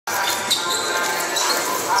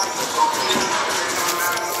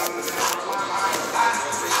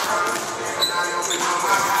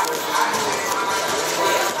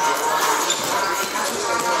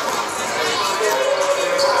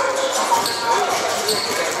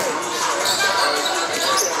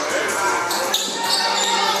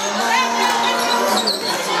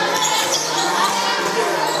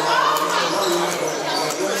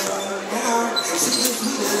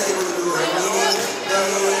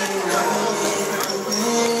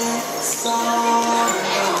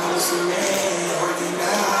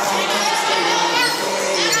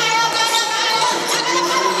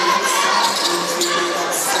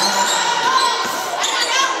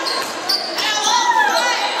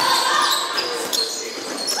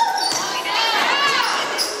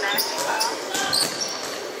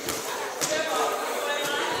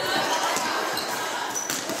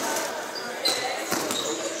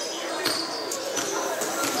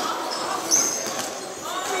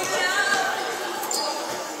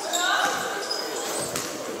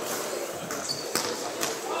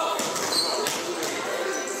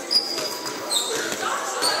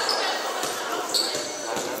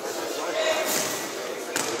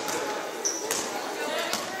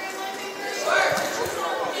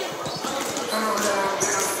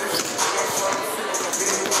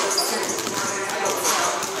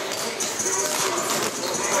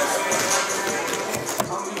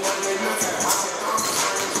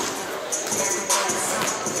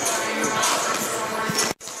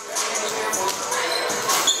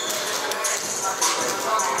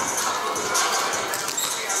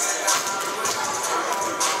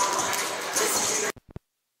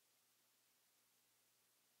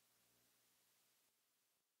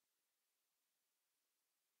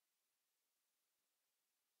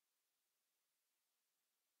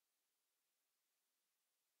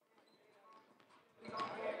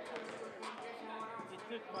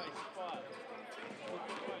took my spot. He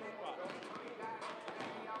took my spot.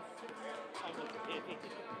 I'm just kidding.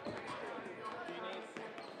 Do you need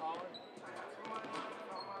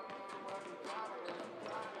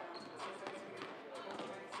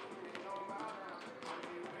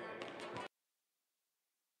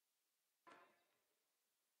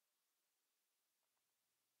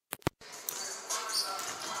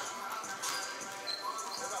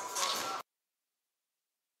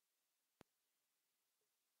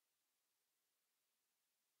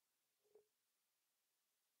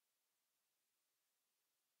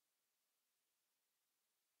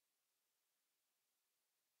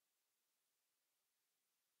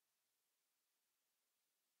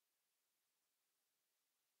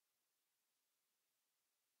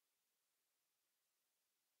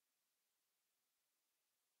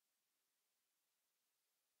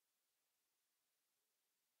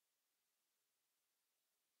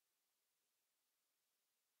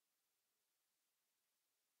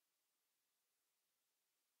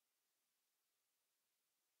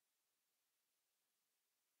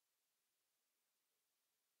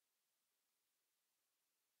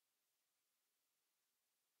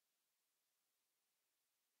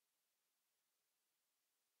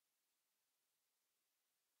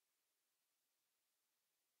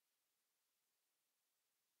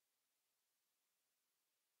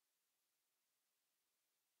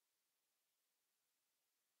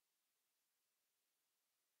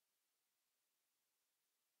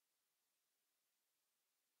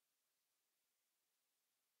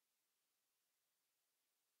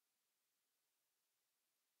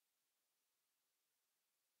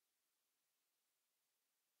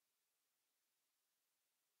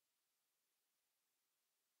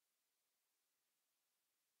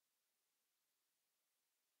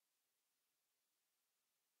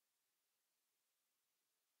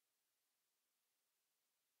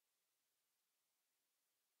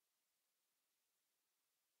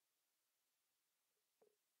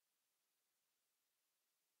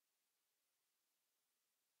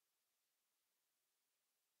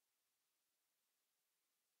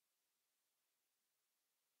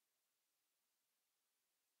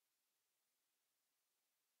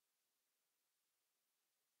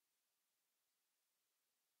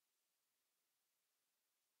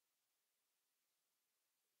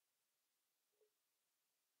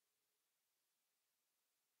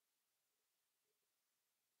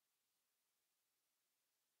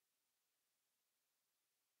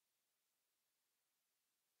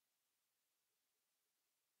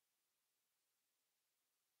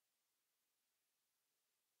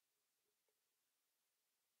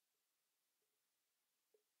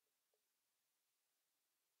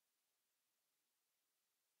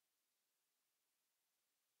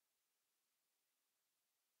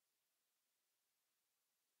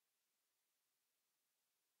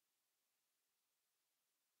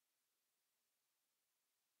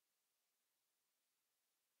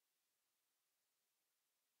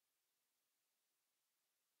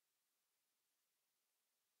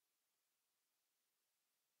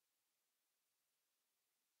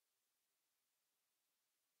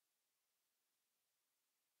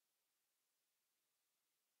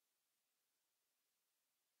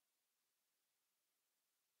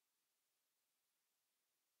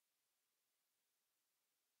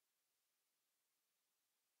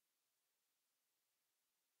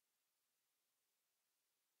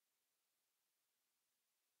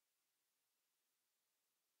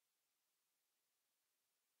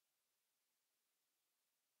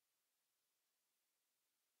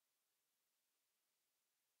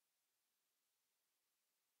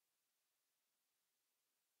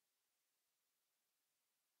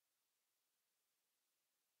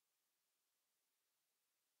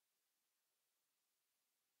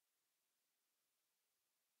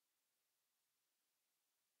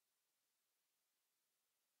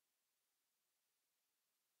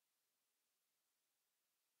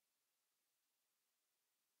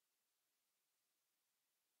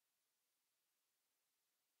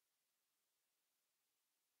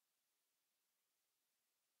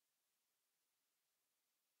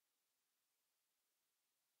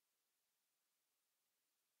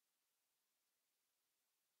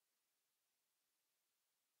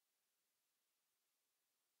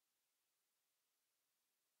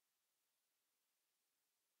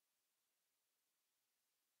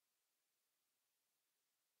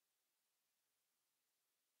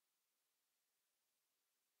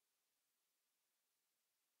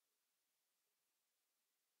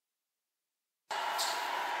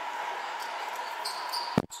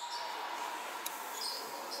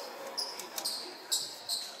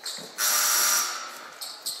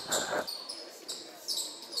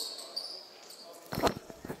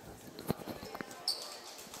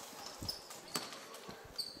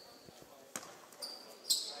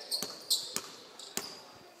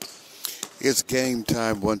It's game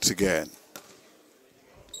time once again.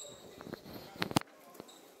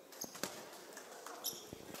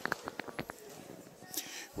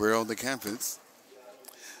 We're on the campus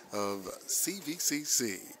of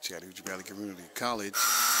CVCC, Chattanooga Valley Community College.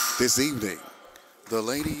 This evening, the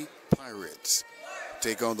Lady Pirates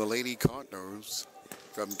take on the Lady Cardinals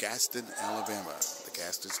from Gadsden, Alabama, the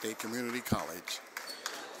Gadsden State Community College,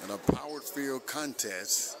 in a powered field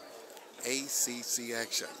contest, ACC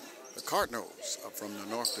action. The Cardinals are from the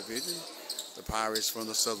North Division, the Pirates from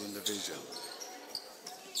the Southern Division.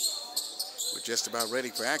 We're just about ready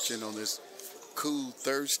for action on this cool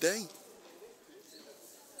Thursday.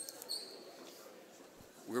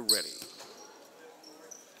 We're ready.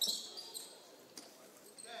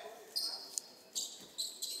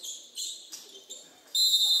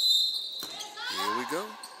 Here we go.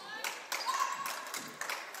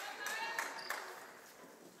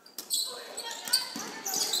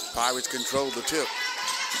 Pirates control the tip.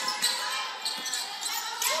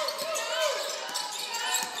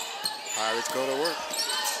 Pirates go to work.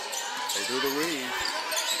 They do the read.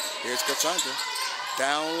 Here's Cassandra.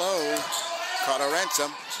 Down low. Caught a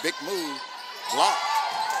ransom. Big move. Block.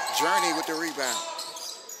 Journey with the rebound.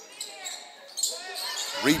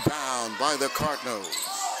 Rebound by the Cardinals.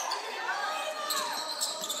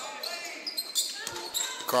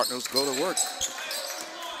 The Cardinals go to work.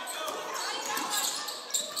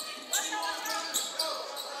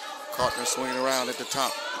 Cardinals swinging around at the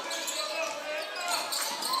top.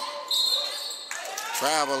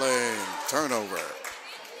 Traveling. Turnover.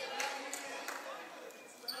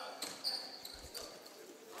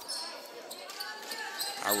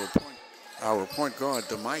 Our point guard,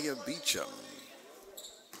 Demaya Beecham.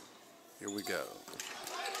 Here we go.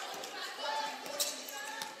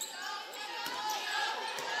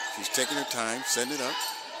 She's taking her time, setting it up.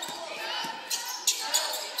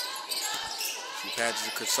 She passes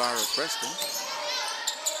to Cassara Preston.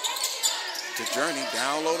 To Journey,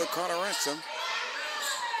 down low to Carter Ransom.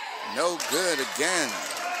 No good again.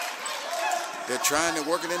 They're trying to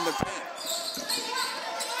work it in the paint.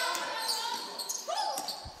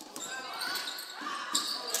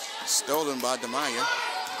 Stolen by Demaya.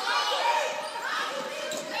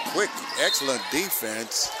 Quick, excellent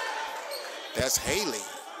defense. That's Haley.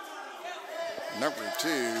 Number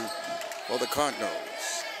 2 for the Cardinals.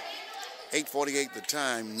 8:48 the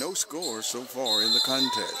time. No score so far in the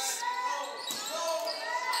contest.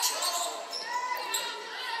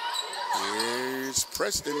 Here's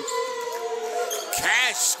Preston.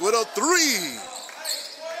 Cash with a 3.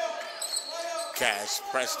 Cash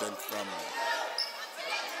Preston from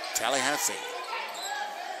Tallahassee.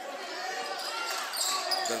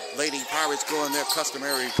 The Lady Pirates go in their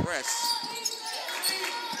customary press.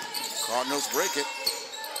 Cardinals break it.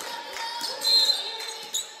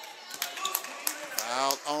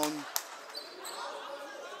 Foul on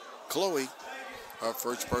Chloe, her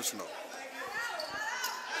first personal.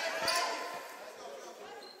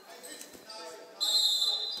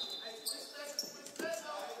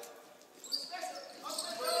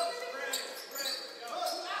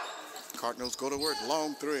 Cardinals go to work.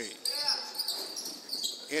 Long 3.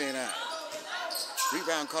 In and out.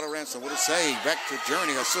 Rebound, Carter Ransom with a save. Back to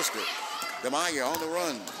Journey, her sister. Demaya on the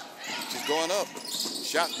run. She's going up.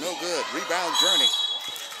 Shot no good. Rebound, Journey.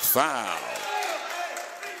 Foul.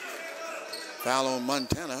 Foul on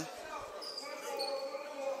Montana.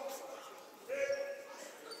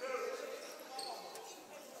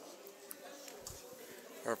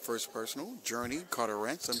 Her first personal. Journey, Carter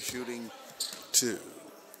Ransom shooting 2.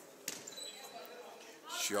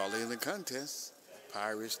 Shortly in the contest,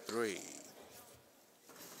 Pirates 3.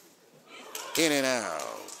 In and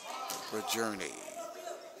out for Journey.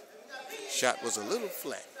 Shot was a little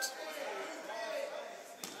flat.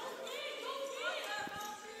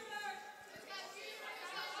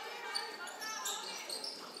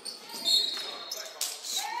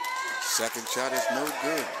 Second shot is no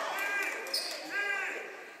good.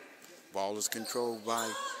 Ball is controlled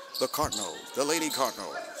by the Cardinals, the Lady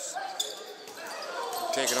Cardinals.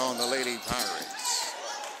 Take it on the Lady Pirates.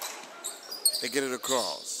 They get it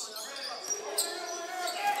across.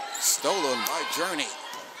 Stolen by Journey.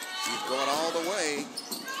 She's going all the way.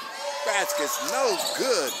 Basket's no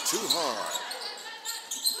good. Too hard.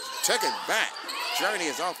 Check it back. Journey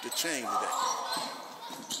is off the chain today.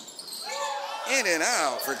 In and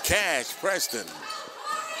out for Cash Preston.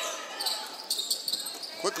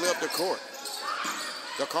 Quickly up the court.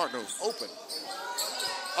 The Cardinals open.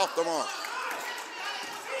 Off the mark.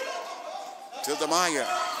 To Demaya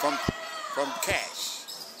from Cash.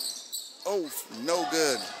 Oh, no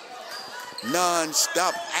good.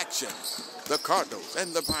 Non-stop action. The Cardinals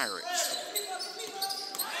and the Pirates.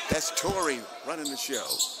 That's Tori running the show.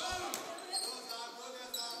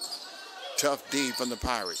 Tough D from the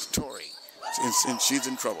Pirates. Tori, and she's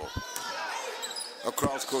in trouble. A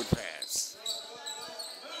cross-court pass.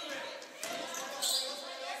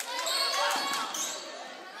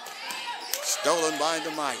 Stolen by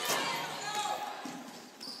DeMaia.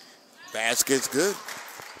 Basket's good.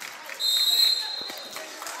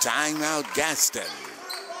 Timeout Gadsden.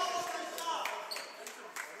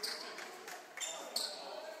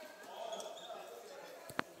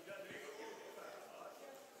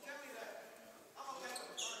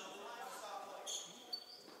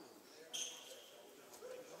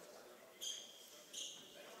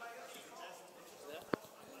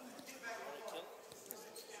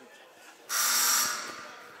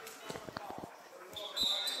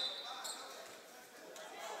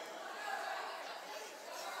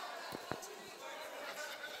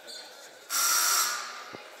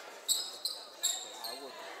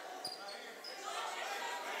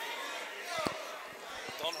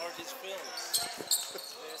 Don't hurt his feelings.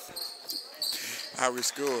 Our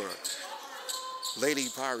score. Lady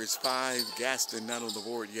Pirates 5, Gadsden not on the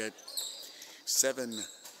board yet. 7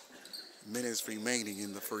 minutes remaining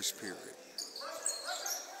in the first period.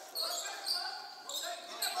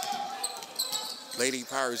 Lady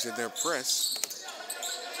Pirates in their press.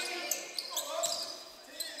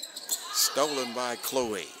 Stolen by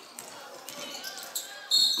Chloe.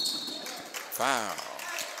 Foul.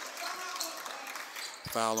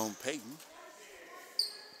 Foul on Peyton.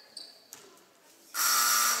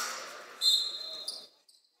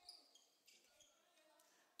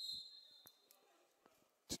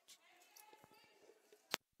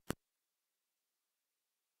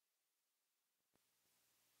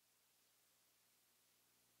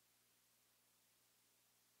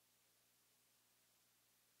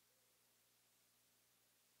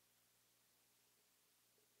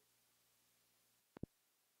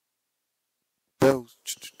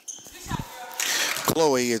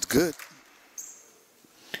 Chloe is good.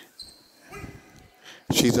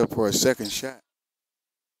 She's up for a second shot.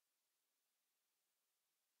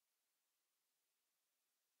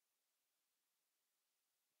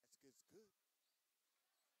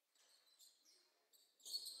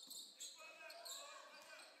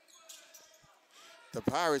 The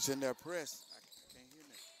Pirates in their press. I can't hear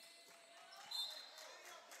me.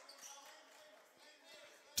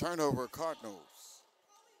 Turnover Cardinals.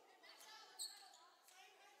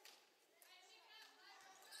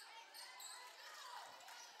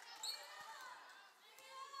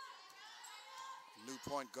 New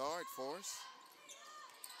point guard for us.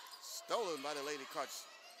 Stolen by the Lady Cardinals.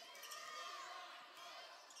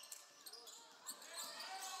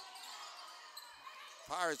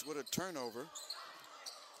 Pirates with a turnover.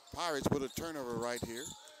 Pirates with a turnover right here.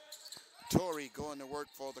 Tori going to work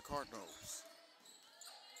for the Cardinals.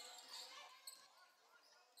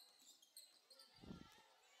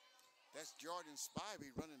 That's Jordan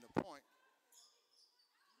Spivey running the point.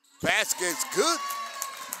 Basket's good.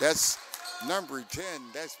 That's number 10.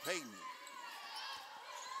 That's Peyton.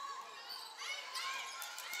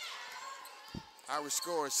 Our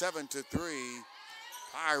score 7-3.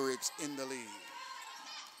 Pirates in the lead.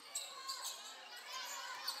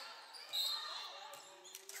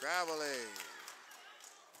 Traveling.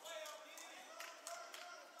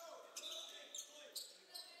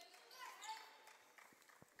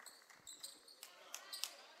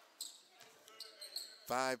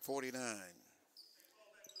 .549.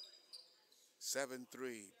 7-3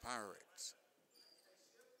 Pirates.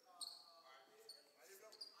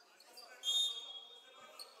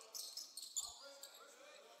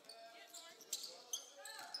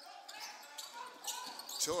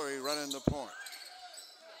 Tori running the point.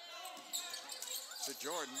 To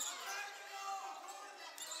Jordan.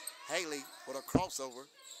 Haley with a crossover.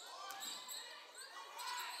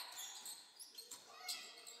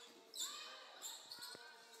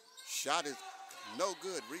 Shot is no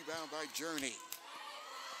good. Rebound by Journey.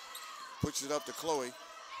 Puts it up to Chloe.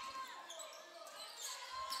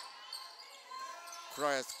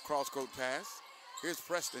 Cross-court pass. Here's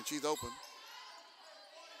Preston. She's open.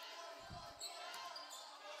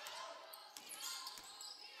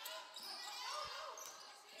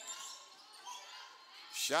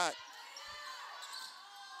 Shot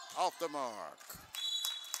off the mark.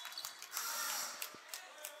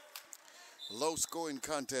 Low scoring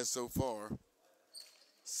contest so far.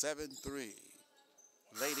 7-3.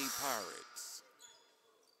 Lady Pirates.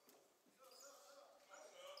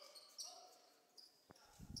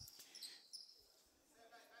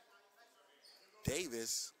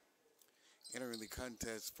 Davis entering the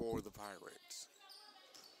contest for the Pirates.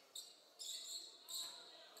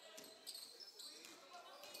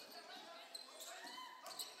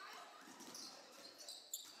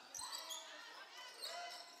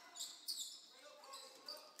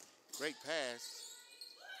 Great pass.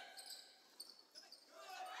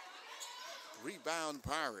 Rebound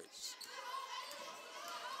Pirates.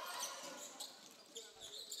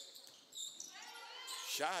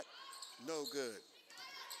 Shot, no good.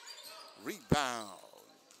 Rebound.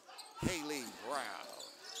 Haley Brown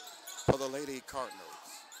for the Lady Cardinals.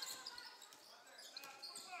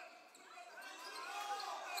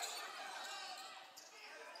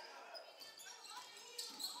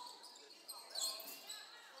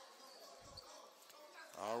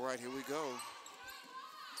 All right, here we go.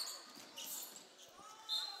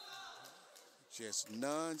 Just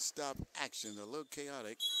non-stop action, a little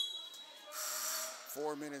chaotic.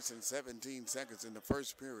 4 minutes and 17 seconds in the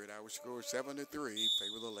first period. Our score 7-3,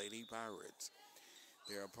 favor the Lady Pirates.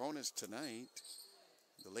 Their opponents tonight,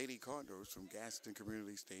 the Lady Cardinals from Gadsden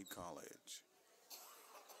Community State College.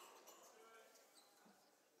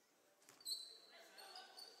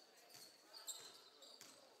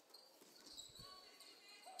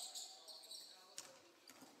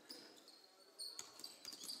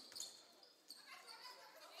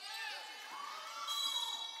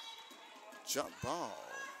 Jump ball.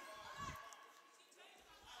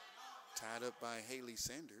 Tied up by Haley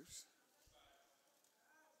Sanders.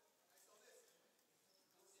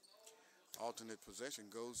 Alternate possession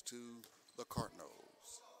goes to the Cardinals.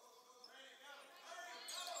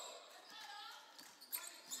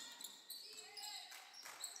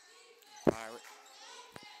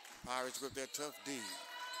 Pirates with their tough D.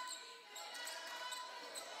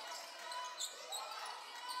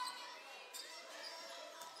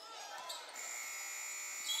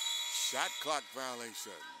 Shot clock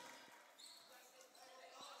violation.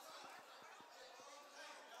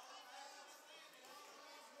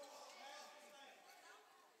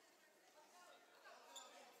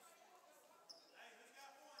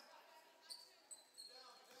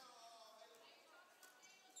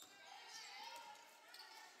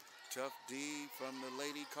 Tough D from the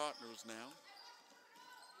Lady Cardinals now.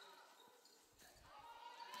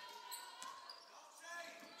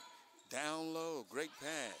 Down low, great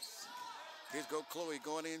pass. Here's go Chloe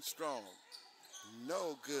going in strong.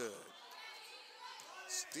 No good.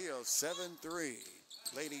 Still 7-3,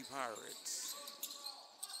 Lady Pirates.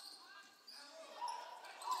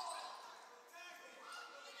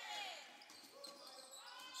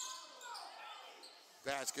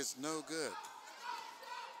 Basket's no good.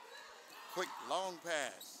 Quick long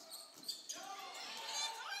pass.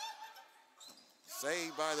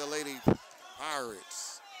 Saved by the Lady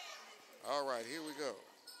Pirates. All right, here we go.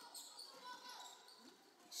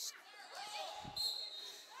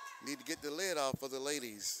 Need to get the lid off for the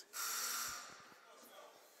ladies.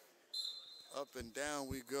 Up and down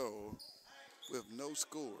we go with no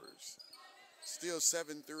scores. Still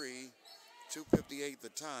 7-3, 2:58 the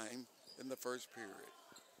time in the first period.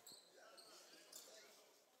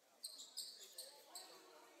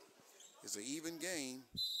 It's an even game.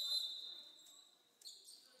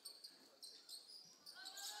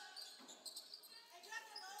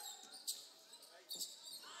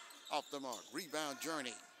 Off the mark, rebound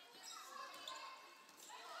Journey.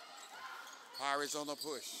 Pirates on the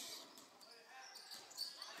push.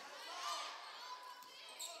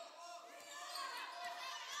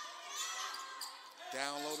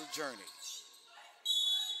 Down low to Journey.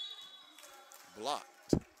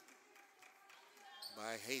 Blocked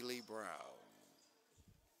by Haley Brown.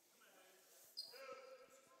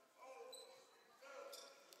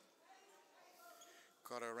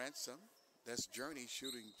 Carter Ransom. That's Journey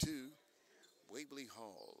shooting 2. Waverly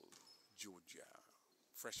Hall, Georgia.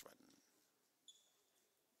 Freshman.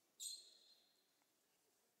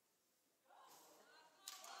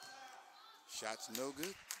 Shots no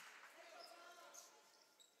good.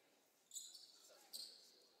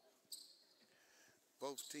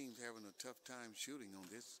 Both teams having a tough time shooting on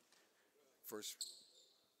this first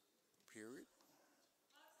period.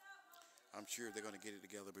 I'm sure they're going to get it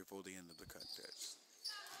together before the end of the contest.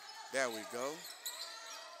 There we go.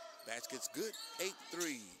 Basket's good.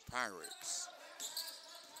 8-3 Pirates.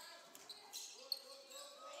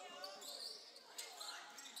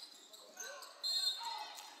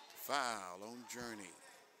 Foul on Journey.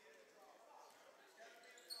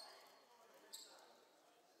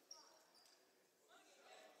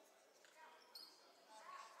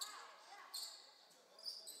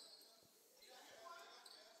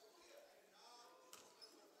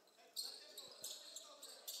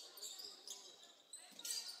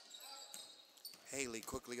 Haley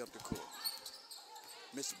quickly up the court.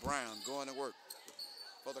 Miss Brown going to work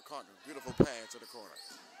for the Cardinals. Beautiful pass to the corner.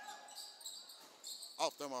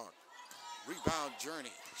 Off the mark. Rebound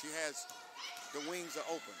Journey. She has the wings are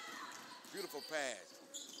open. Beautiful pass.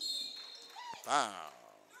 Foul.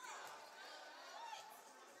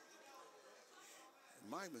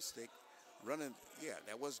 My mistake. Running, yeah,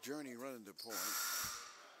 that was Journey running the point.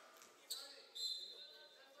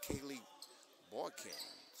 Kaylee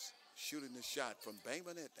Borkins shooting the shot from Bay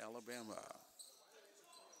Minette, Alabama.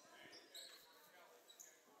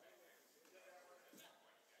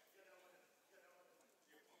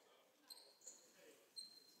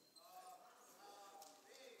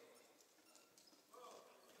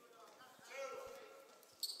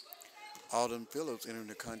 Alden Phillips entering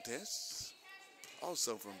the contest,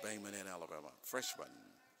 also from Bay Minette, Alabama. Freshman.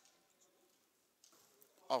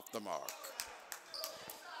 Off the mark.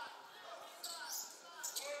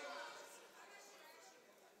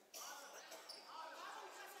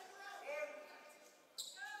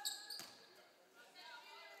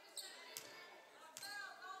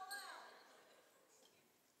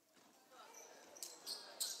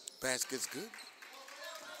 Basket's good.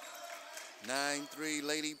 9-3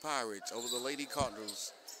 Lady Pirates over the Lady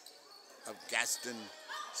Cardinals of Gadsden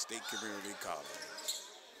State Community College.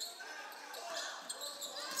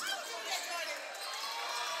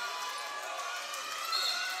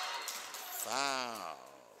 Foul.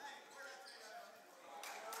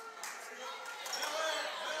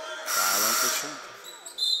 Foul on Fisher.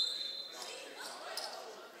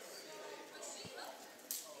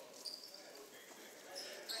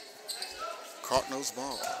 Cardinals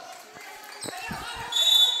ball.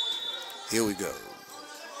 Here we go.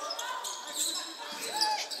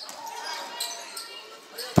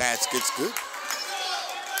 Basket's good.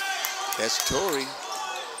 That's Tori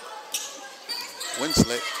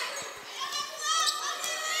Winslet.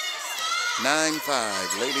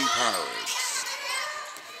 9-5 Lady Pirates.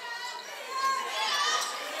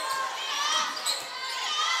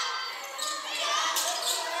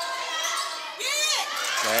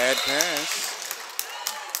 Bad pass.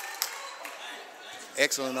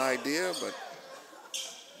 Excellent idea, but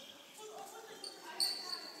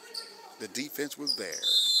the defense was there.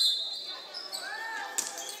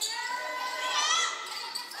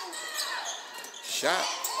 Shot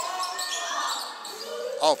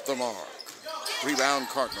off the mark. Rebound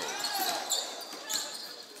Cardinals.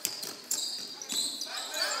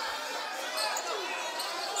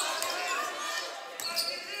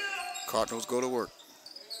 Cardinals go to work.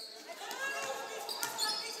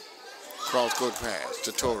 Cross-court pass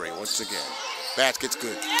to Tori once again. Basket's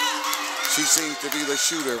good. She seems to be the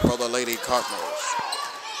shooter for the Lady Cardinals.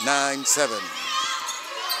 9-7.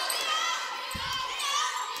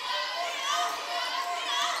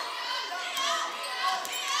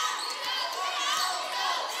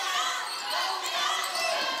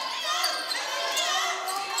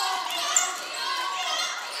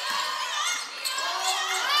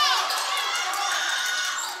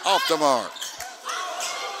 Off the mark.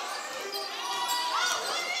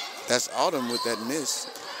 That's Autumn with that miss.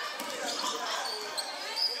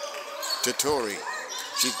 To Tori.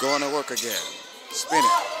 She's going to work again. Spin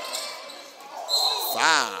it.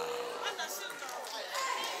 Foul.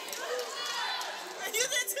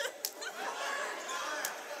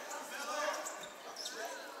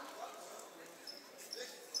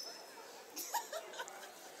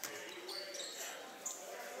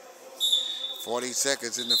 40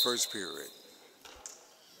 seconds in the first period.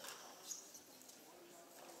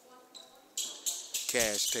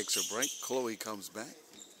 Cash takes a break. Chloe comes back.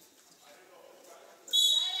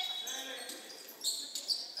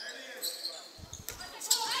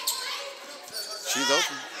 She's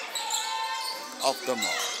open. Off the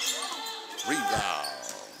mark. Rebound.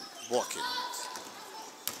 Walking.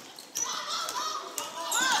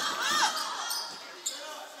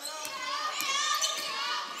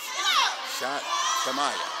 Shot to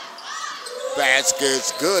Maya.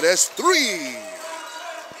 Basket's good. That's 3.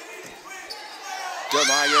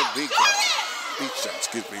 Demaya Beecher,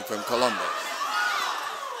 excuse me, from Columbus.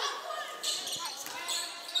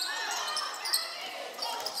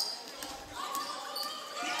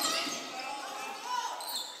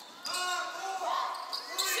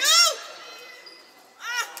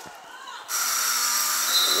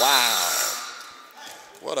 Wow.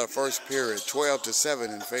 What a first period.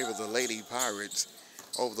 12-7 in favor of the Lady Pirates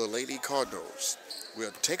over the Lady Cardinals.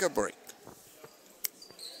 We'll take a break.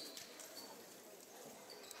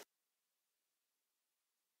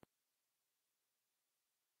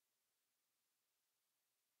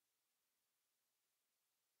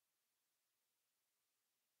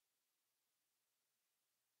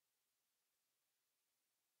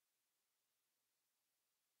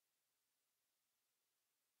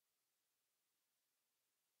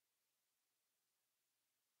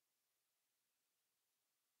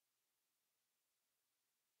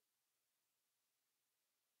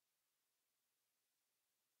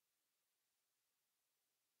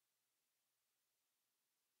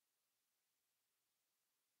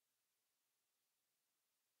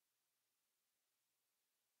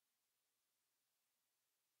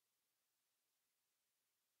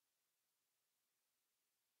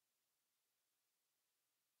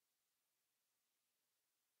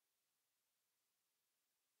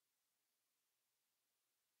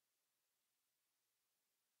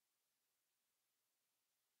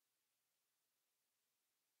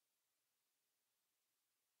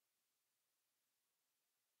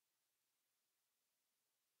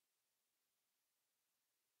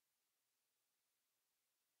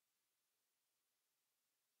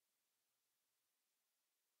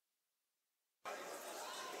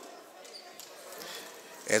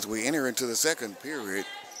 as we enter into the second period.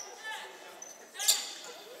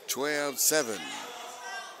 12-7.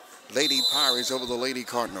 Lady Pirates over the Lady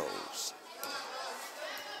Cardinals.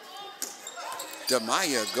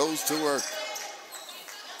 Demaya goes to work.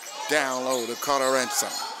 Down low to Carter Ransom.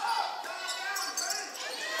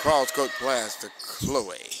 Cross-court pass to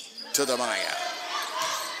Chloe. To Demaya.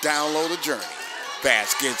 Down low to Journey.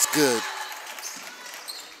 Basket's good.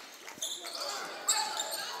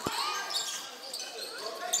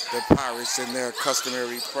 The Pirates in their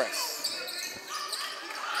customary press.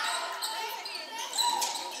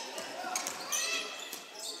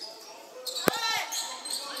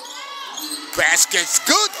 Basket's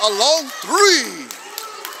good, a long three.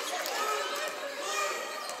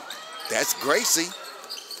 That's Gracie.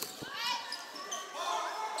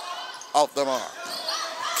 Off the mark.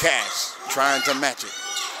 Cash trying to match it.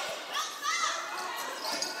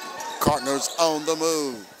 Cardinals on the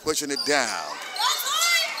move, pushing it down.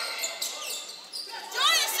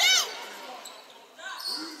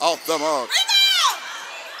 Off the mark.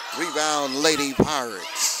 Rebound, Lady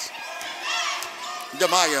Pirates.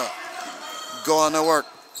 Demaya going to work.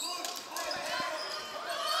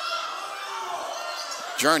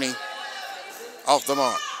 Journey off the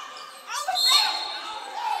mark.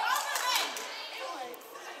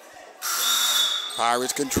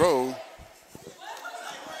 Pirates control.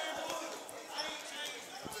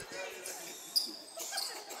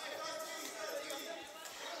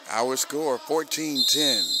 Our score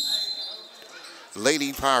 14-10.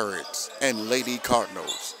 Lady Pirates and Lady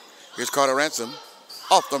Cardinals. Here's Carter Ransom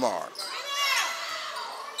off the mark.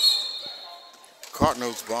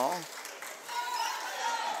 Cardinals ball.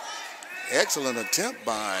 Excellent attempt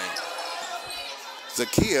by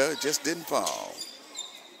Zakia, just didn't fall.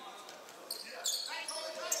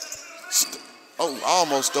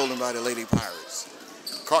 Almost stolen by the Lady Pirates.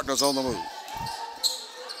 Cardinals on the move.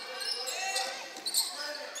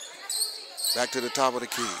 Back to the top of the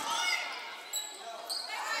key.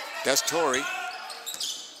 That's Tori.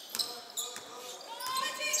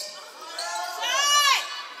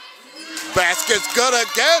 Basket's good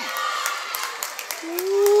again.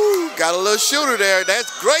 Ooh, got a little shooter there.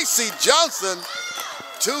 That's Gracie Johnson.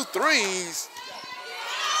 2 threes.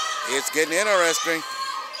 It's getting interesting.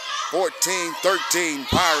 14-13.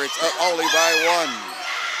 Pirates up only by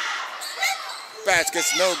 1.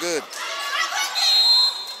 Basket's no good.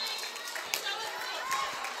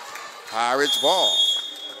 Pirates ball.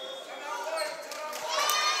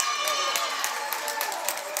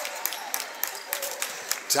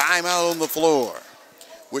 Timeout on the floor.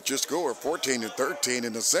 With your score 14-13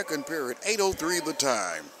 in the second period, 8:03 the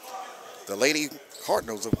time. The Lady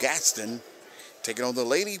Cardinals of Gadsden taking on the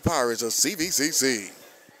Lady Pirates of CVCC.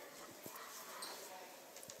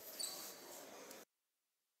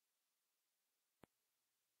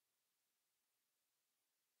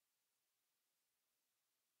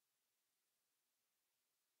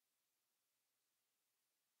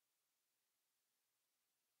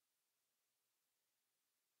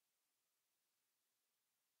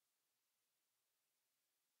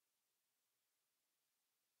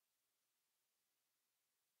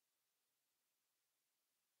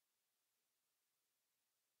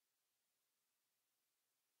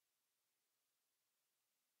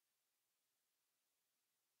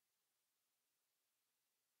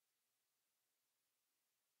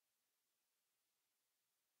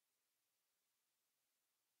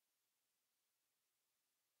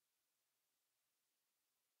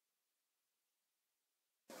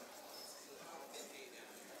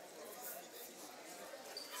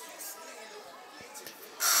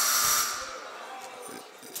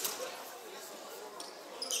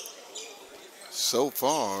 So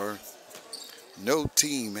far, no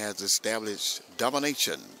team has established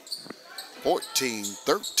domination.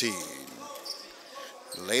 14-13.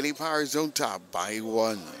 Lady Pirates on top by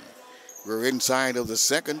 1. We're inside of the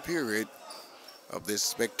second period of this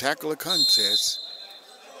spectacular contest.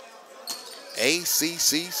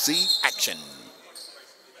 ACCC action.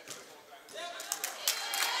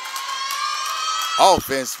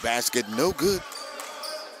 Offense basket, no good.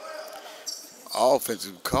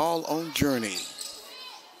 Offensive call on Journey.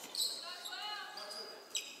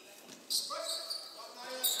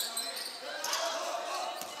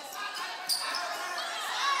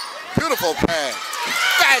 Beautiful pass.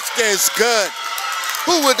 Basket's good.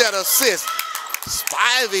 Who with that assist?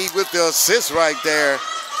 Spivey with the assist right there.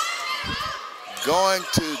 Going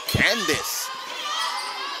to Candace.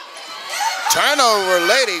 Turnover,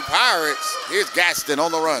 Lady Pirates. Here's Gadsden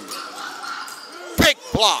on the run. Big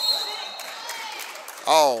block.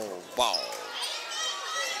 Oh, ball.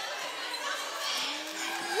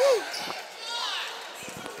 Woo.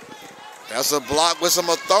 That's a block with some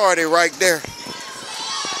authority right there.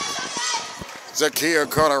 Zakia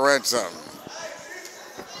Carter Ransom.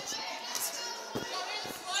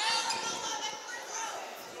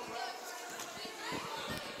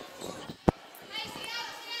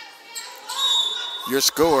 Your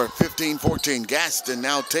score, 15-14. Gadsden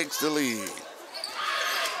now takes the lead.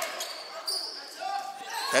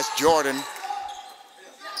 That's Jordan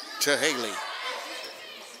to Haley.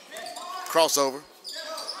 Crossover.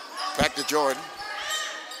 Back to Jordan.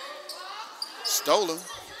 Stolen.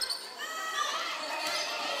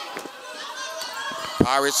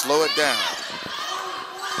 Pirates slow it down.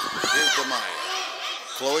 Here's the Maya.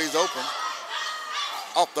 Chloe's open.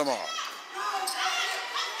 Off the mark.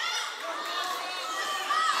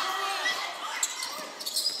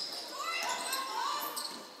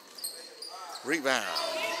 Rebound.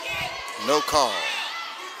 No call.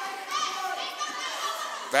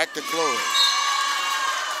 Back to Chloe.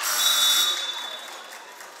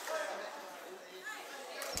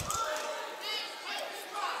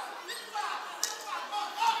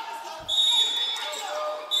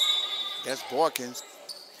 That's Borkins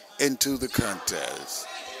into the contest.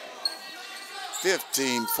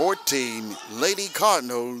 15-14, Lady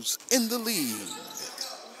Cardinals in the lead.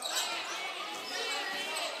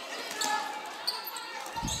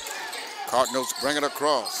 Cardinals bring it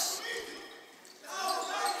across.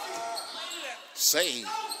 Save.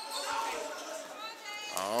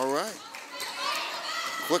 All right.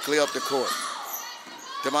 Quickly up the court.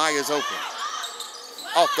 Demaya's open.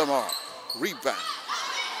 Off the mark. Rebound.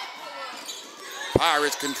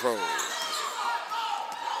 Pirates control.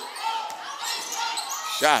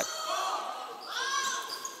 Shot.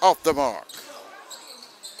 Off the mark.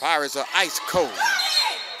 Pirates are ice cold.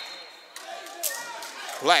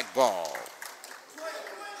 Black ball.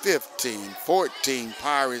 15-14.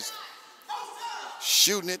 Pirates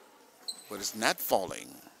shooting it, but it's not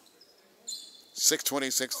falling.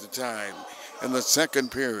 6:26 the time in the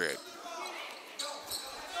second period.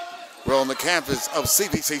 We're on the campus of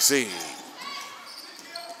CVCC.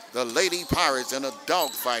 The Lady Pirates in a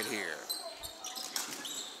dogfight here.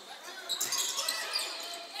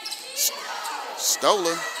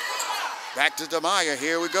 Stolen. Back to Demaya.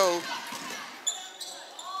 Here we go.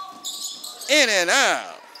 In and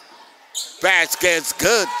out. Basket's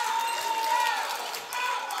good.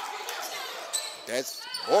 That's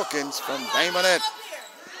Hawkins from Baymonette.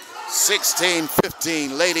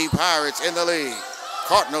 16-15, Lady Pirates in the lead.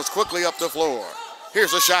 Cardinals quickly up the floor.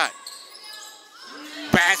 Here's a shot.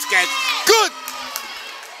 Basket, good.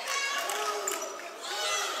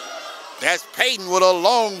 That's Peyton with a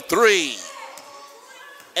long three.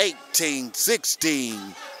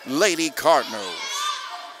 18-16, Lady Cardinals.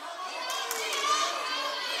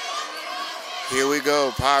 Here we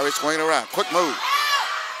go, Pirates swinging around. Quick move.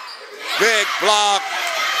 Big block.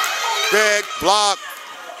 Big block.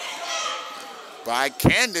 By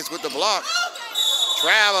Candace with the block.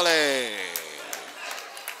 Traveling.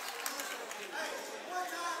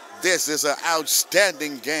 This is an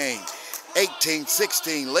outstanding game.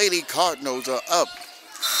 18-16, Lady Cardinals are up.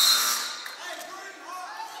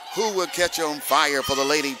 Who will catch on fire for the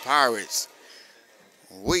Lady Pirates?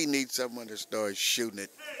 We need someone to start shooting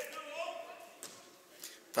it.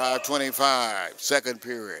 5:25, second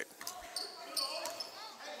period.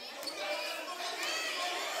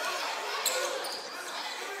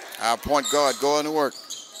 Our point guard going to work.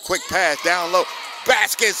 Quick pass down low.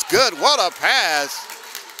 Basket's good. What a pass.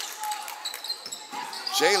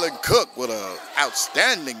 Jalen Cook with an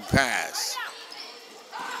outstanding pass.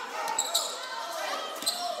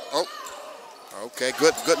 Oh, okay,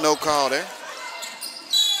 good no call there.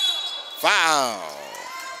 Foul.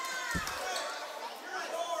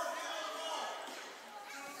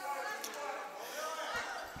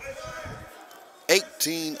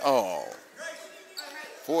 All.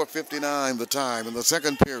 4:59 the time in the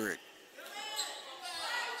second period.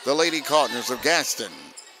 The Lady Cardinals of Gadsden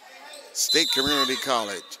State Community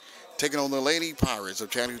College taking on the Lady Pirates of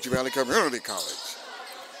Chattahoochee Valley Community College.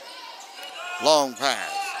 Long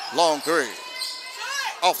pass, long three,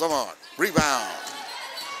 off the mark, rebound.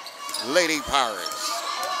 Lady Pirates.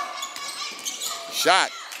 Shot.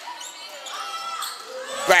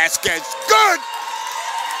 Basket's good.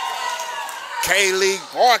 Kaylee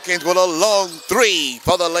Hawkins with a long three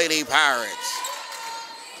for the Lady Pirates.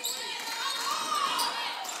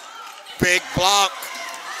 Big block.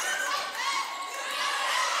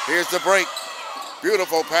 Here's the break.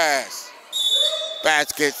 Beautiful pass.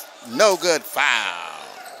 Basket, no good, foul.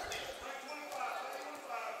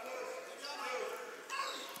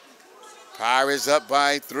 Pirates up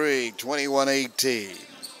by 3, 21-18.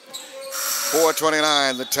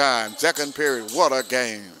 4:29 the time. Second period. What a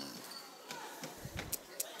game.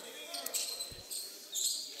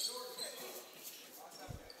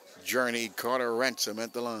 Journey Carter Ransom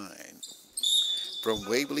at the line. From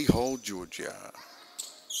Waverly Hall, Georgia.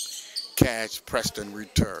 Cash Preston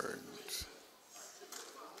returns.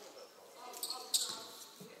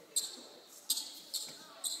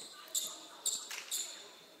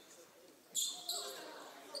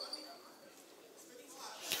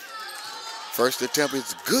 First attempt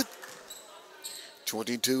is good.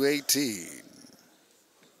 22-18.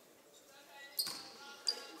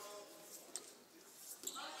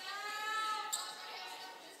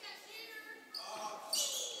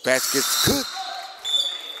 Basket's good.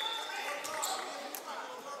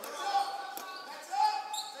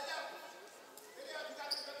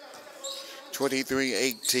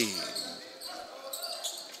 (23-18).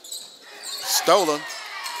 Stolen.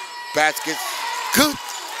 Basket's good.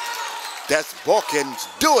 That's Balkins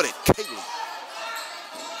doing it. Kaylee.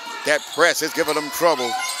 That press is giving them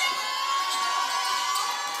trouble.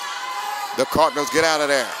 The Cardinals get out of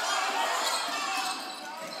there.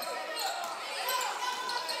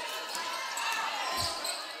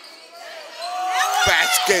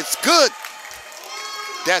 Basket's good.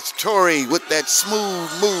 That's Torrey with that smooth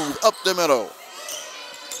move up the middle.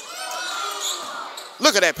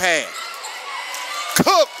 Look at that pass.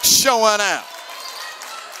 Cook showing out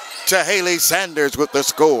to Haley Sanders with the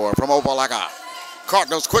score from Opelika.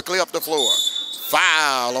 Cardinals quickly up the floor.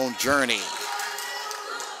 Foul on Journey.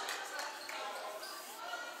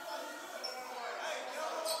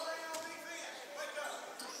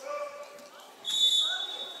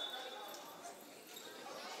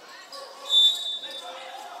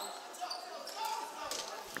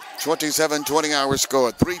 (27-20) our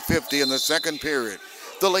score. 3:50 in the second period.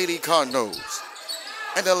 The Lady Cardinals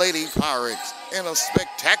and the Lady Pirates in a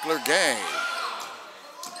spectacular game.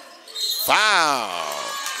 Foul.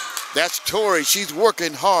 That's Tori. She's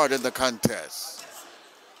working hard in the contest.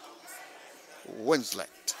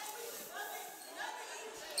 Winslet.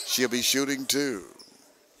 She'll be shooting too.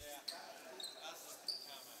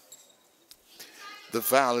 The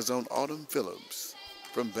foul is on Autumn Phillips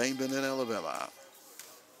from Bainbridge in Alabama.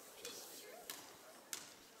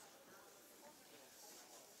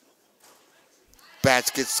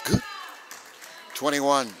 Basket's good.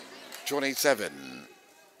 21-27.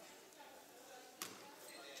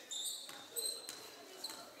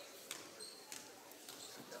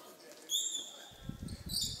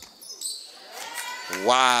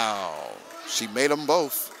 Wow. She made them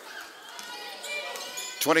both.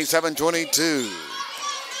 27-22.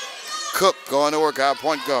 Cook going to work out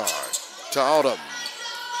point guard to Autumn.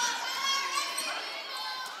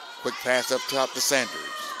 Quick pass up top to Sanders.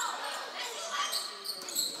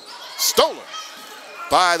 Stolen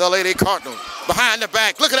by the Lady Cardinals. Behind the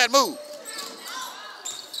back. Look at that move.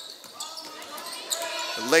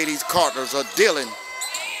 The Ladies Cardinals are dealing.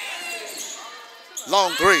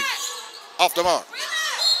 Long three. Off the mark.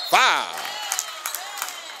 Foul.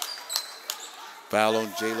 Foul on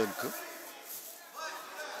Jalen Cook.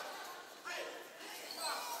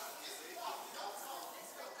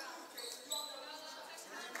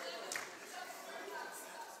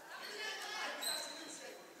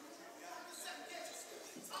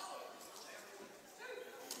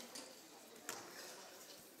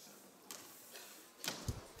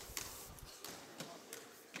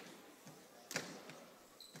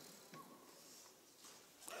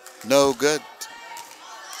 No good.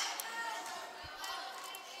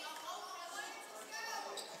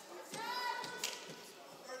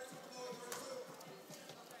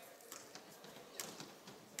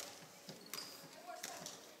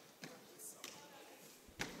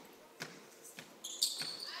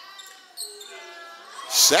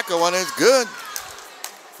 Second one is good.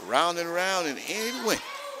 Round and round and in it went.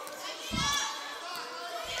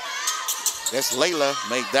 That's Layla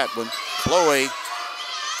made that one. Chloe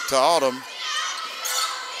to Autumn,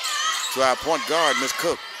 to our point guard, Miss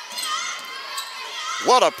Cook.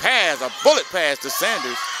 What a pass, a bullet pass to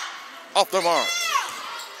Sanders, off the mark.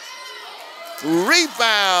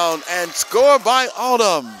 Rebound and score by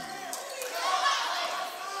Autumn.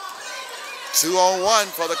 2-on-1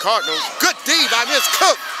 for the Cardinals. Good D by Miss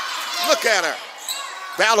Cook. Look at her.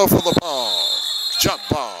 Battle for the ball. Jump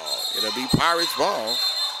ball. It'll be Pirates ball.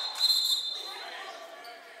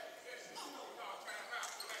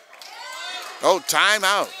 Oh,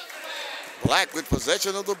 timeout. Black with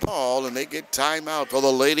possession of the ball, and they get timeout for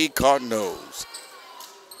the Lady Cardinals.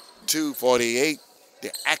 2:48.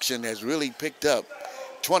 The action has really picked up.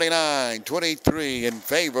 29-23 in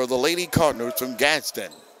favor of the Lady Cardinals from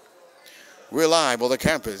Gadsden. We're live on the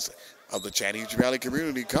campus of the Chattanooga Valley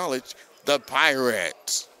Community College, the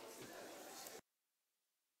Pirates.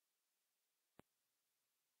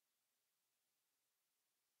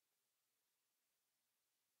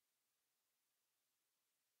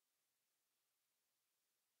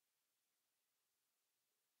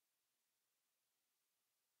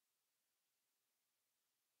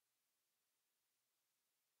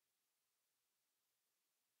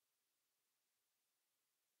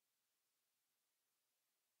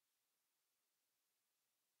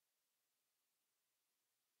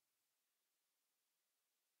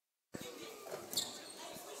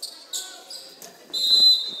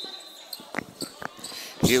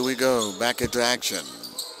 Here we go, back into action.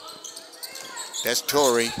 That's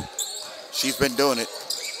Tori. She's been doing it.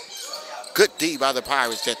 Good D by the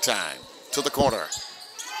Pirates that time. To the corner.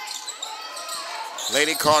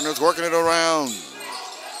 Lady Cardinals working it around.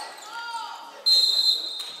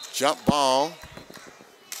 Jump ball.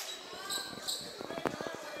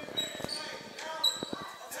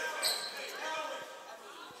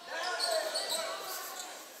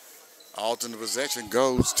 Alternate possession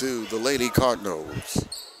goes to the Lady Cardinals.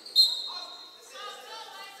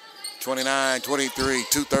 29-23,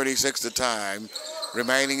 2:36 the time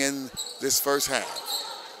remaining in this first half.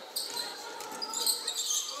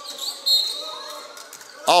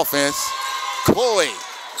 Offense, Chloe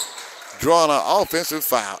drawing an offensive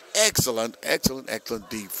foul. Excellent, excellent, excellent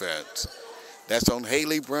defense. That's on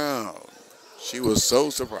Haley Brown. She was so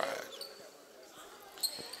surprised.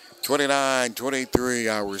 29-23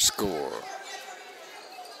 our score.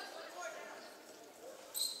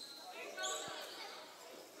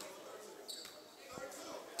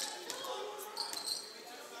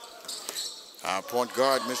 Our point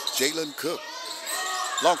guard, Miss Jalen Cook.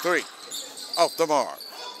 Long three. Off the mark.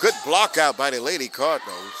 Good block out by the Lady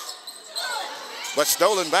Cardinals. But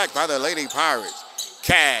stolen back by the Lady Pirates.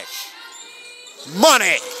 Cash.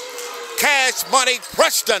 Money. Cash Money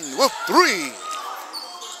Preston with three.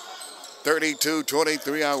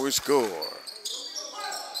 32-23 our score.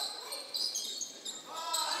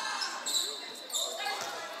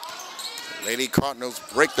 Lady Cardinals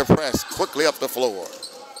break the press quickly up the floor.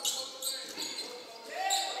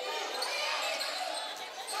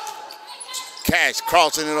 Cash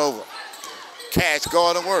crossing it over. Cash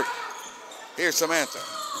going to work. Here's Samantha.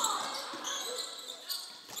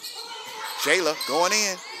 Shayla going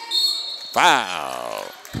in. Foul.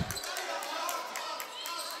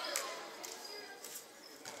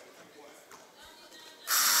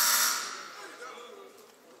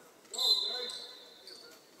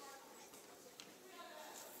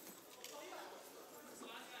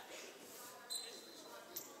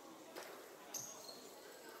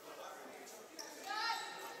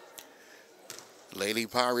 Lady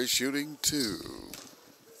Pirates shooting two.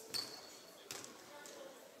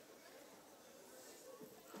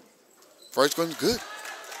 First one's good.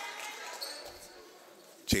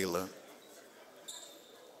 Jayla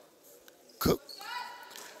Cook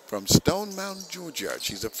from Stone Mountain, Georgia.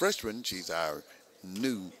 She's a freshman. She's our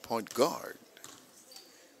new point guard.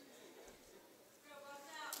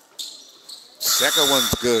 Second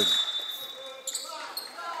one's good.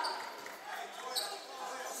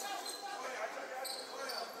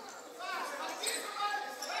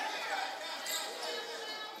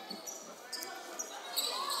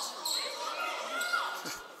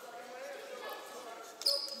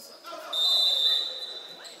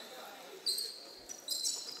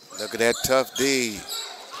 Look at that tough D.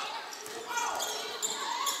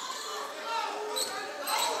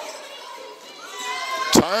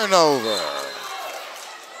 Turnover.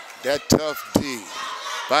 That tough D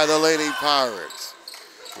by the Lady Pirates.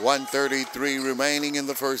 1:33 remaining in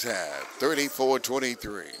the first half.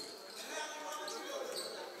 34-23.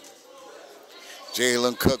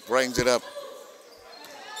 Jalen Cook brings it up.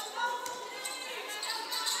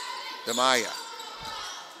 Demaya.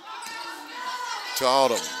 To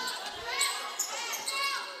Autumn.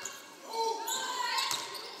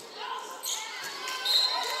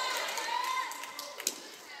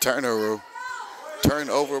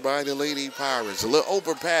 Turnover by the Lady Pirates. A little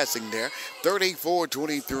overpassing there.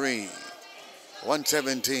 34-23.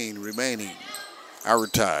 1:17 remaining. Our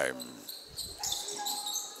time.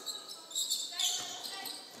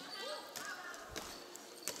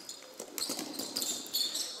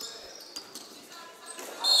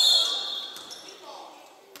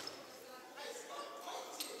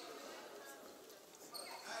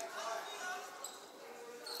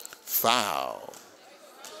 Foul.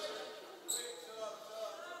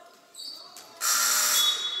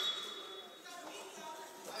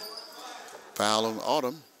 Foul on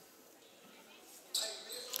Autumn.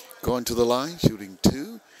 Going to the line, shooting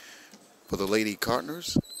two. For the Lady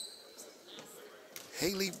Cardinals,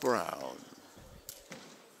 Haley Brown.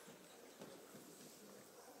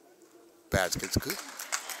 Basket's good.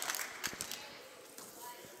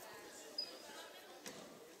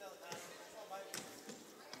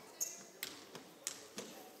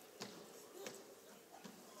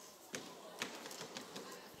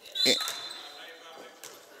 Eh.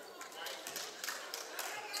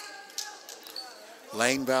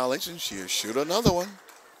 Lane violation. She'll shoot another one.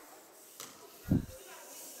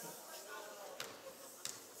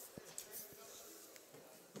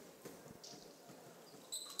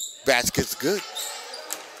 Basket's good.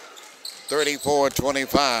 34-25.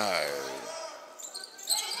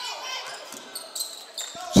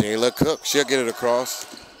 Jayla Cook, she'll get it across.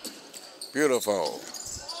 Beautiful.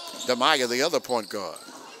 Demaya, the other point guard.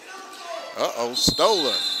 Uh-oh,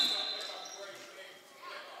 stolen.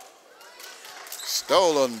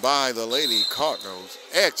 Stolen by the Lady Cardinals.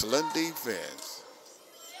 Excellent defense.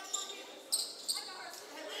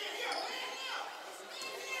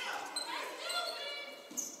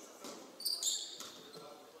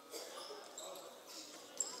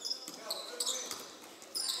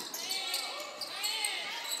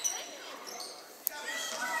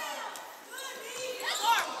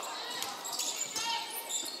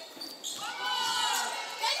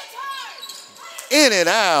 In and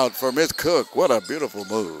out for Miss Cook. What a beautiful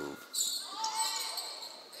move.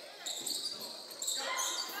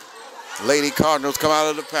 Lady Cardinals come out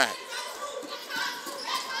of the pack.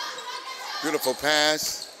 Beautiful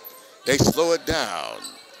pass. They slow it down.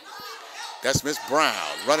 That's Miss Brown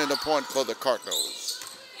running the point for the Cardinals.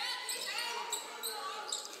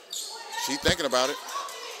 She's thinking about it.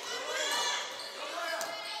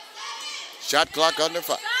 Shot clock under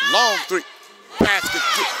 5. Long three. Basket.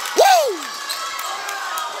 Woo!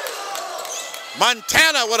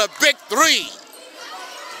 Montana with a big three.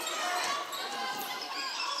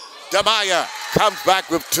 Demaya comes back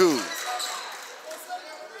with 2.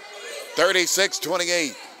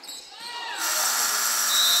 36-28.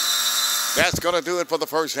 That's going to do it for the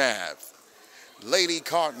first half. Lady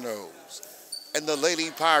Cardinals and the Lady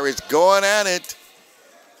Pirates going at it.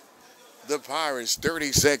 The Pirates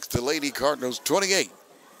 36, the Lady Cardinals 28.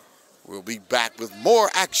 We'll be back with more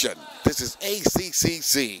action. This is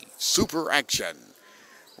ACCC Super Action.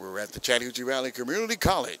 We're at the Chattahoochee Valley Community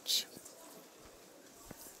College.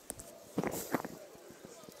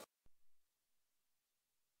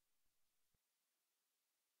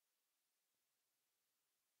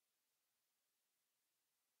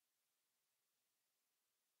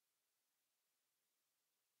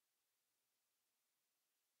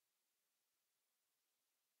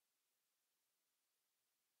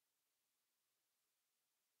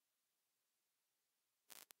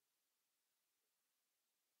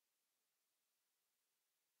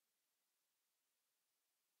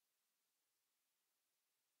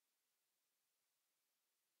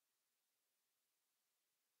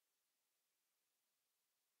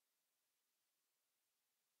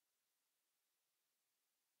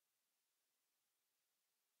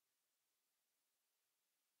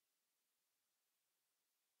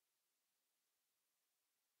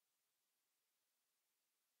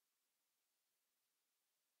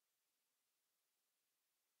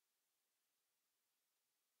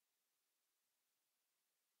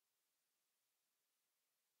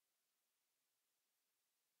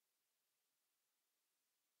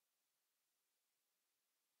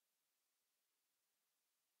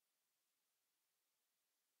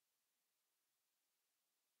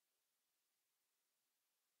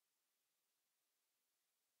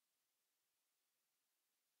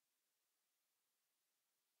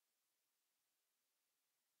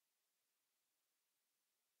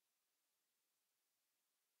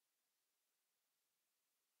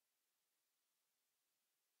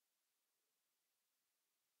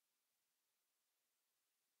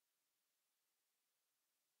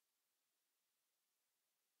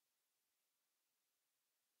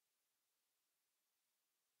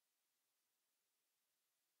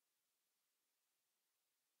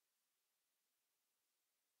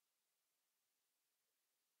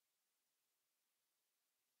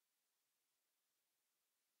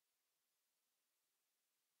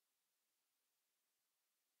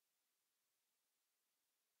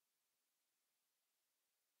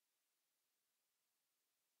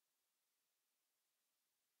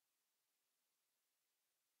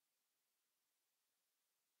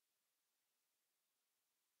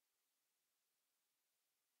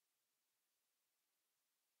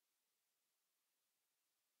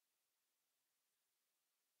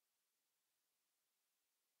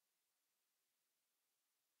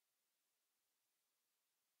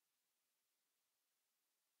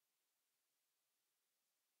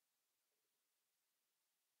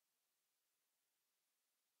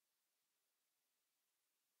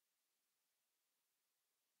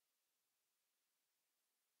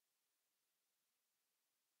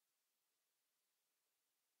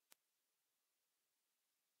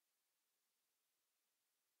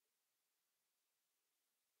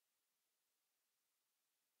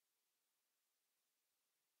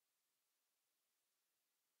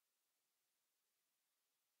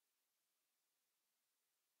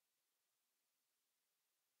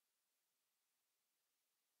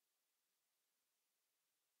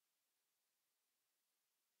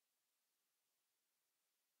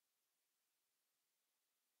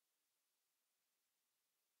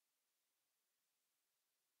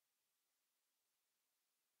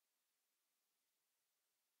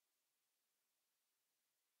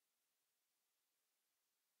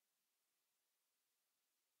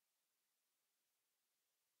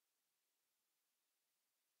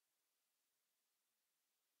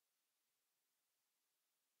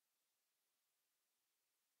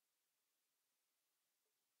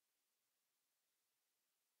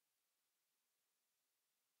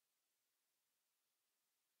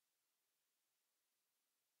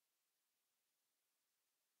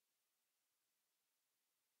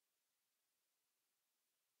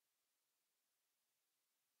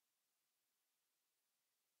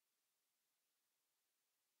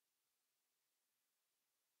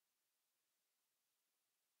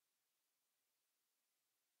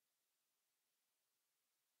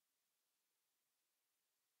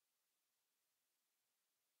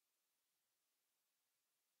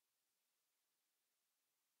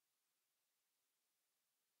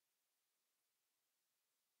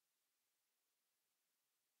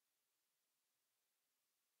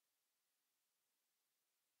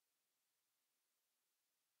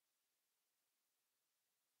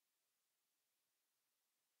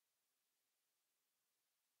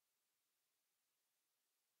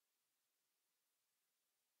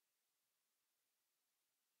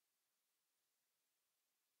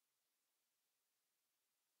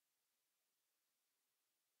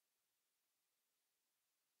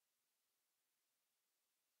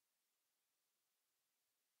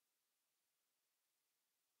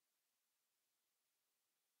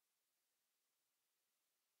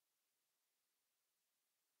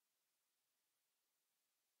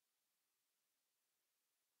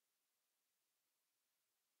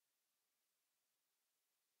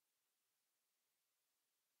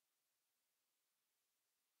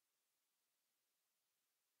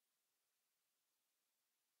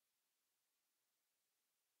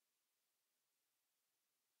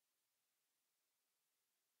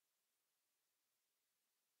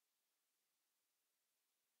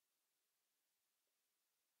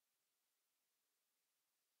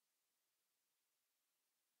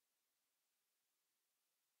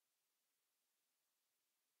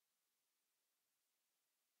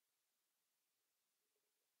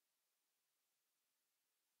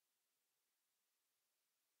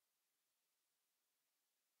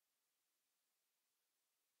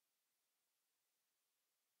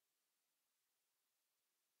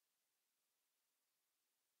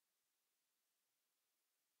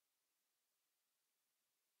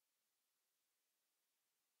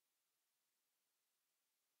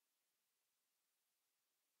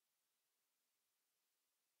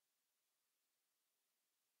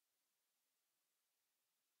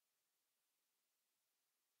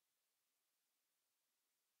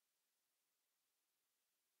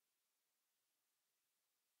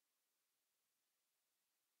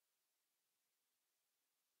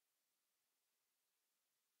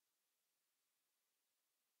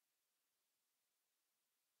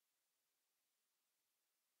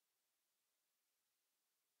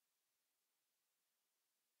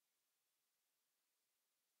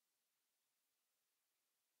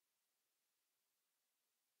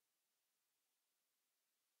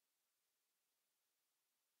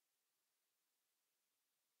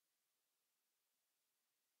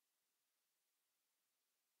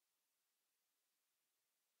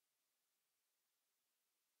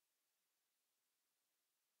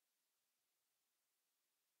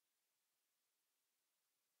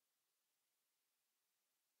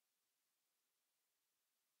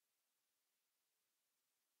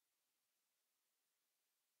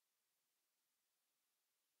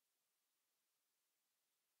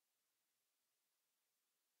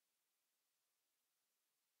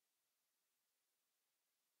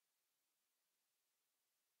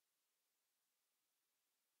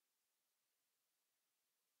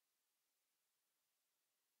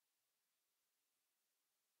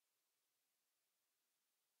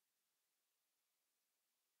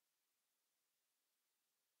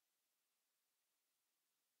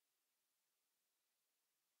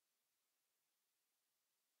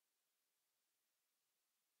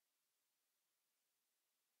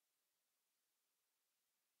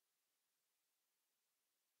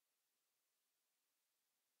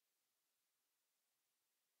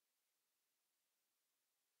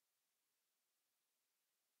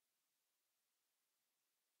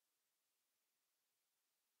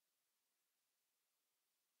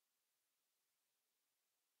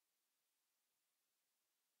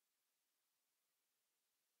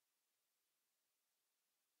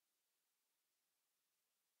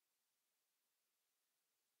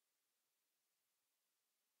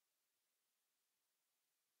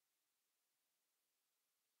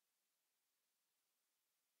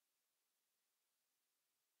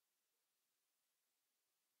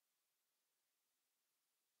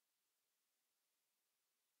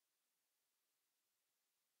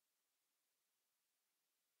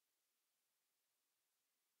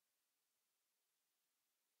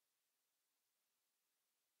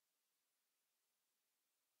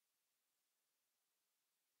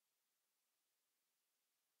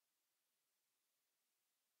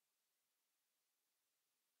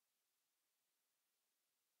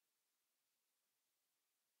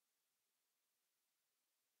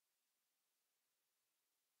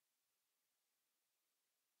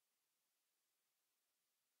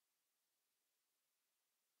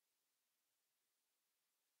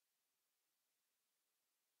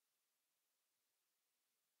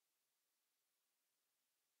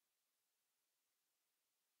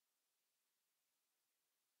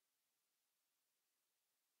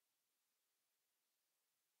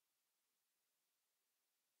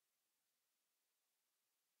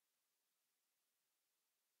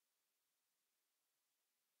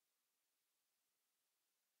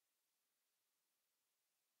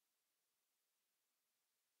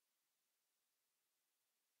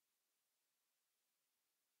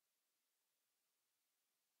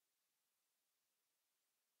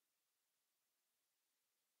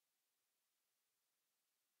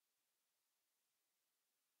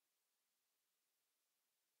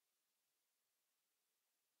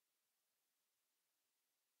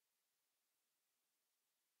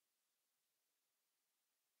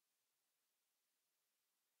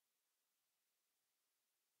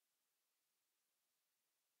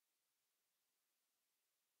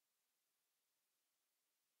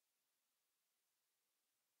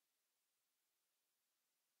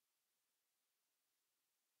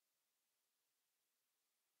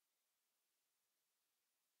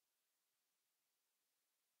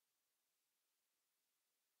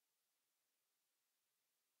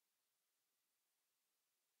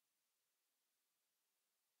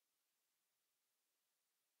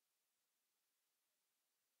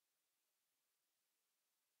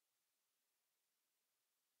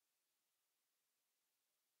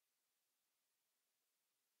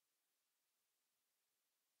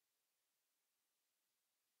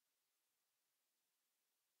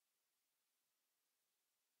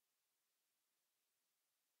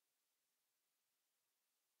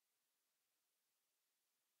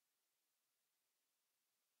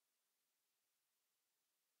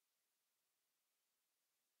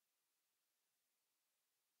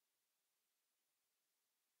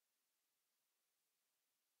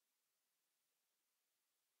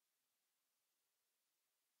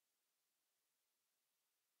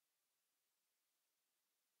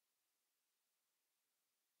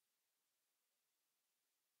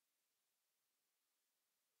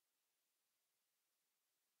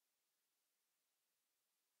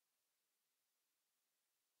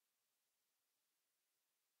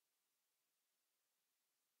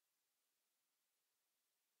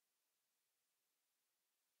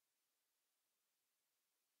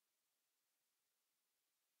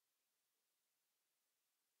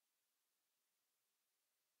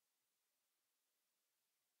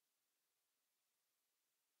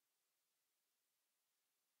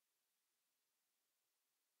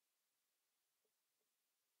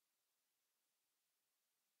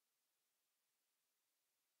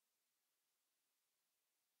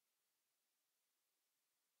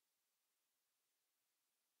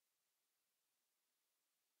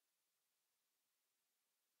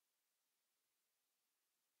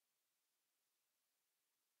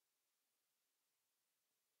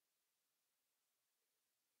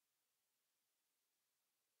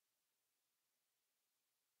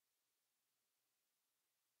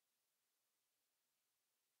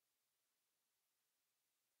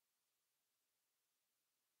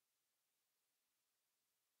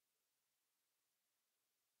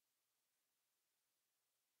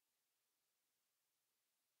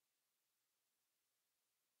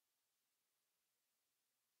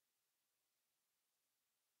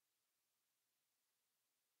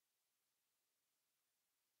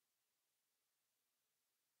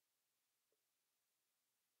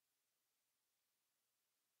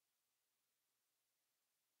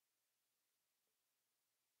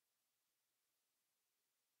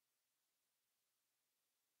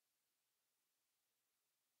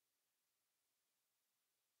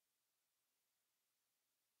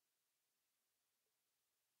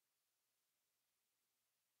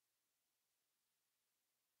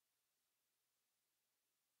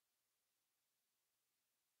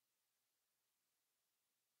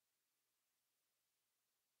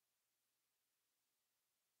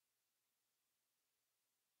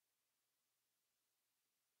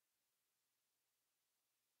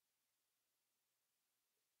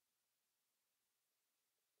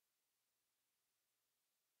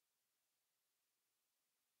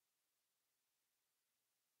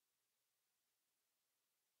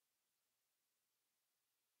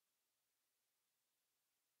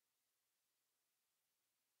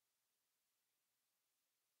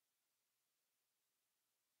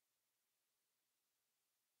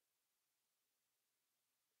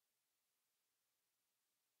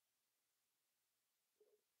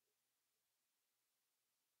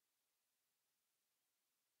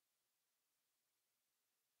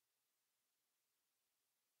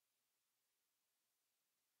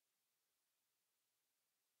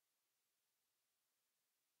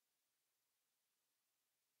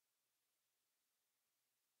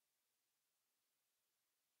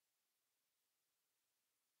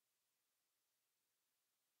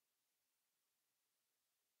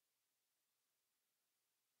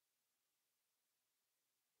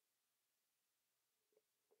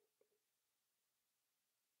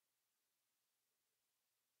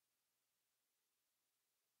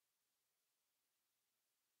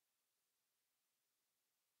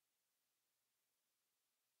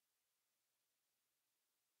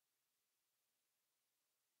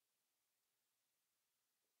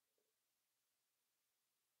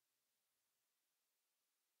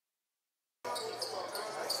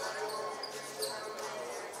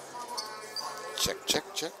 Check, check,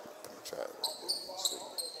 check. Let me try it. Let's see.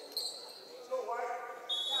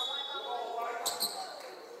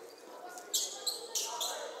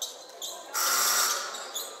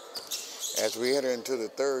 As we enter into the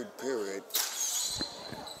third period,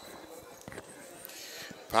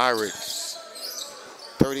 Pirates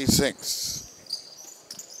 36,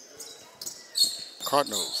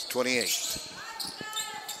 Cardinals 28.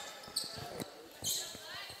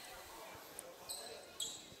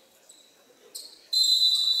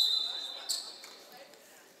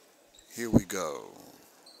 Here we go.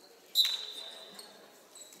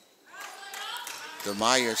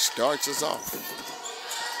 DeMeyer starts us off.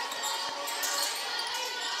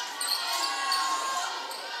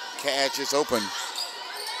 Catch is open.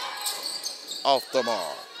 Off the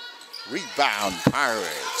mark. Rebound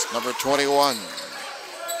Pirates. Number 21.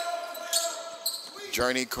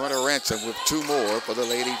 Journey Carter Ransom with 2 more for the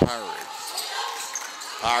Lady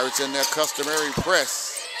Pirates. Pirates in their customary press.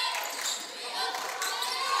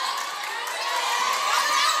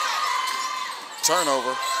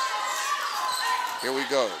 Turnover. Here we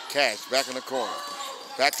go. Cash back in the corner.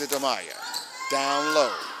 Back to DeMeyer. Down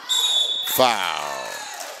low. Foul.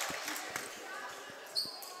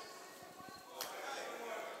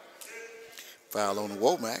 Foul on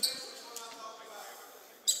Womack.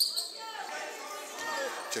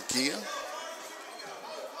 Chakia.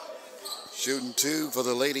 Shooting 2 for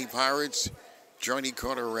the Lady Pirates. Journey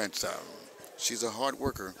Carter Ransom. She's a hard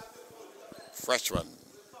worker. Freshman.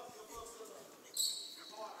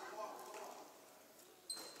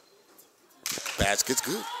 Basket's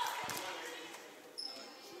good.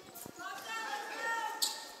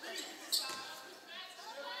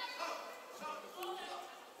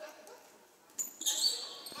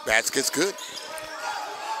 Basket's good.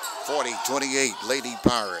 40-28 Lady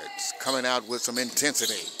Pirates coming out with some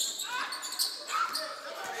intensity.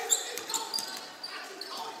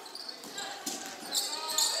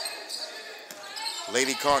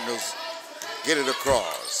 Lady Cardinals get it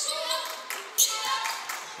across.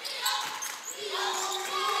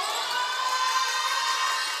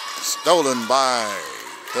 Stolen by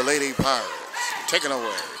the Lady Pirates. Taken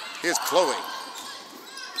away. Here's Chloe.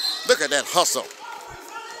 Look at that hustle.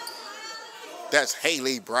 That's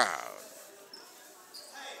Haley Brown.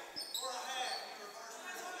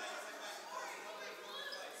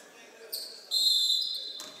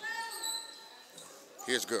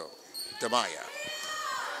 Here's girl, DeMeyer.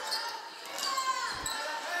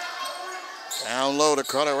 Down low to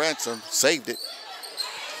Carter Ransom. Saved it.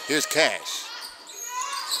 Here's Cash.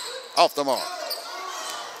 Off the mark.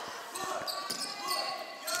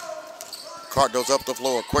 Cardinals up the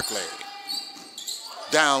floor quickly.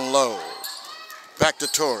 Down low. Back to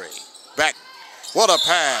Torrey. Back. What a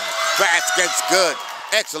pass. Basket's good.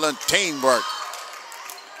 Excellent teamwork.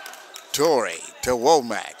 Torrey to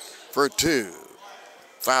Womack for 2.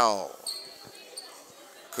 Foul.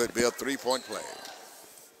 Could be a 3-point play.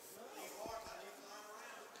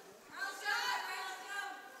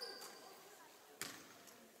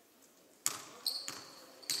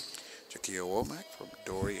 Jakia Womack from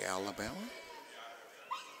Dory, Alabama.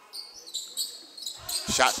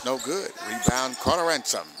 Shot's no good. Rebound, Carter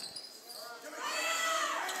Ransom.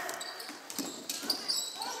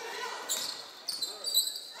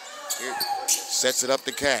 Here, sets it up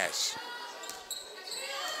to Cash.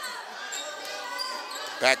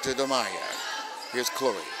 Back to DeMeyer. Here's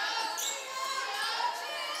Chloe.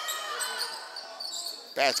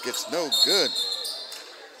 Basket's no good.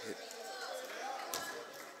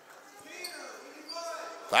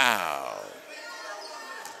 Foul.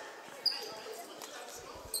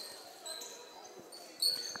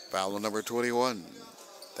 Foul on number 21.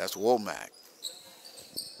 That's Womack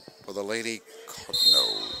for the Lady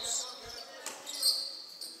Cardinals.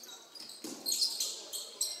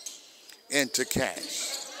 Into Cash.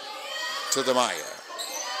 To DeMeyer.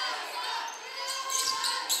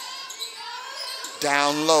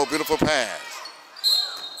 Down low, beautiful pass.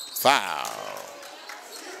 Foul.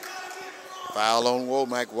 Foul on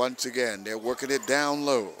Womack once again. They're working it down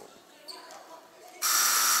low.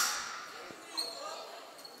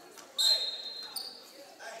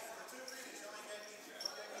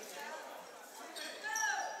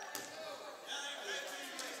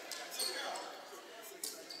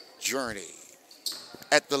 Journey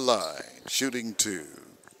at the line, shooting 2.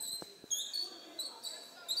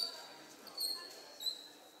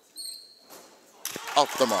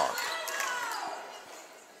 Off the mark.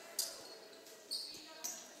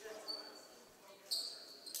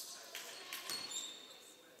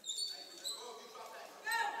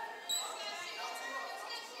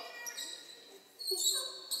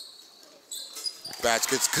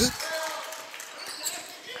 Basket's good.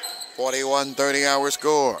 41-30 our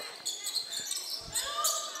score.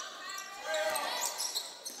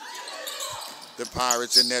 The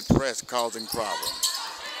Pirates in that press causing problems.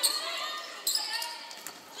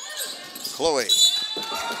 Chloe.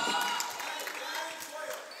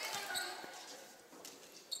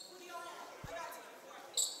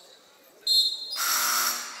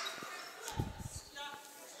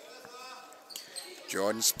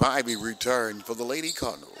 Jordan Spivey returned for the Lady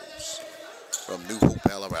Cardinals from New Hope,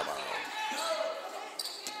 Alabama.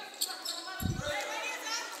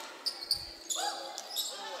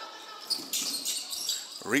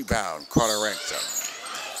 Rebound, Carter Ransom.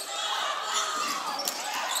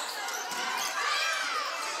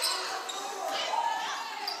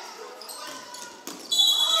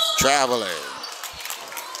 Traveling.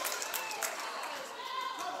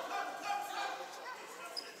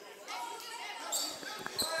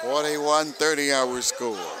 (41-30) our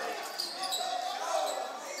score.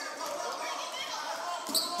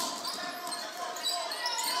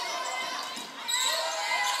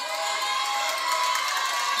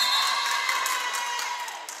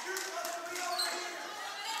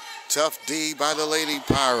 Tough D by the Lady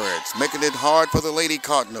Pirates, making it hard for the Lady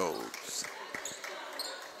Cardinals.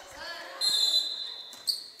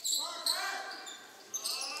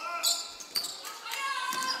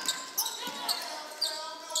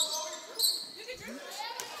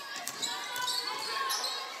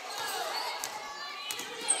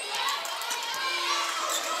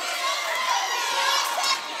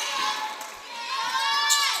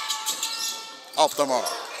 Off the mark.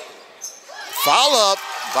 Foul up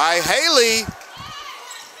by Haley.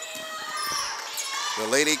 The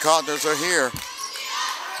Lady Cardinals are here.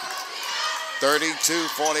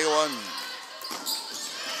 32-41.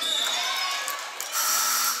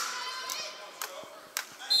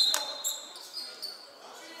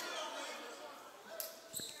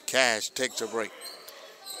 Cash takes a break.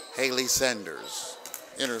 Haley Sanders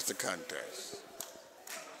enters the contest.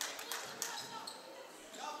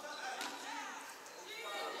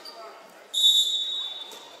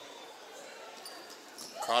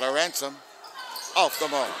 Carter Ransom off the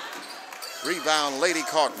mark. Rebound, Lady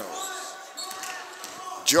Cardinals.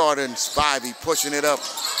 Jordan Spivey pushing it up.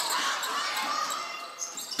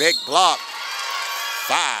 Big block.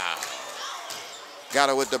 Foul. Got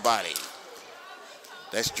her with the body.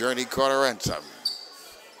 That's Journey Carter Ransom.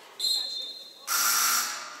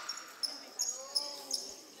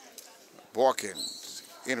 Borkins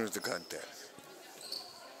enters the contest.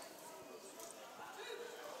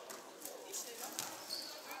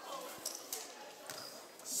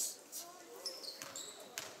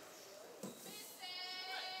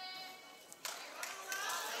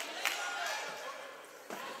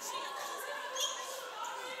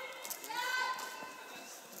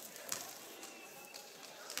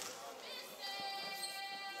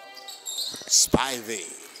 Spivey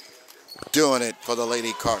doing it for the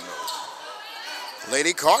Lady Cardinals.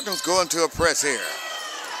 Lady Cardinals going to a press here.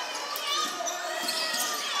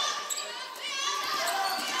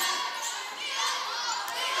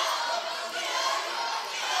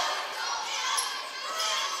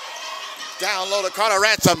 Down low to Carter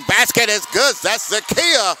Ransom. Basket is good. That's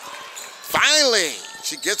Zakia. Finally,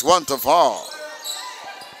 she gets one to fall.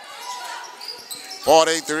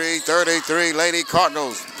 43-33, Lady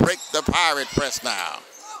Cardinals break the Pirate press now.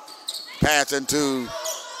 Passing to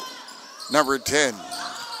number 10.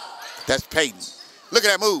 That's Peyton. Look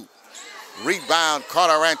at that move. Rebound,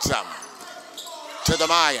 Carter Ransom to the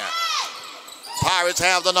Maya. Pirates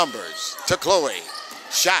have the numbers to Chloe.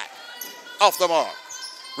 Shot off the mark.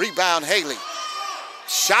 Rebound, Haley.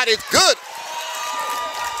 Shot is good.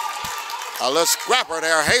 A little scrapper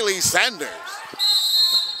there, Haley Sanders.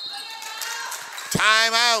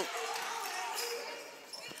 Timeout.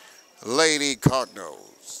 Lady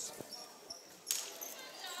Cardinals.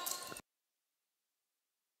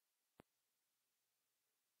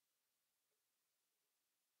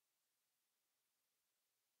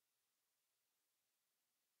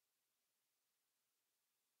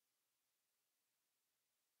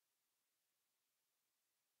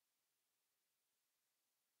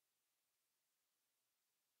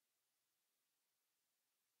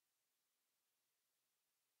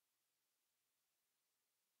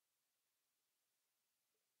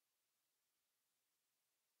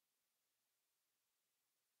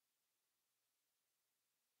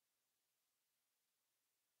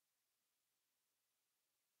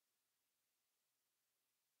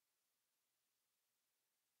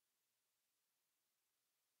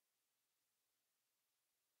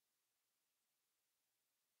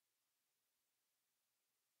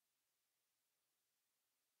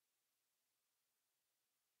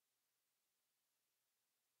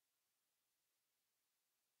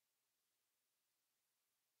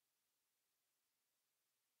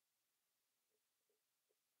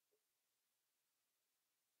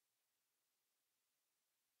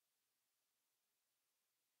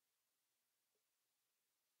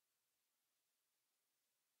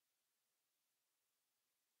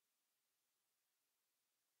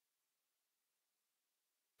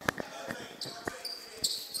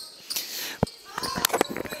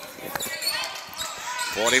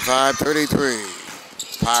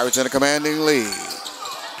 45-33. Pirates in a commanding lead.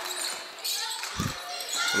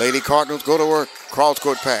 Lady Cardinals go to work.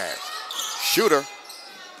 Cross-court pass. Shooter.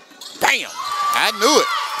 Bam! I knew it.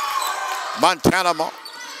 Montana,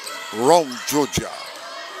 Rome, Georgia.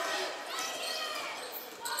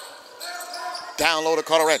 Down low to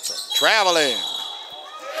Carteretza. Traveling.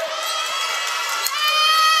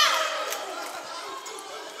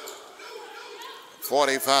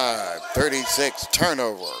 (45-36)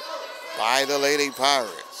 turnover by the Lady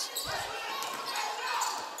Pirates.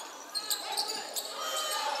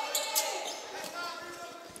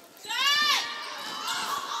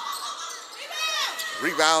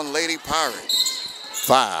 Rebound, Lady Pirates.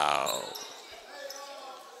 Foul.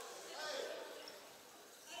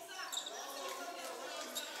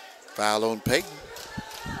 Foul on Peyton.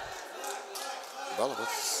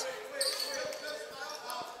 Bullis.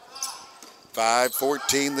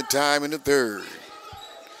 5:14 the time in the third.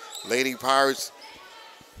 Lady Pirates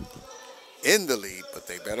in the lead, but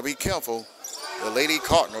they better be careful. The Lady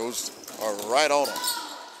Cardinals are right on them.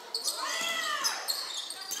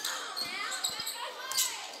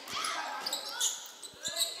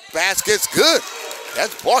 Basket's good.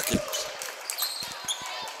 That's Barkins.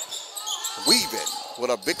 Weaving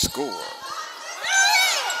with a big score.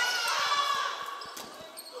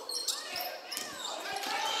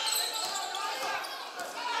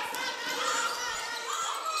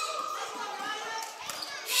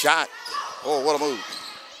 Shot. Oh, what a move.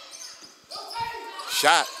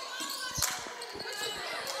 Shot.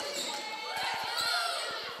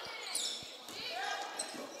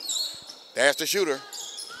 There's the shooter.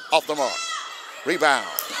 Off the mark. Rebound.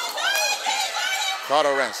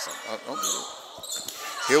 Carter Ransom.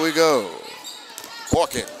 Here we go.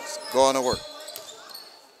 Hawkins going to work.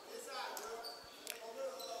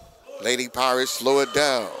 Lady Pirates slow it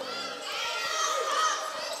down.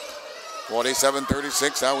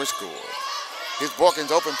 47-36 our score. Here's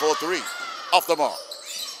Hawkins open for three. Off the mark.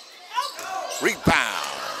 Rebound.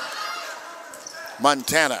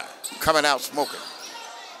 Montana coming out smoking.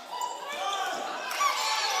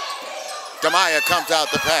 Demaya comes out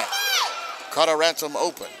the pass. Carter Ransom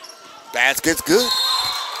open. Basket's good.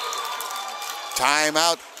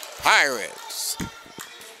 Timeout Pirates.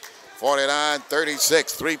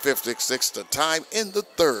 49-36, 3:56 the time in the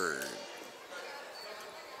third.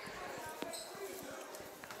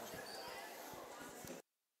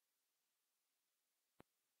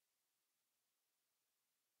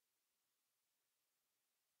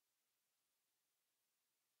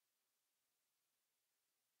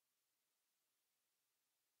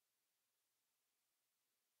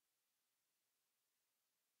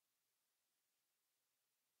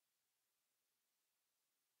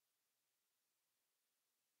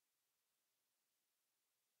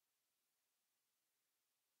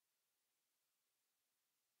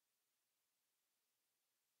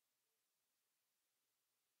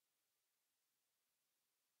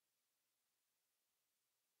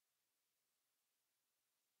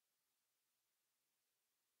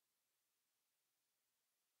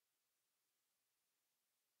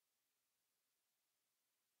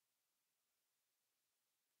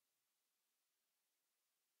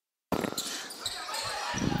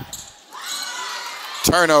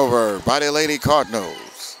 Turnover by the Lady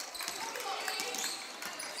Cardinals.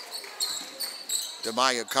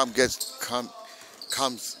 Demaya comes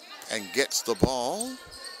and gets the ball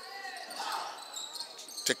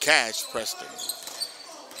to Cash Preston.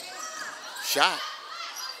 Shot.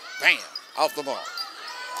 Bam. Off the mark.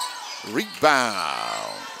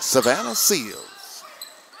 Rebound. Savannah Seals.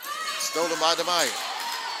 Stolen by Demaya.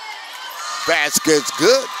 Basket's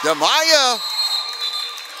good. Demaya.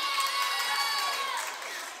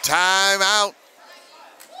 Timeout.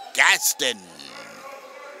 Gadsden.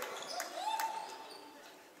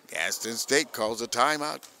 Gadsden State calls a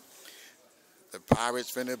timeout. The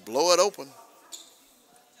Pirates finna blow it open.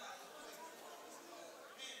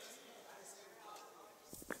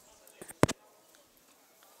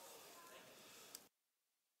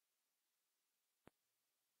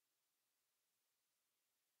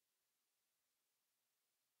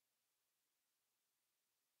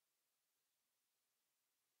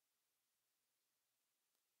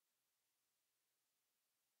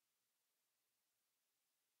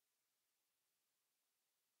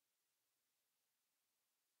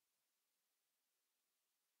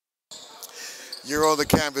 You're on the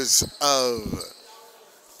campus of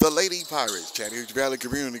the Lady Pirates, Chattanooga Valley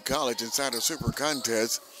Community College inside a super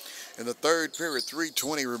contest. In the third period,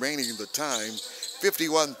 3:20 remaining in the time,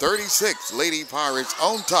 51-36, Lady Pirates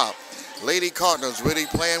on top. Lady Cardinals really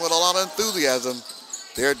playing with a lot of enthusiasm.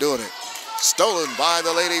 They're doing it. Stolen by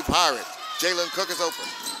the Lady Pirates. Jalen Cook is open.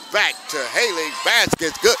 Back to Haley.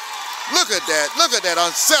 Basket's good. Look at that. Look at that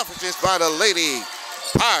unselfishness by the Lady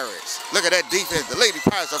Pirates. Look at that defense. The Lady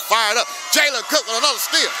Pirates are fired up. Jalen Cook with another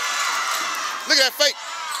steal. Look at that fake.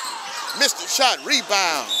 Missed the shot.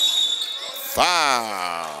 Rebound.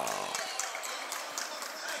 Foul.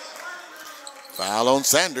 Foul on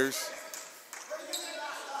Sanders.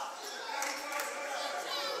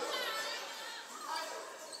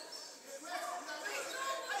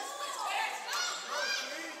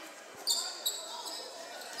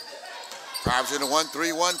 Pirates in a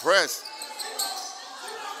 1-3-1 press.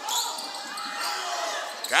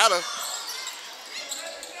 Got her.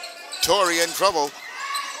 Tori in trouble.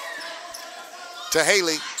 To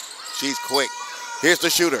Haley. She's quick. Here's the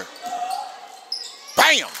shooter.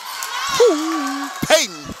 Bam! Woo.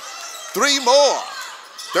 Payton. 3 more.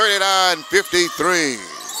 39-53.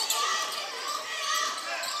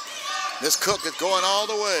 This Cook is going all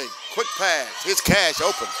the way. Quick pass. Here's Cash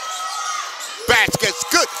open. Basket's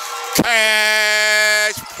good.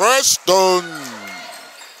 Cash Preston.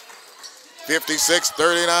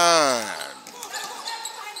 56-39.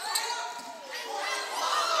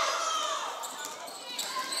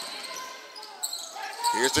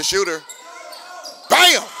 Here's the shooter.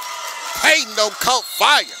 Bam! Payton don't caught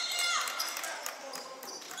fire.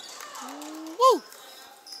 Woo!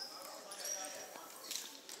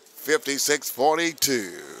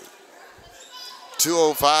 56-42.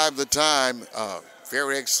 2:05 the time.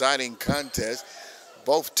 Very exciting contest.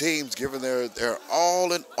 Both teams giving their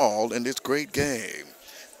all in all in this great game.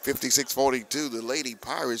 56-42, the Lady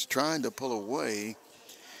Pirates trying to pull away,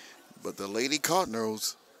 but the Lady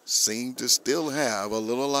Cardinals seem to still have a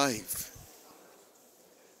little life.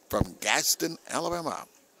 From Gadsden, Alabama,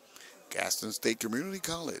 Gadsden State Community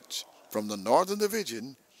College, from the Northern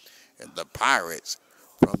Division, and the Pirates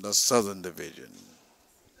from the Southern Division.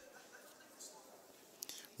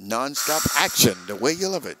 Non-stop action, the way you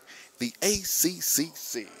love it. The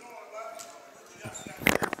ACCC.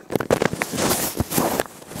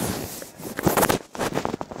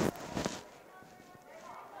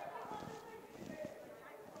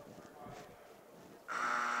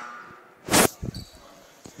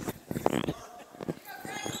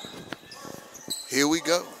 Here we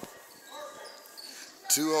go.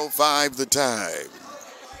 2:05 the time.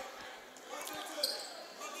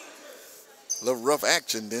 A little rough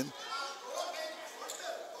action then.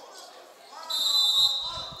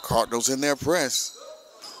 Cardinals in their press.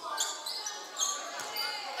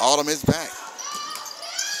 Autumn is back.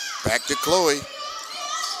 Back to Chloe.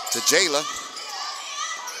 To Jayla.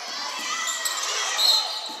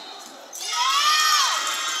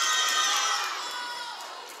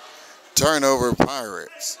 Turnover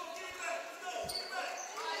Pirates.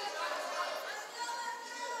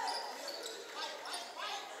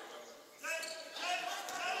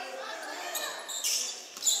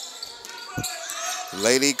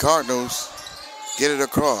 Lady Cardinals get it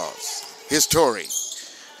across. Here's Tori.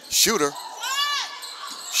 Shooter.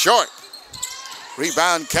 Short.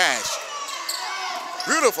 Rebound Cash.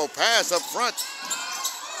 Beautiful pass up front.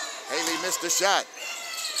 Haley missed the shot.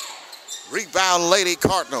 Rebound Lady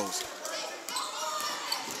Cardinals.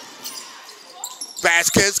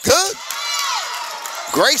 Basket's good.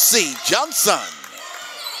 Gracie Johnson.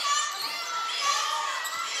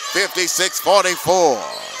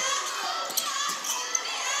 56-44.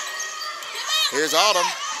 Here's Autumn.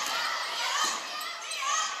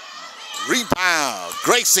 Rebound,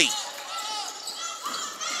 Gracie.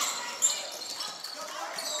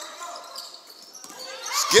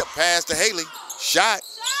 Skip pass to Haley. Shot.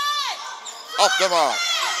 Off the mark.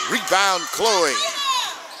 Rebound, Chloe.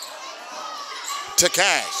 To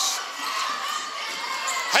Cash.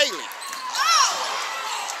 Haley.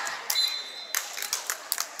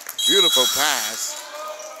 Beautiful pass.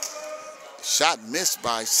 Shot missed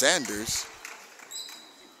by Sanders.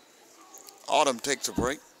 Autumn takes a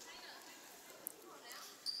break.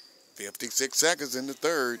 56 seconds in the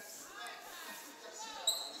third.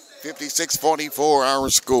 56-44 our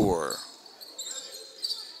score.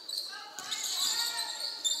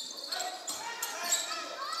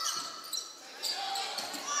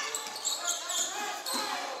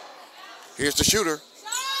 Here's the shooter.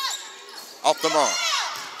 Off the mark.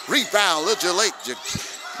 Rebound, little late.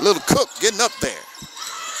 Little Cook getting up there.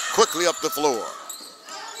 Quickly up the floor.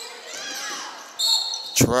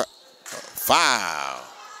 Foul.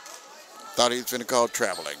 Thought he was going to call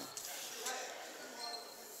traveling.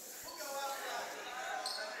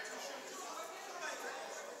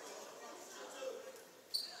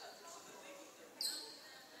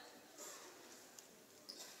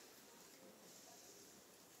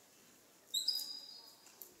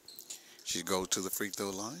 She goes to the free throw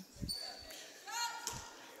line.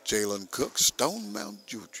 Jalen Cook, Stone Mount,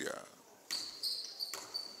 Georgia.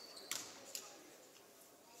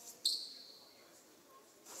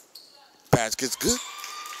 Basket's good.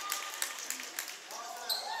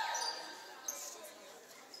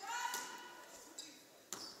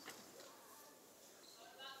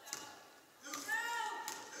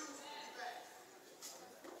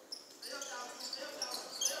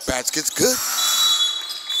 Basket's good.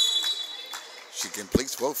 She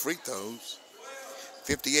completes both free throws.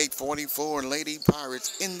 58-44, Lady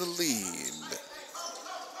Pirates in the lead.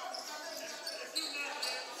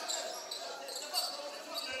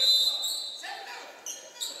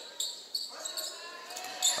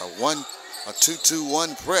 A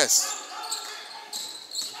 2-2-1 press.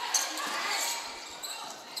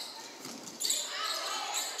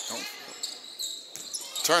 Oh.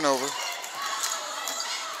 Turnover.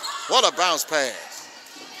 What a bounce pass.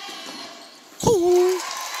 Ooh.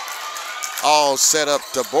 All set up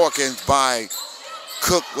to Borkins by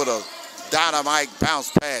Cook with a dynamite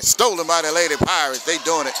bounce pass. Stolen by the Lady Pirates. They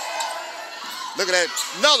doing it. Look at that.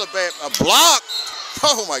 Another a block.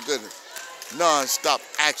 Oh, my goodness. Non-stop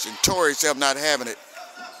action. Torrey Self not having it.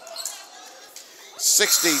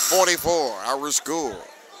 60-44, our score.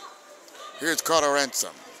 Here's Carter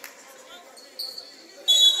Ransom.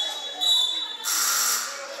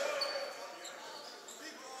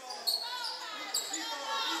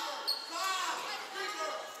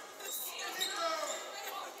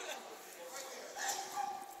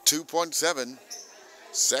 .7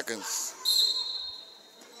 seconds.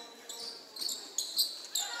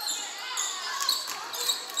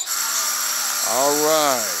 All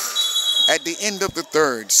right. At the end of the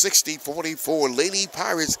third, 60-44, Lady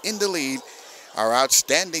Pirates in the lead. Our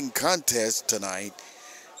outstanding contest tonight,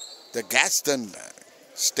 the Gadsden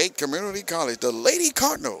State Community College, the Lady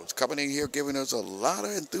Cardinals coming in here giving us a lot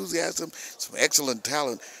of enthusiasm, some excellent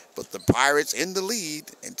talent, but the Pirates in the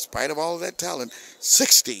lead in spite of all of that talent,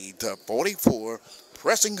 60-44,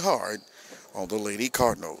 pressing hard on the Lady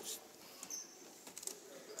Cardinals.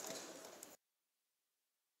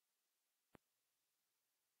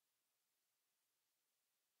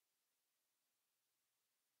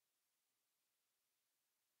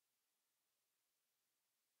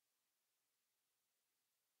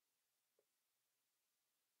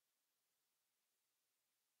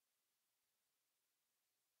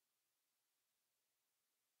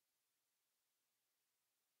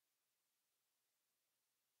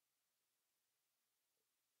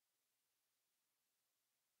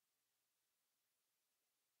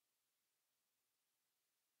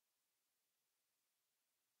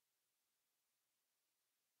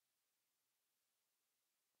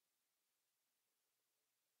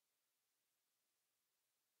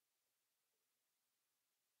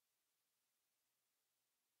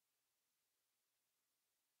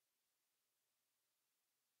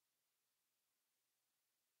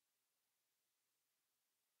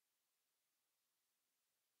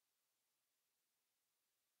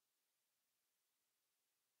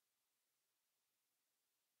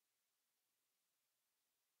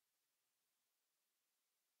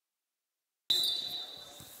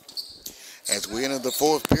 As we enter the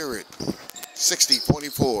fourth period,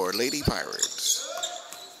 60-44, Lady Pirates.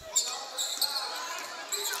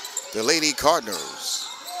 The Lady Cardinals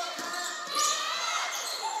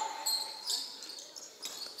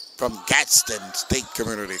from Gadsden State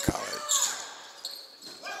Community College.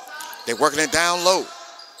 They're working it down low.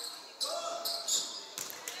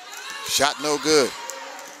 Shot no good.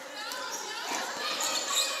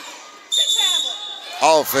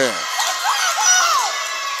 Offense.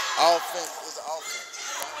 Offense is offense.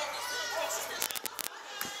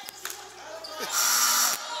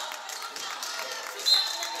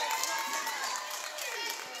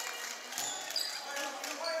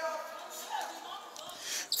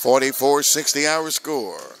 44-60 our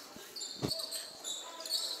score.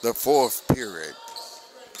 The fourth period.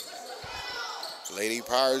 Lady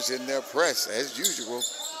Pirates in their press as usual.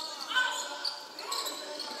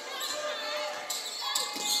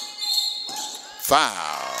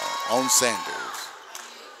 Foul on Sanders.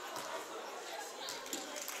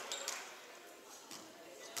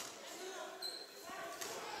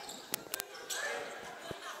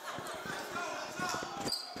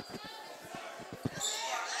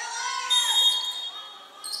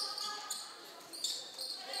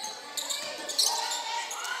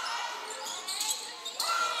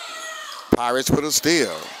 Pirates with a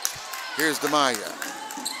steal. Here's Demaya.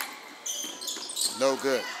 No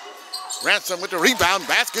good. Ransom with the rebound.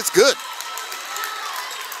 Basket's good.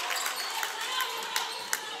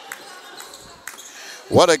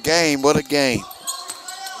 What a game, what a game.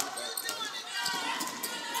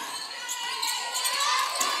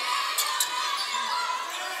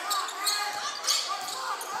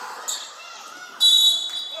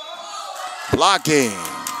 Blocking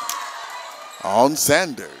on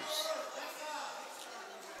Sanders.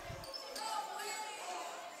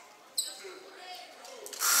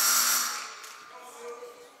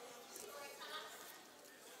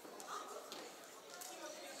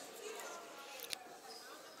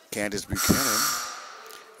 Candace Buchanan,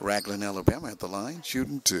 Raglan, Alabama at the line,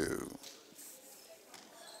 shooting 2.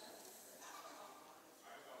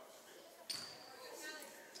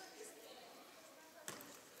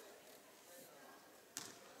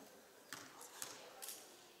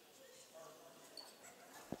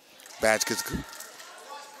 Basket's good.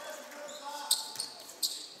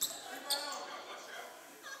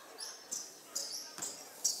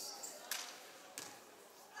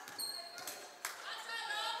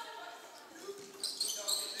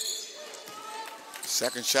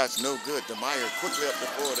 Second shot's no good. DeMeyer quickly up the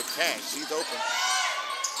floor to Cash. She's open.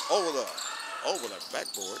 Over the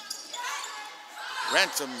backboard.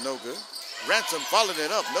 Ransom, no good. Ransom followed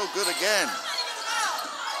it up, no good again.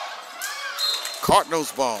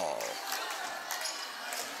 Cardinals ball.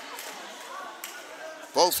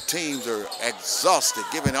 Both teams are exhausted,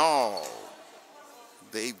 giving all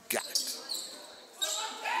they've got.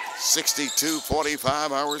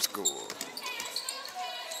 62-45 our score.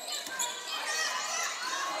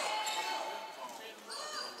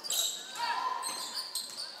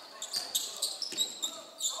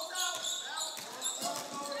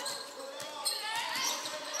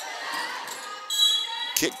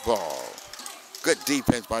 Kickball. Good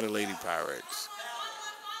defense by the Lady Pirates.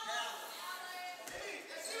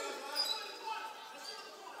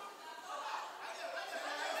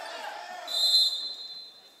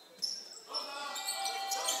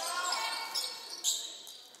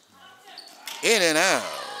 In and out.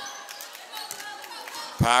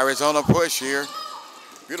 Pirates on a push here.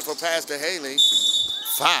 Beautiful pass to Haley.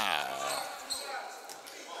 Foul.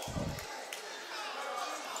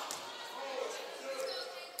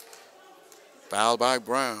 Foul by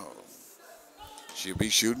Brown. She'll be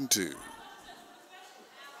shooting 2.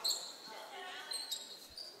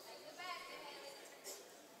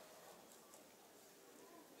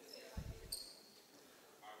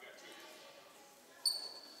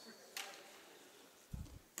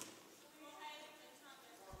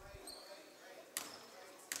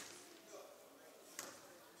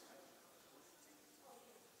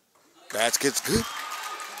 Basket's good.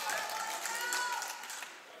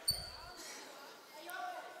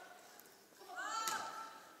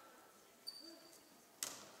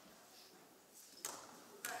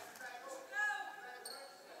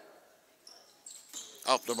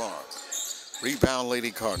 Off the mark. Rebound,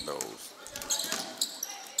 Lady Cardinals.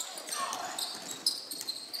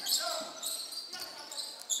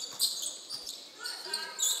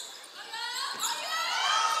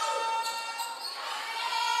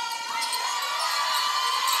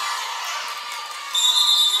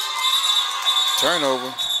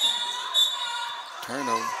 Turnover.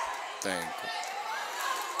 Thank you.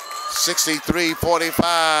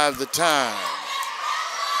 63-45 the time.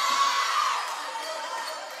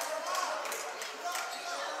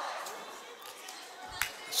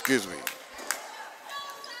 Excuse me.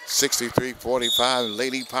 63-45.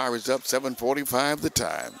 Lady Pirates up. 7:45 the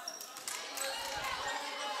time.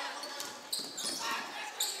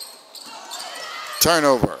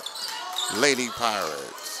 Turnover. Lady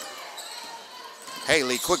Pirates.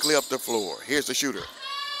 Haley quickly up the floor. Here's the shooter.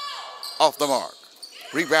 Off the mark.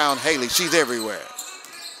 Rebound Haley. She's everywhere.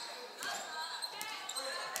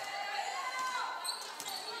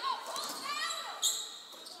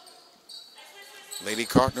 Lady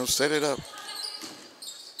Cardinals set it up.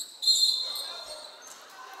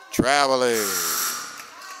 Traveling.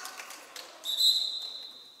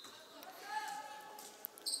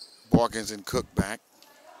 Borkins and Cook back.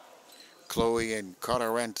 Chloe and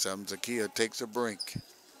Carter Ransom. Zakia takes a break.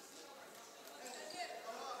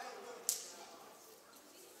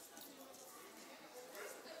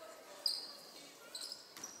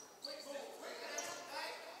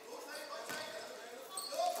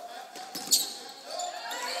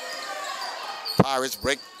 Pirates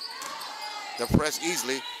break the press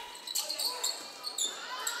easily.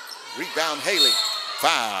 Rebound Haley.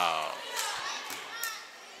 Foul.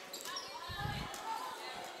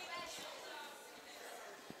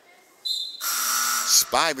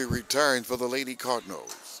 Spivey returns for the Lady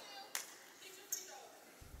Cardinals.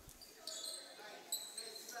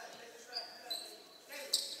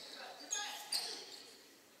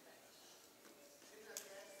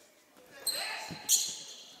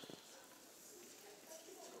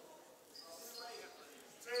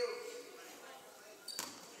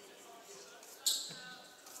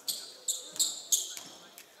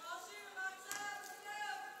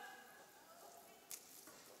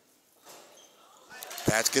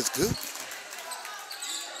 Basket's good.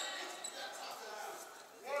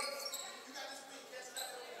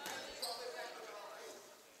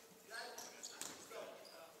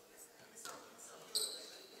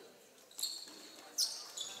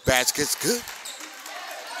 Basket's good.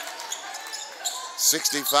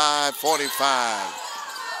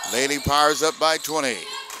 65-45. Lady Pirates up by 20.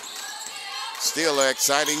 Still an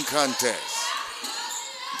exciting contest.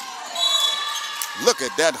 Look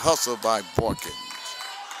at that hustle by Borkins.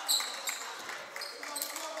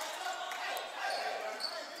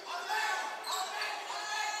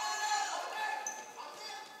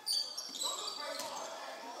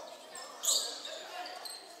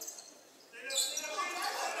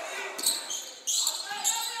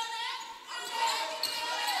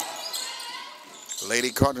 Lady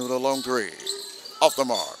Cardinal with a long three. Off the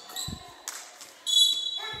mark.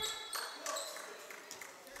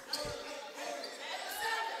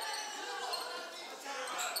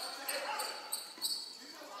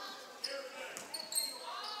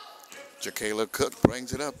 Jakayla Cook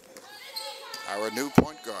brings it up. Our new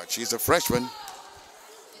point guard. She's a freshman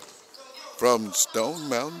from Stone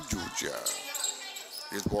Mountain, Georgia.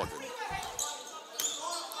 Here's Morgan.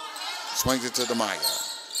 Swings it to Demaya.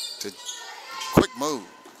 To quick move.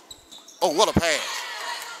 Oh, what a pass.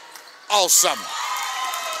 Awesome.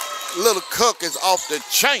 Little Cook is off the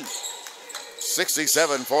chain.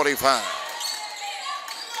 67-45.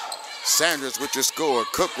 Sanders with your score.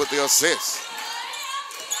 Cook with the assist.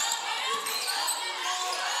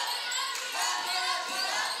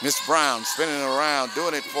 Miss Brown spinning around,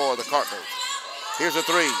 doing it for the Cardinals. Here's a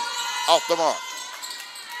three. Off the mark.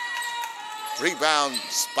 Rebound,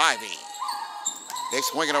 Spivey. They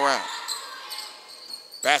swing it around.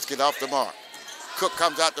 Basket off the mark. Cook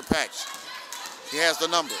comes out the patch. He has the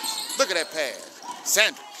numbers. Look at that pass.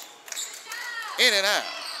 Sanders. In and out.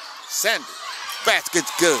 Sanders.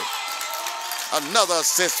 Basket's good. Another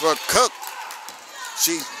assist for Cook.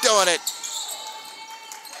 She's doing it.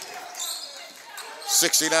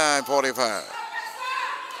 69-45.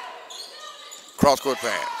 Cross-court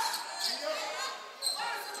pass.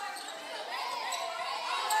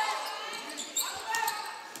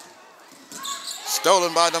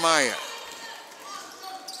 Stolen by Demaya.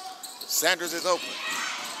 Sanders is open.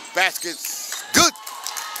 Basket's good.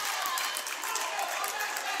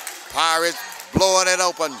 Pirates blowing it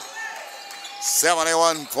open.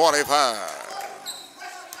 71-45.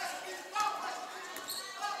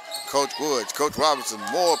 Coach Woods, Coach Robinson,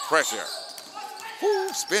 more pressure.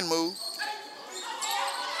 Woo, spin move.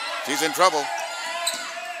 She's in trouble.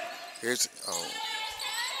 Here's,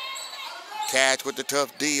 catch with the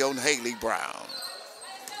tough D on Haley Brown.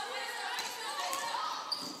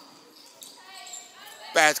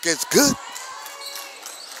 Basket's good.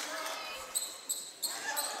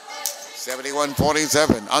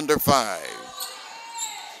 71-47, under 5.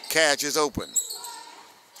 Catch is open.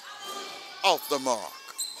 Off the mark.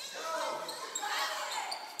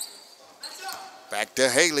 Back to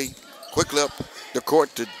Haley. Quickly up the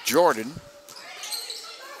court to Jordan.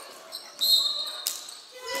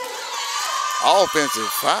 Offensive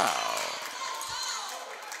foul.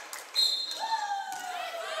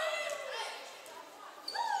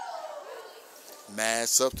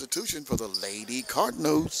 Mass substitution for the Lady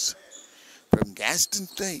Cardinals from Gadsden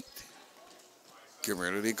State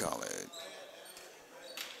Community College.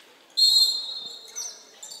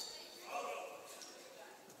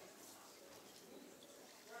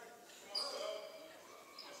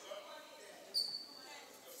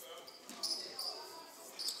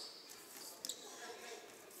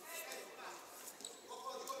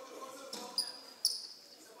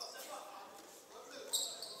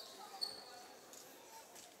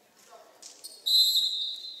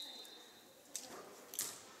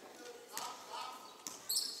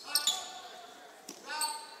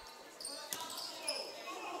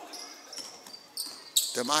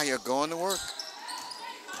 Demaya going to work.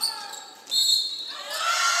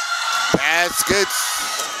 Baskets.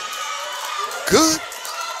 Good.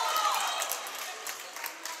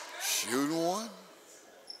 Shooting one.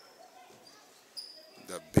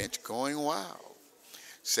 The bench going wild.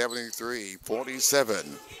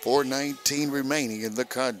 73-47. 4:19 remaining in the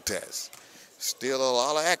contest. Still a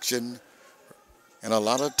lot of action and a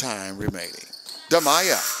lot of time remaining.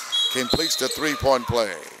 Demaya completes the three-point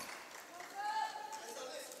play.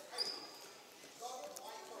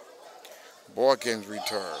 Borkins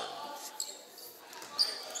returns.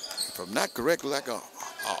 If I'm not correct, like a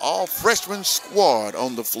all-freshman squad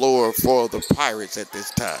on the floor for the Pirates at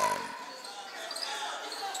this time.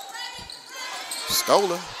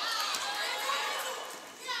 Stolen.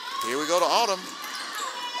 Here we go to Autumn.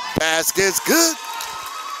 Basket's good.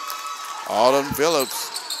 Autumn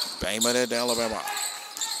Phillips, Bayman at Alabama.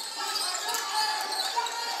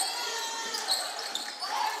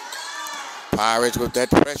 Pirates with that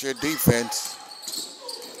pressure defense.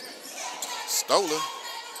 Stolen.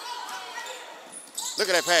 Look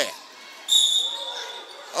at that pass.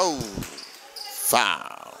 Oh,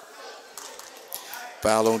 foul.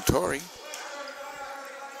 Foul on Torrey.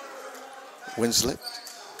 Winslet.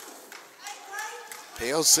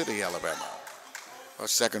 Hale City, Alabama. Our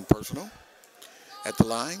second personal. At the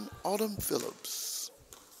line, Autumn Phillips.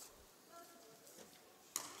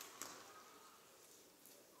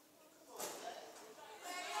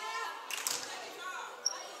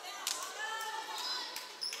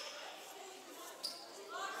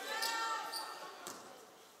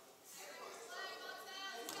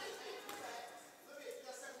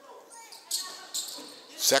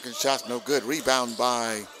 Second shot's no good. Rebound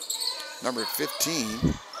by number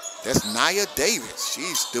 15. That's Nia Davis.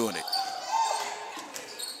 She's doing it.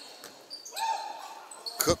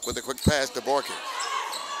 Cook with a quick pass to Borkin.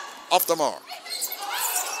 Off the mark.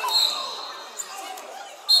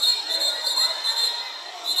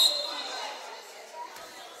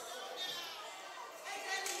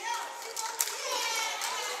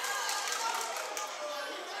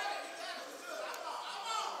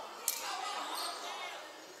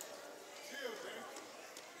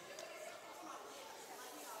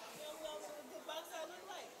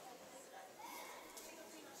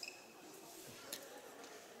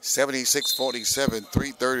 (76-47),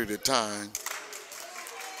 3:30 to time.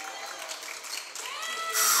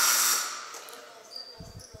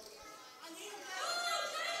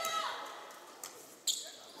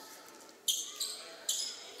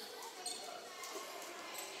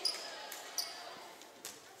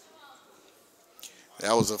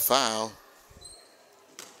 That was a foul.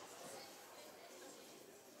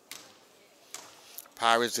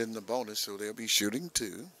 Pirates in the bonus, so they'll be shooting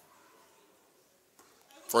two.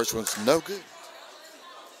 First one's no good.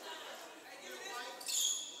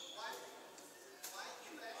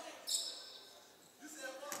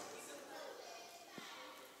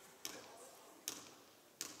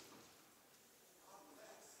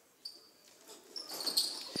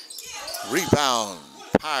 Rebound,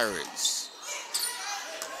 Pirates.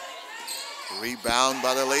 Rebound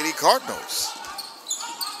by the Lady Cardinals.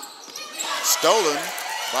 Stolen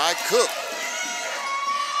by Cook.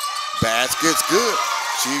 Basket's good.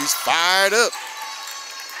 She's fired up.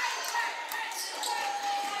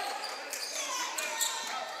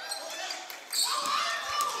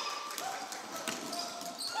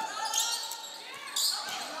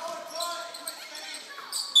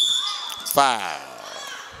 Foul.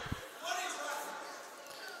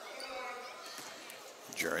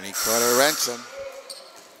 Journey Carter Ransom.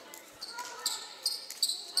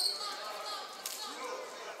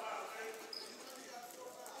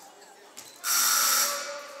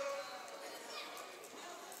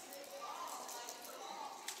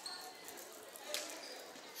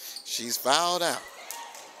 She's fouled out.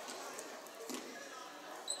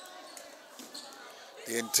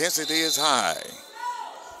 The intensity is high.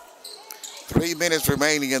 3 minutes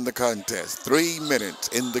remaining in the contest. 3 minutes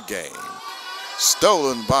in the game.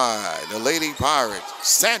 Stolen by the Lady Pirates.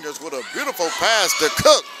 Sanders with a beautiful pass to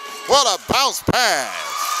Cook. What a bounce pass.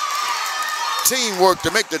 Teamwork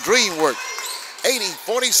to make the dream work.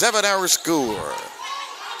 80-47 our score.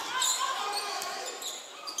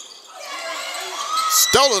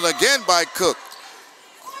 Stolen again by Cook.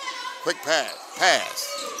 Quick pass.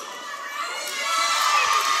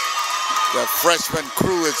 The freshman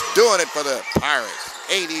crew is doing it for the Pirates.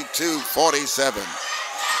 82-47.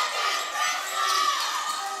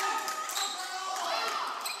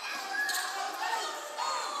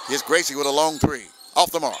 Here's Gracie with a long three.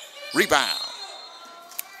 Off the mark. Rebound.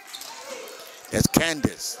 That's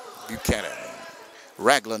Candace Buchanan.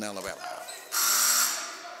 Raglan, Alabama.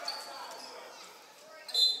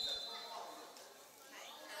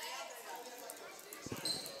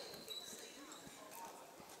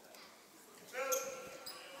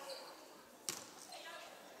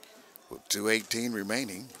 With 2:18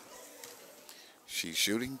 remaining, she's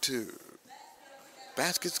shooting two.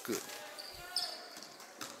 Basket's good.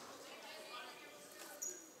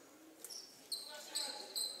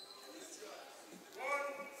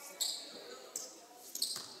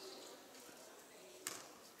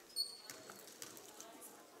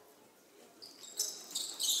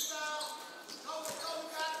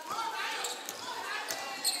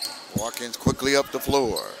 Watkins quickly up the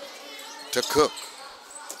floor to Cook,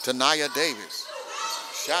 to Nia Davis.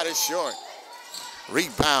 Shot is short.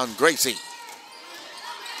 Rebound, Gracie.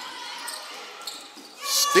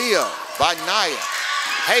 Steal by Nia.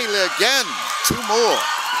 Haley again. 2 more.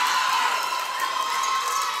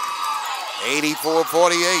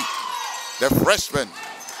 84-48. The freshmen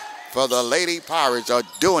for the Lady Pirates are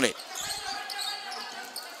doing it.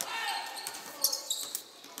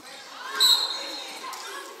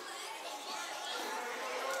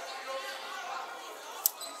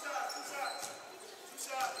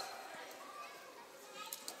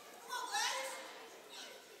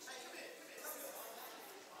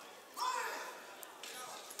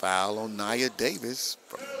 Foul on Nia Davis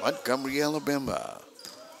from Montgomery, Alabama.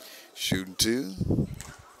 Shooting 2.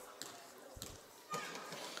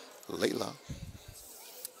 Layla.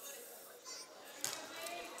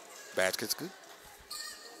 Basket's good.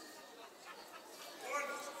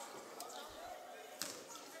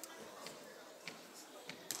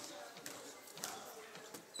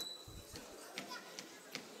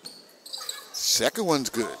 Second one's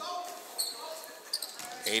good.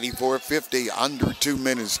 84-50, under 2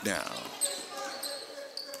 minutes now.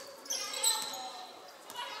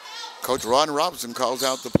 Coach Ron Robinson calls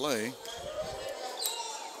out the play.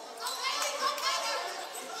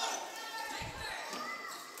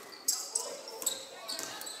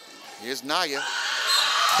 Here's Naya.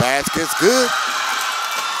 Basket's good.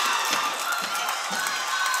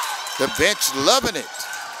 The bench loving it.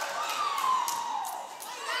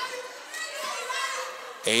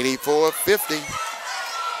 84-50.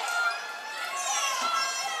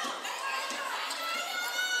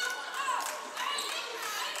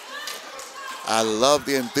 I love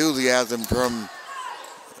the enthusiasm from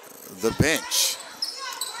the bench.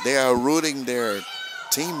 They are rooting their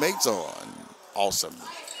teammates on. Awesome.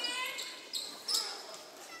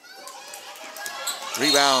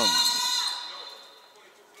 Rebound.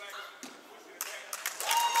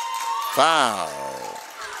 Foul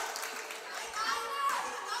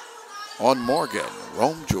on Morgan,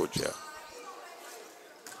 Rome, Georgia.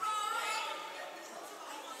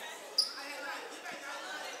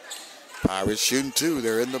 Pirates shooting 2.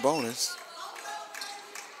 They're in the bonus.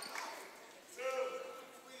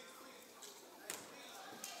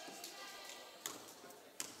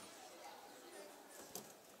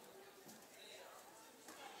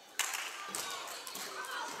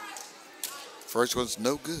 First one's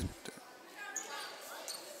no good.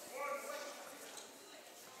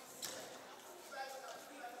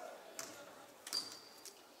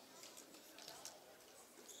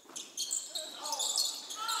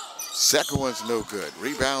 Second one's no good.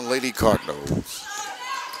 Rebound, Lady Cardinals.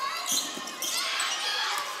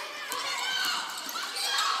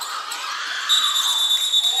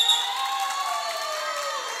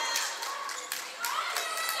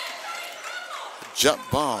 Jump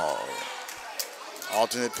ball.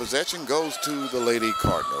 Alternate possession goes to the Lady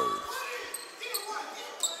Cardinals.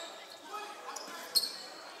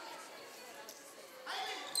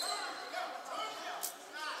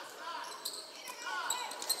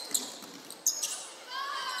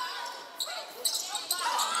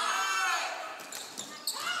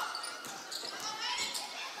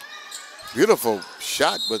 Beautiful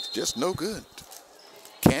shot, but just no good.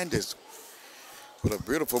 Candace with a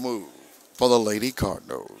beautiful move for the Lady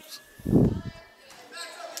Cardinals.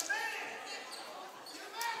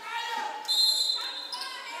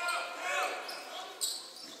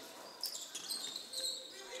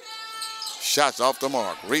 Shots off the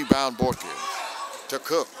mark. Rebound, Borkins to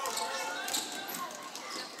Cook.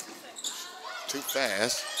 Too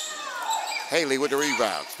fast. Haley with the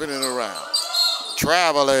rebound, spinning around.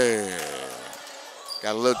 Traveling.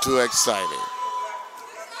 Got a little too excited.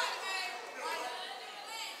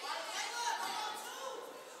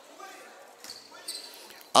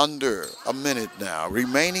 Under a minute now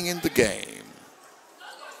remaining in the game.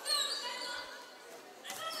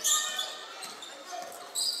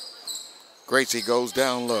 Gracie goes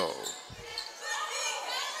down low.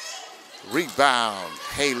 Rebound,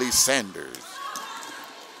 Haley Sanders.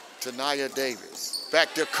 To Nia Davis.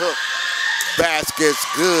 Back to Cook. Basket's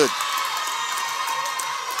good.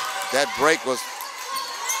 That break was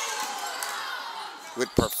with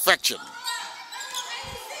perfection.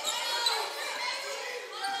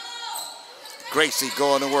 Gracie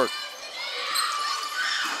going to work.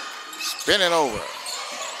 Spinning over.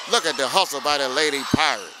 Look at the hustle by the Lady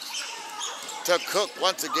Pirates. To Cook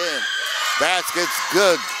once again. Basket's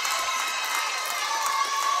good.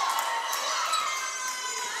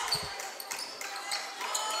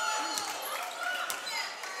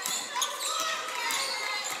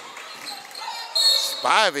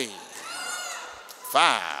 Spivey.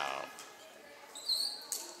 Foul.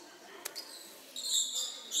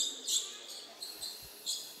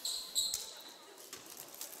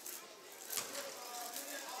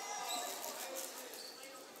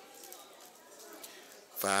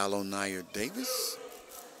 Foul on Nia Davis.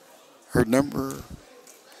 Her number,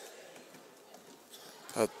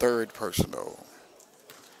 a third personal.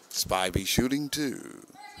 Spivey shooting 2.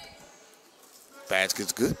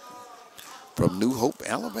 Basket's good. From New Hope,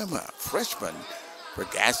 Alabama, freshman for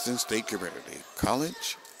Gadsden State Community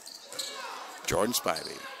College, Jordan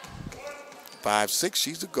Spivey. 5'6",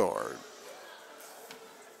 she's a guard.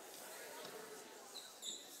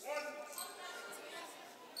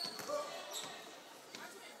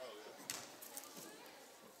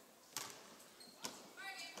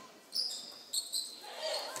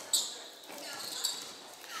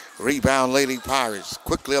 Rebound, Lady Pirates,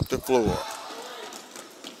 quickly up the floor.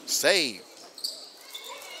 Save.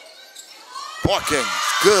 Parkins,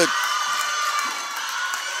 good.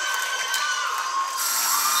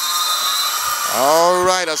 All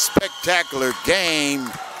right, a spectacular game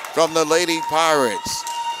from the Lady Pirates.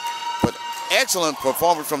 But excellent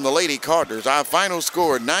performance from the Lady Carters. Our final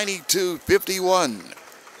score, 92-51.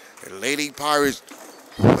 The Lady Pirates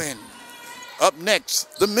win. Up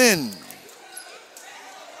next, the men.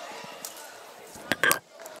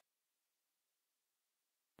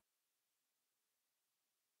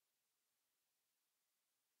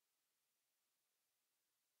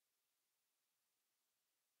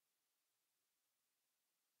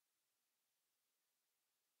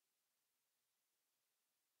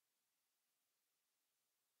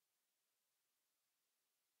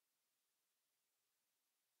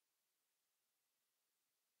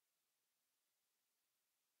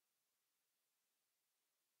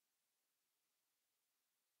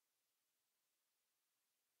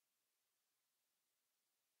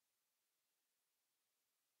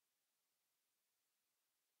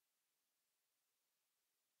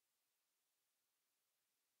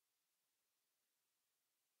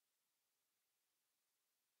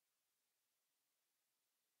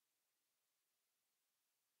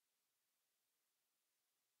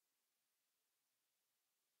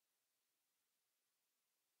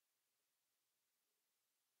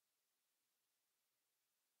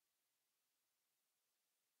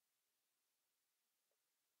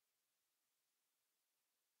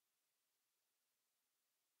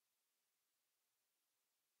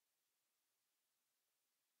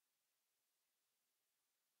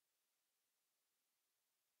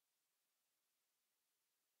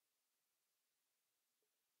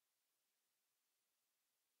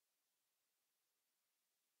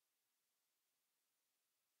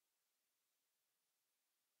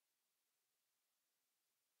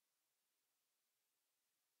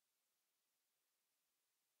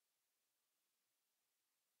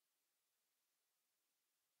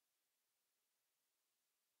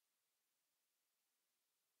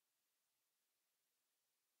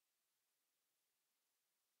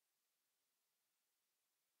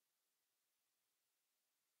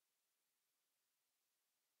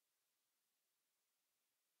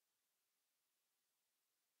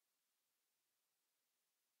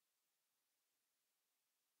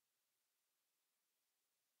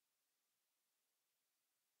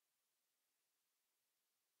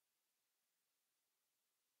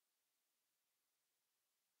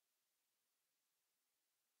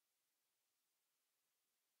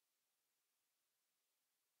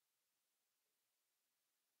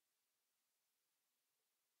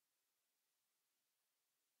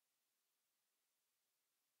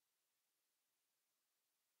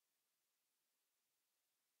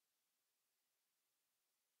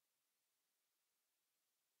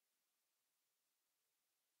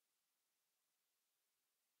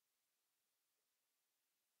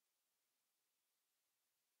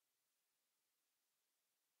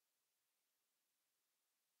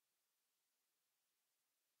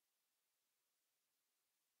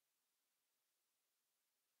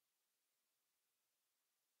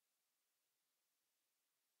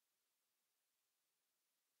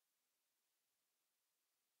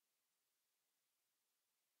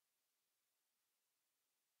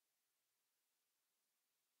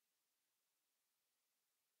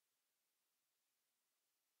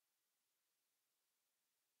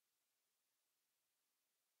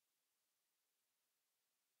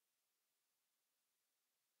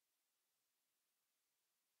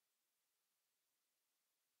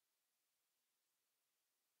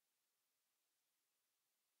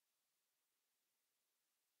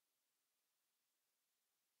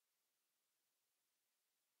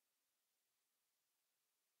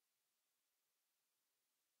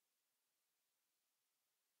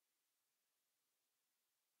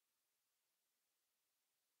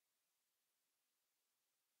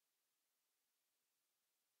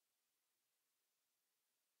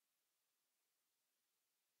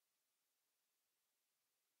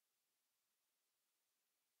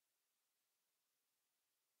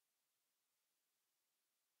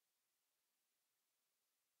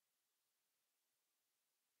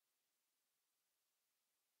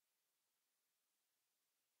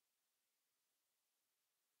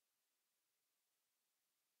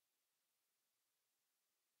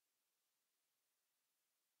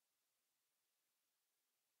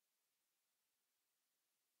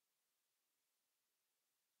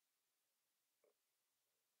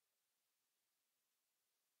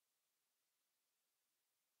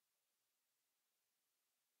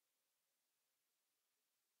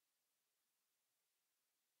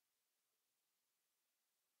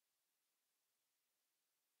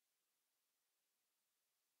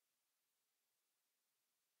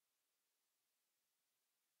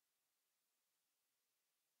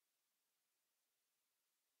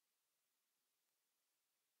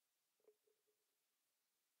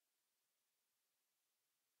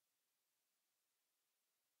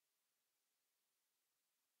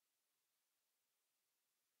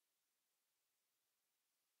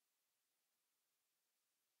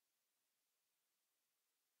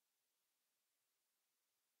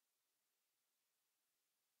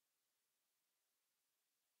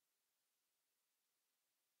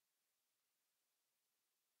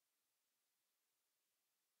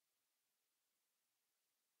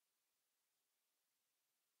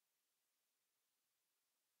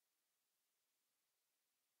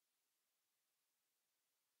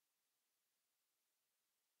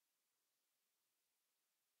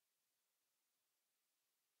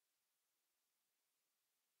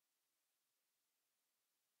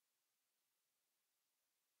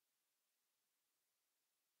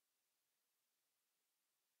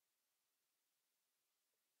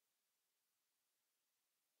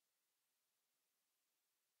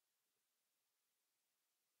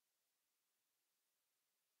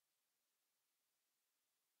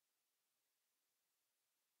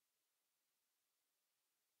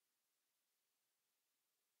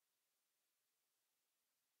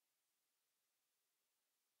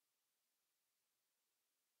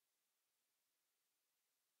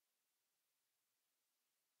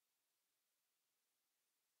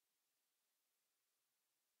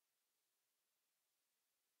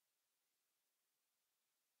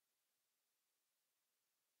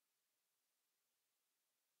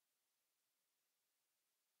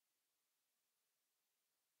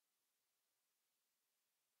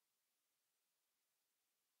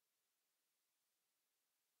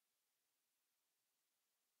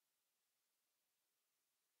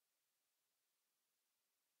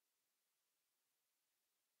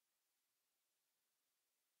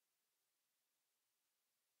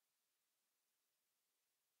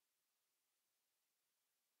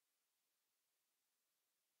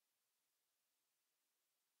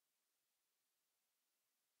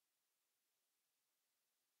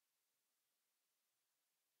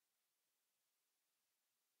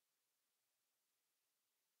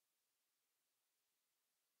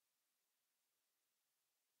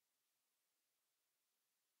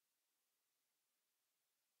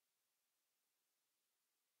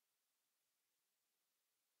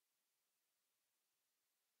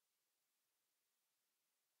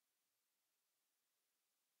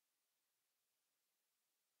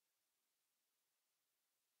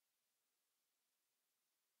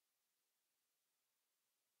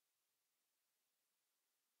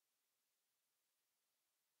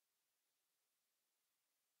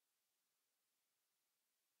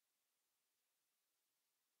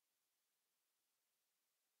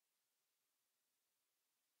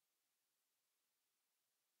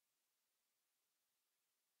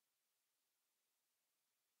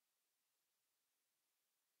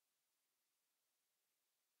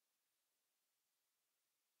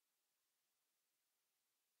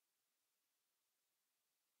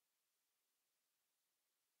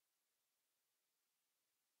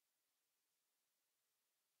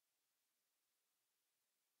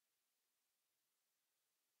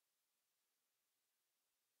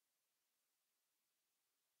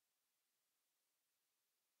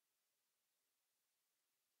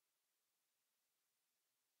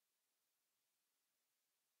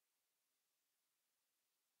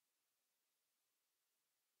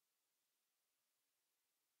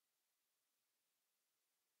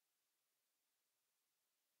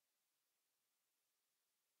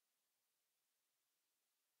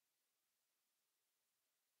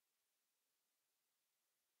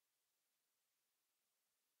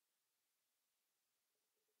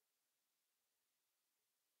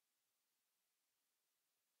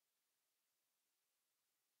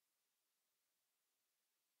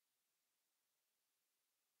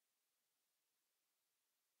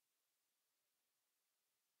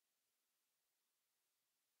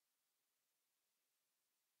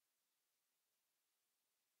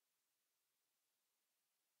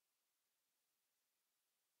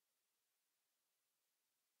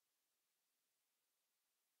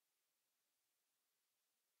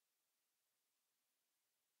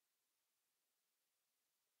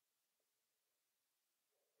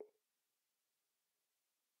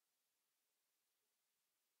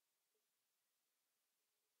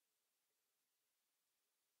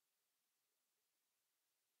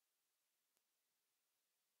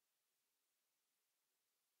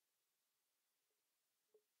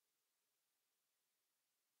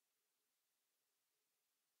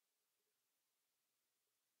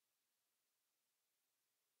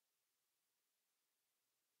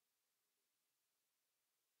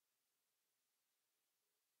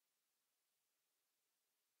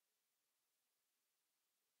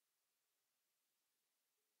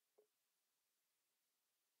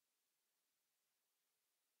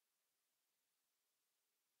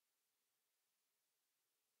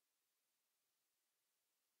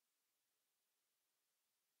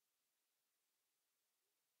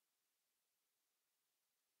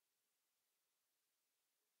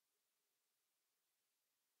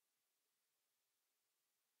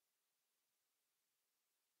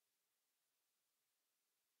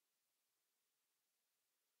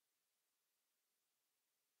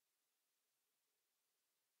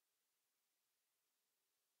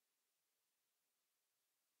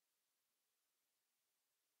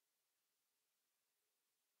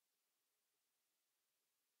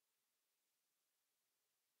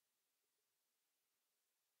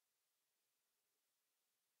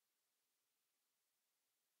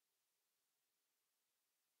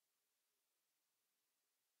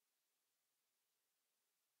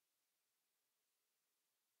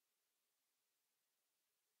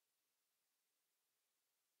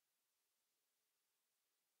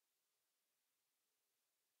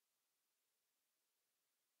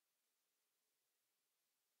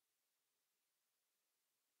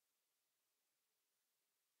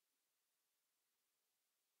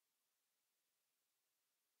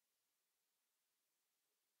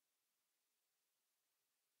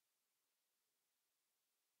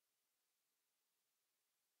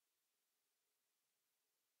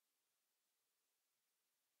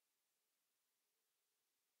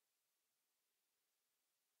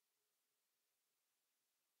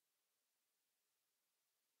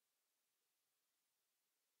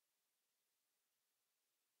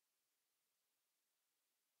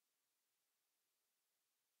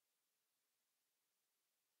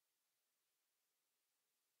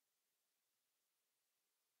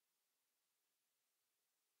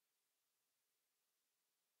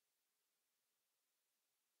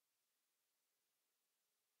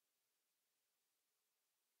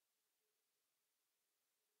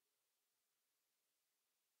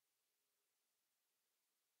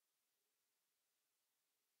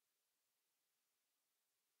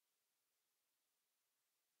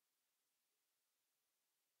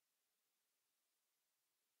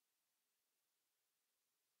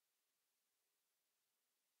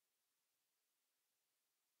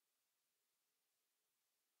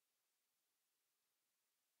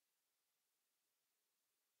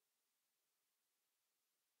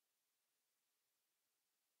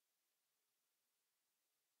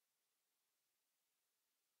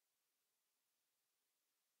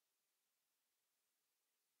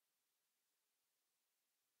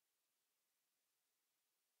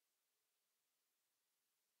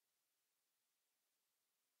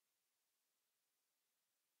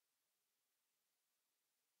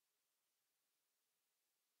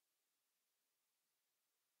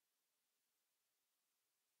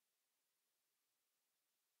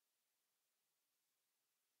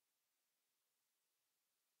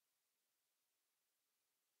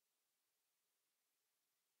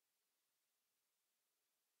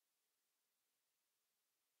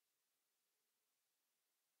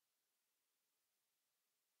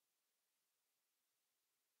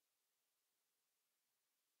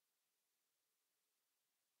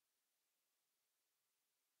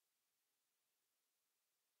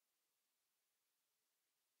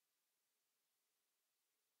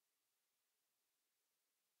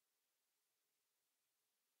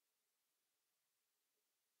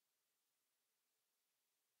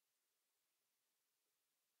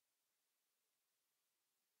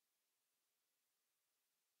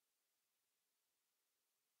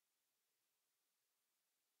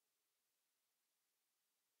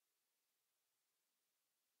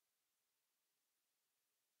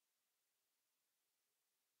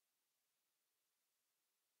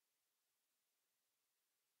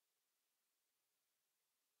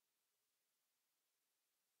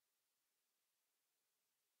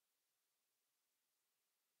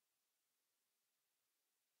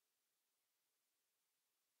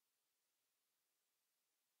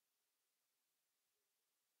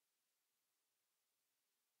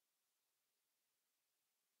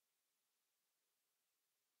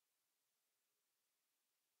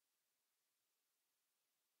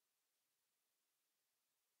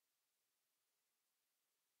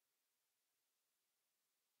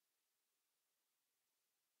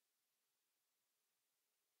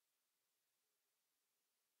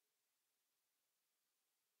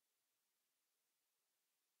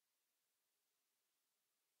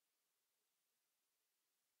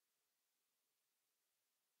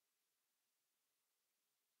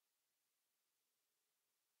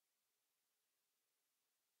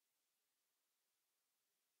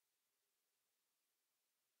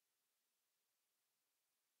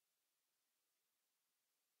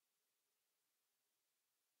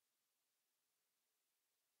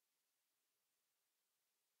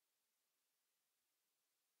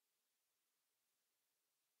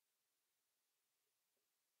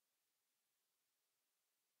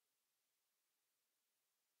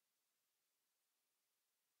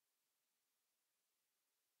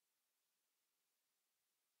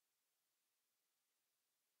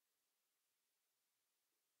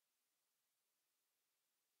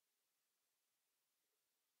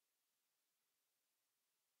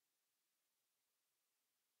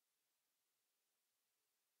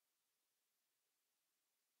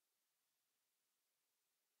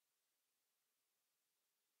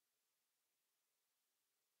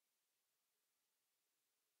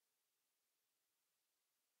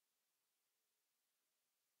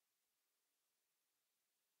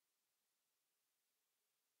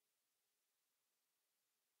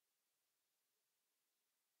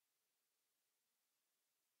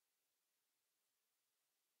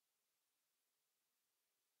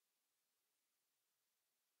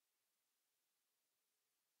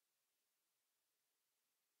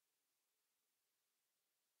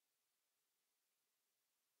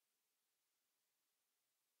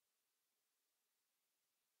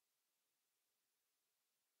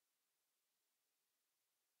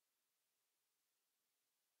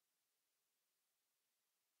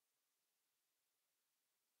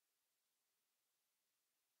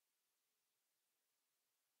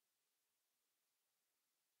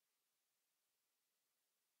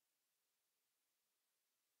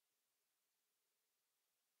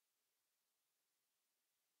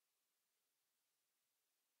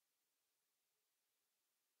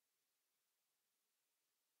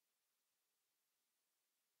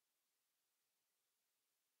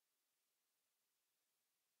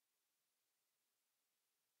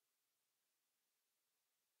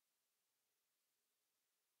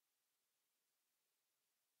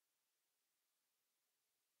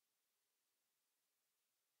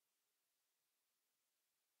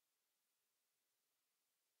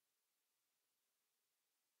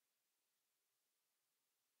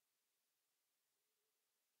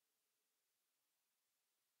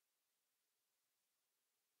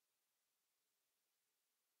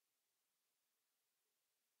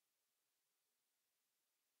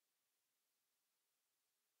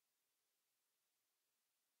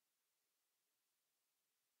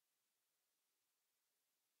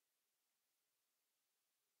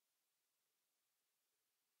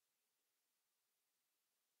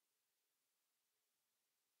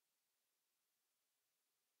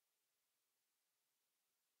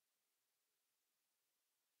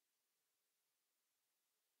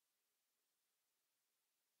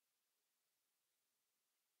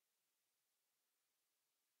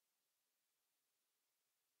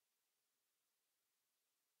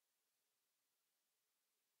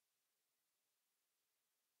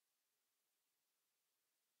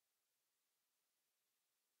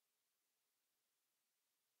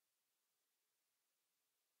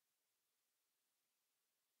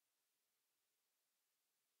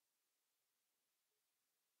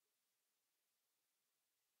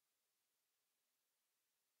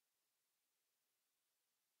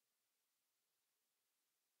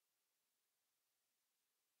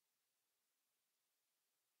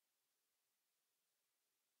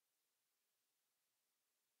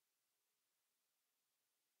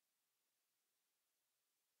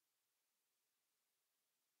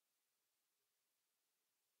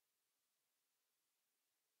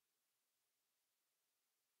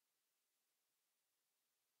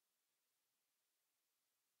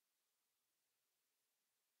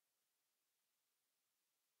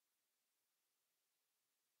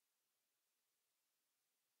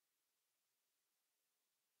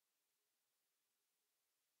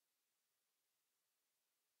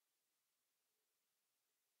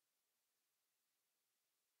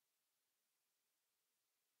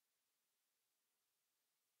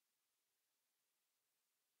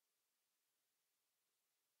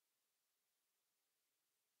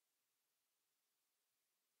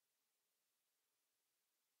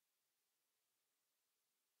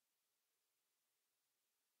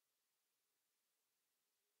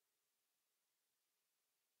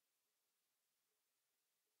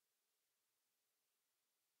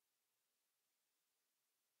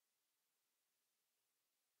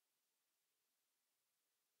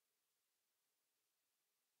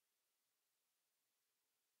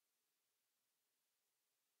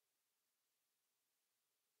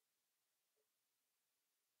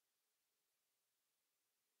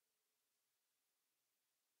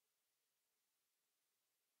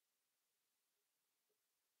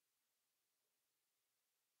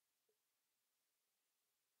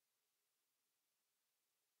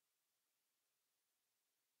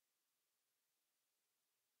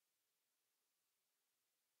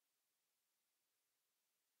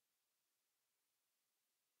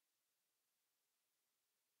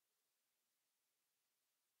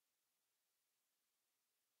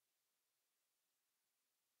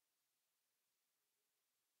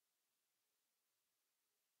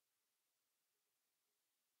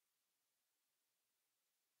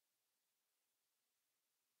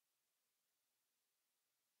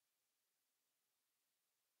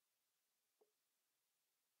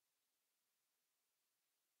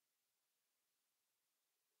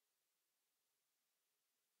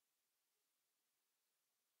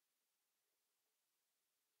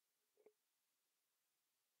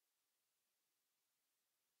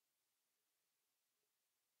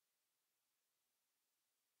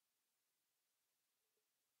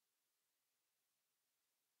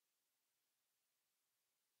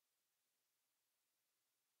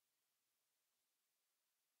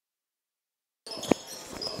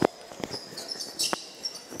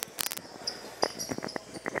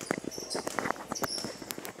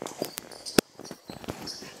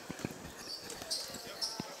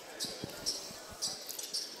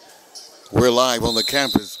 We're live on the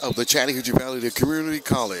campus of the Chattahoochee Valley Community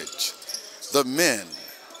College, the men,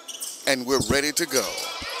 and we're ready to go.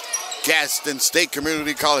 Gadsden State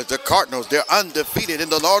Community College, the Cardinals, they're undefeated in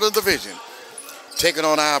the Northern Division, taking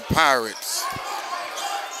on our Pirates.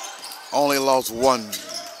 Only lost one.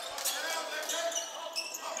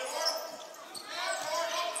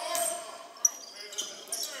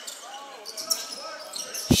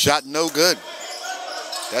 Shot no good.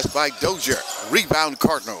 That's by Dozier. Rebound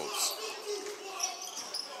Cardinals.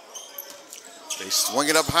 They swing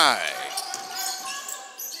it up high.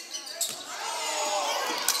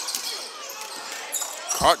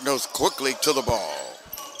 Cardinals quickly to the ball.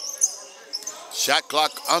 Shot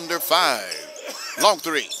clock under 5. Long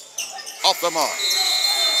three. Off the mark.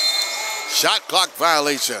 Shot clock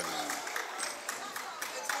violation.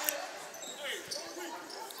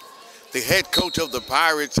 The head coach of the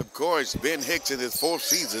Pirates, of course, Ben Hicks in his 4th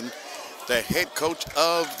season. The head coach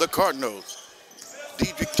of the Cardinals,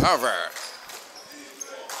 Diedrich Tarver.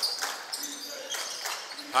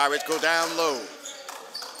 Pirates go down low.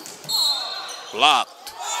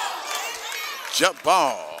 Blocked. Jump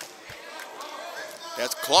ball.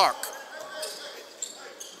 That's Clark.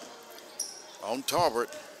 On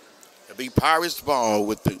Tarbert. It'll be Pirates ball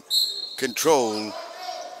with the control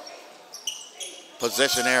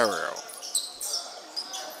possession aerial.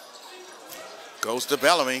 Goes to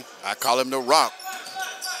Bellamy. I call him the Rock.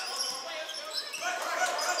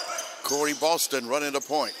 Corey Boston running the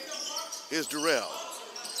point. Here's Durrell.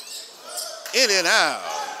 In and out.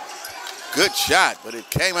 Good shot, but it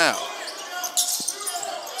came out.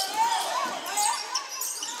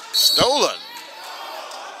 Stolen.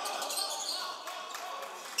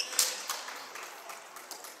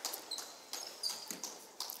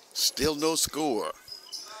 Still no score.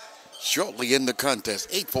 Shortly in the contest,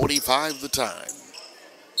 8:45 the time.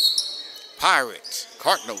 Pirates,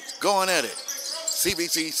 Cardinals going at it.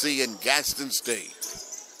 CVCC and Gadsden State.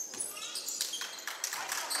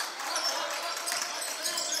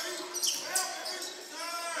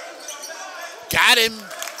 Got him.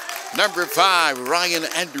 Number 5, Ryan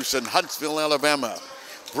Anderson, Huntsville, Alabama.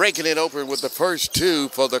 Breaking it open with the first 2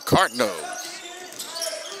 for the Cardinals.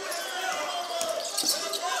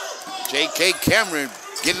 J.K. Cameron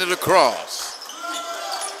getting it across.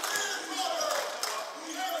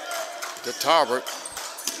 To Tarbert.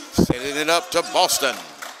 Setting it up to Boston.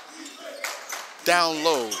 Down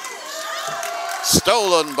low.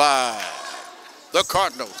 Stolen by the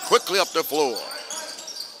Cardinals. Quickly up the floor.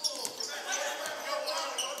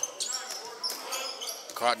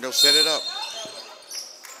 Cardinals set it up.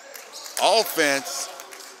 Offense.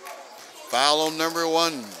 Foul on number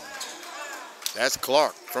 1. That's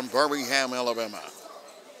Clark from Birmingham, Alabama.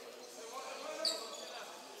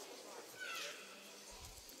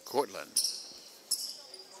 Cortland.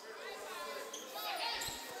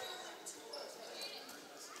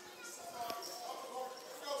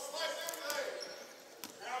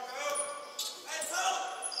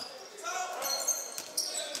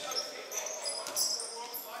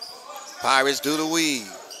 Pirates do the weave.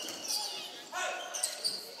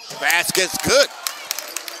 Basket's good.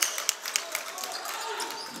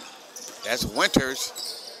 That's Winters.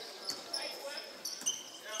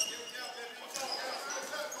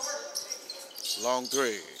 Long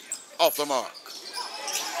 3. Off the mark.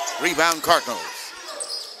 Rebound Cardinals.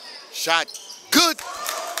 Shot good.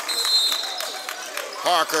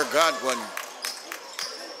 Parker Godwin.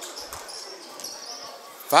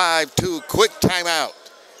 5-2 quick timeout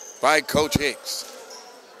by Coach Hicks.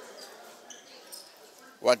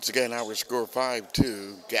 Once again, our score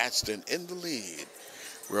 5-2. Gadsden in the lead.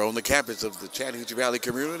 We're on the campus of the Chattahoochee Valley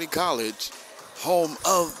Community College, home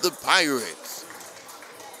of the Pirates.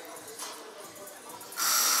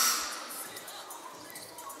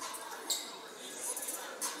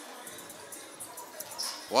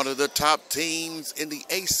 One of the top teams in the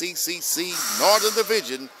ACCC Northern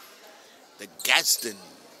Division, the Gadsden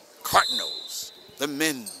Cardinals, the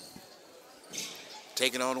men,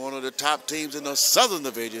 taking on one of the top teams in the Southern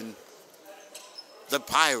Division, the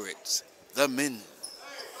Pirates, the men.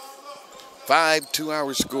 5-2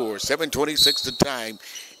 our score, 7:26 the time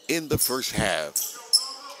in the first half.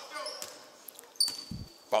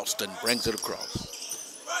 Boston brings it across.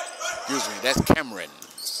 Excuse me, that's Cameron.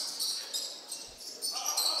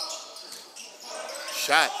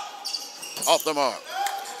 Shot off the mark.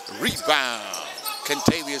 Rebound,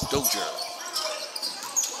 Kentavious Dozier.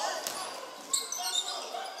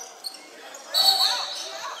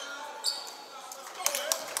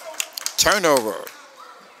 Turnover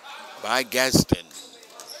by Gadsden.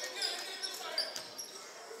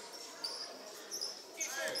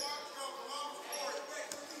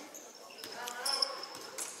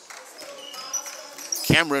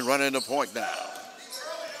 Cameron running the point now.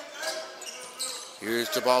 Here's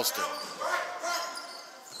to Boston.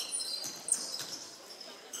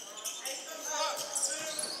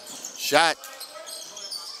 Shot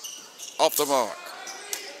off the mark.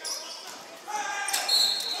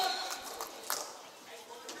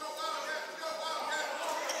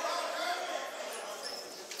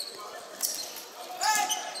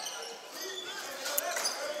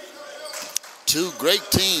 Two great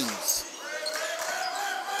teams.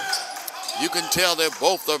 You can tell they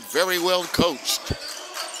both are very well coached.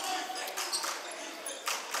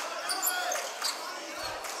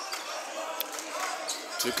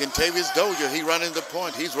 To Contavious Dozier, he running the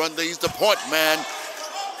point. He's the point man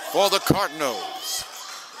for the Cardinals.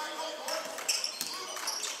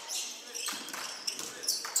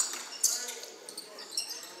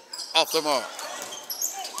 Off the mark.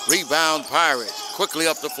 Rebound Pirates, quickly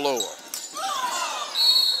up the floor.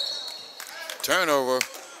 Turnover.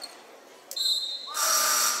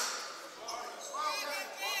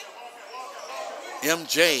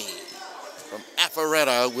 MJ from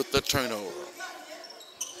Alpharetta with the turnover.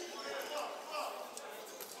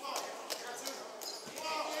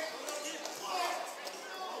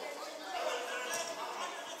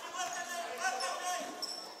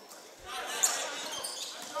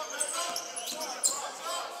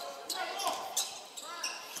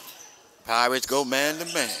 Pirates go man to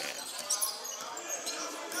man.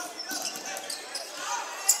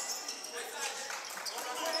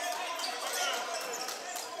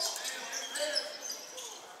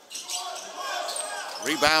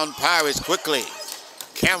 Rebound Pirates quickly.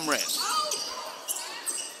 Cameron.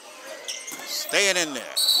 Staying in there.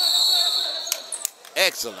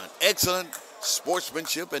 Excellent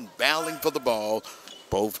sportsmanship and battling for the ball,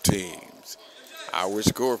 both teams. Our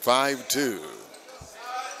score 5-2.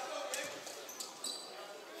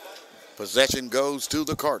 Possession goes to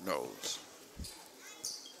the Cardinals.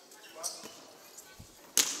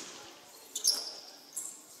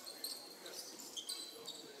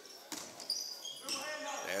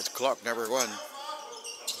 That's clock number 1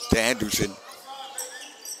 to Anderson.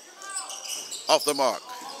 Off the mark.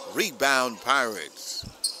 Rebound Pirates.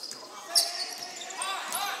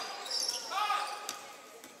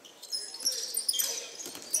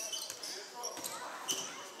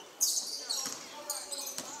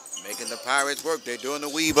 Making the Pirates work. They're doing the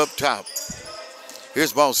weave up top.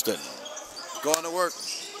 Here's Boston. Going to work.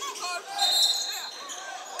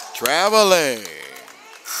 Traveling.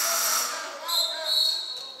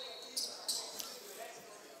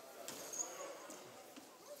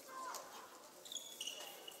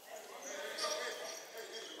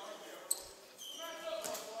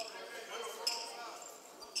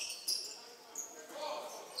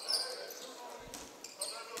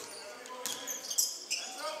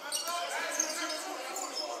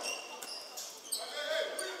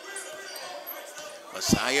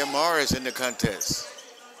 Messiah Morris in the contest.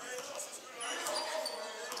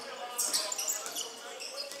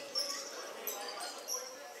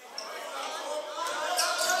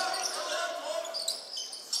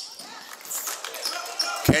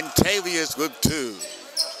 Contavious with 2.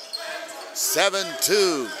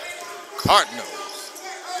 7-2 Cardinals.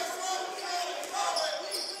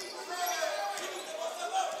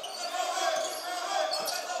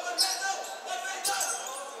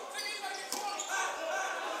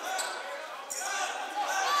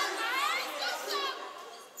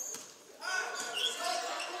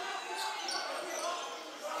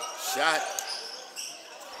 Shot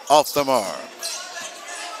off the mark.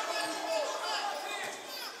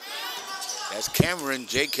 That's Cameron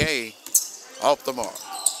J.K. off the mark.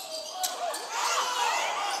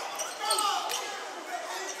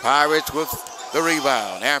 Pirates with the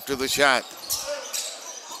rebound after the shot.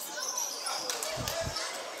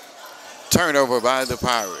 Turnover by the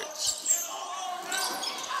Pirates.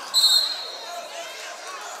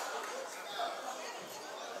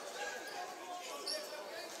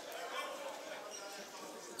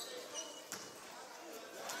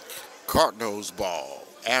 Cardinals ball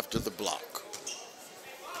after the block.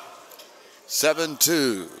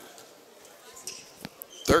 7-2.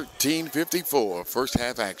 13:54 first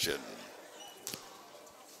half action.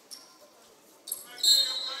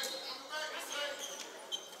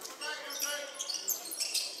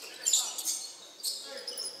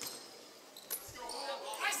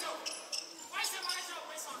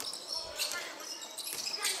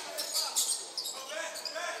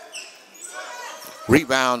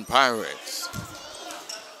 Rebound Pirates.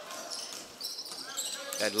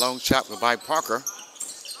 That long shot by Parker.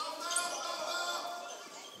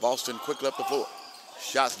 Boston quickly up the floor.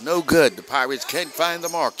 Shot's no good. The Pirates can't find the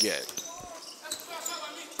mark yet.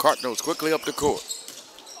 Cardinals quickly up the court.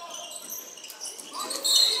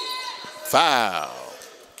 Foul.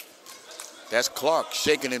 That's Clark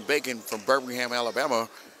shaking and baking from Birmingham, Alabama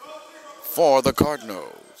for the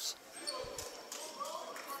Cardinals.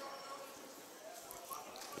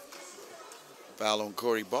 Foul on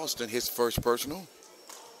Corey Boston, his first personal.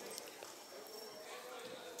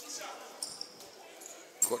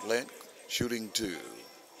 Cortland shooting 2.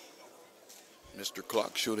 Mr.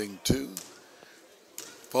 Clark shooting 2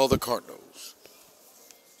 for the Cardinals.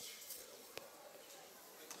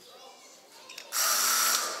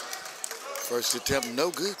 First attempt, no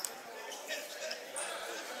good.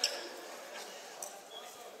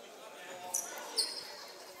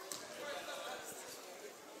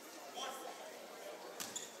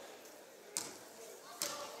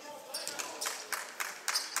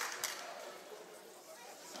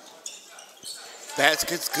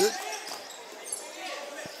 Basket's good.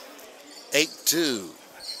 8-2.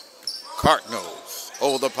 Cardinals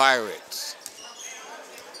over the Pirates.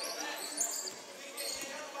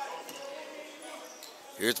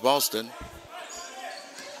 Here's Boston.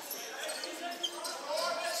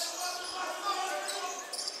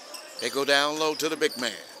 They go down low to the big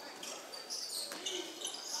man.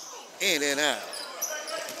 In and out.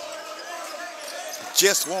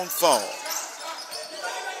 Just won't fall.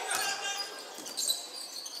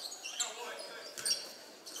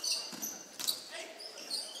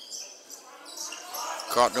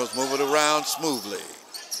 Cardinals move it around smoothly.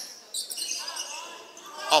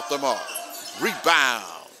 Off the mark. Rebound.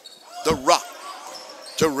 The Rock.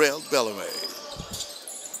 Terrell Bellamy.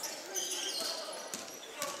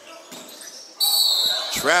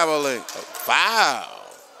 Traveling. Foul.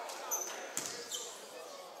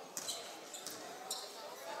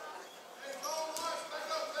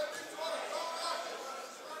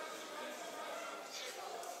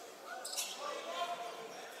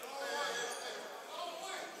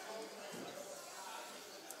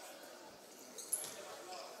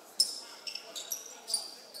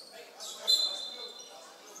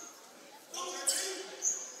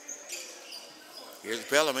 Here's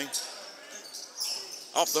Bellamy.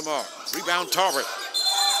 Off the mark. Rebound Tarver.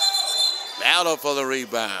 Battle for the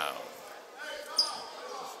rebound.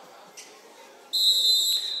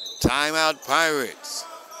 Timeout Pirates.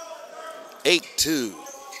 8-2.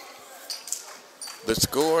 The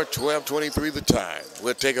score, 12:23 the time.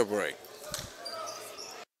 We'll take a break.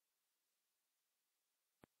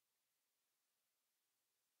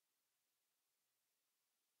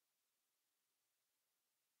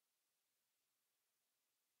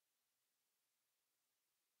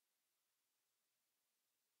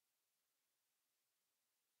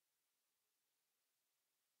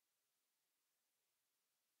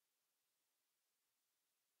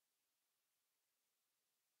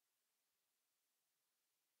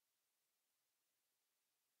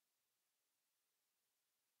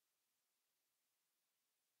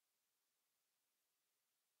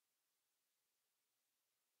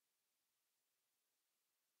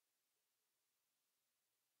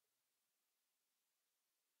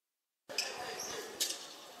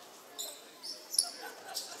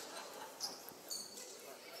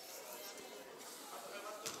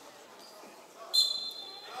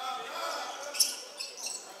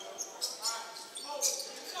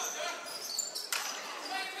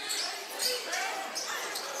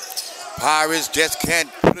 Pirates just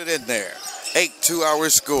can't put it in there. 8-2 our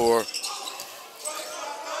score.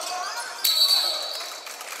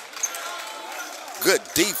 Good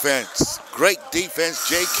defense. Great defense,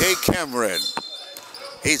 J.K. Cameron.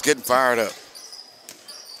 He's getting fired up.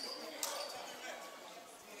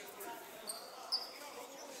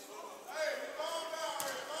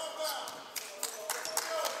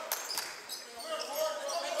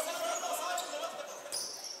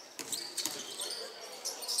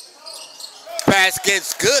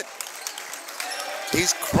 Basket's good.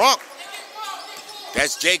 He's crunk.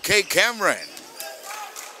 That's J.K. Cameron.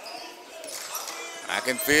 I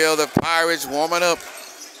can feel the Pirates warming up.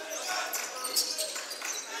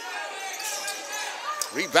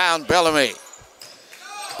 Rebound Bellamy.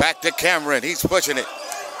 Back to Cameron. He's pushing it.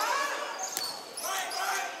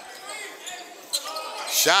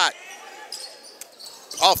 Shot.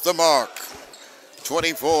 Off the mark.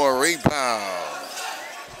 24 rebound.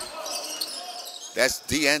 That's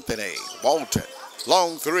D'Anthony Walton.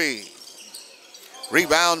 Long three.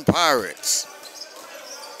 Rebound Pirates.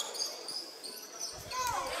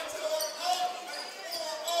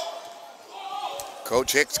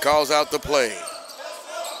 Coach Hicks calls out the play.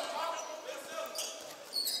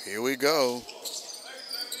 Here we go.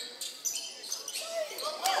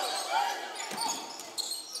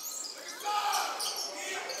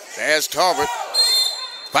 There's Tarbert.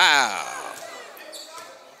 Foul.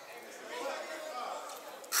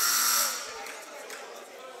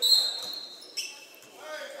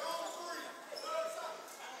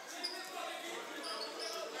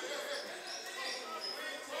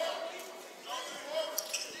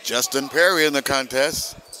 Justin Perry in the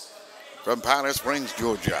contest from Powder Springs,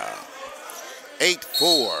 Georgia.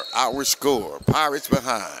 8-4, our score. Pirates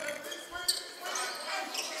behind.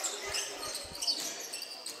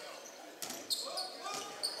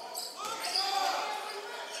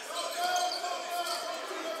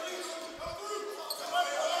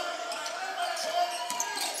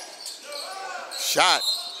 Shot.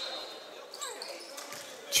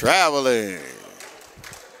 Traveling.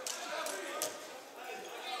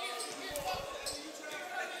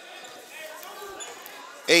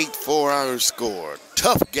 8-4 our score.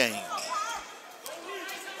 Tough game.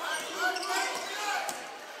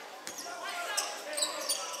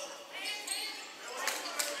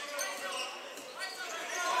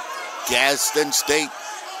 Gadsden State,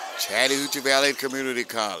 Chattahoochee Valley Community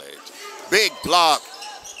College. Big block.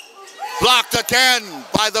 Blocked again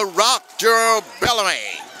by the Rock, Gerald Bellamy.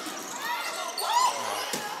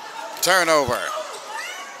 Turnover.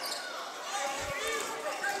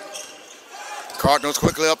 Cardinals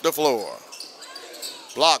quickly up the floor.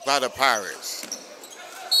 Blocked by the Pirates.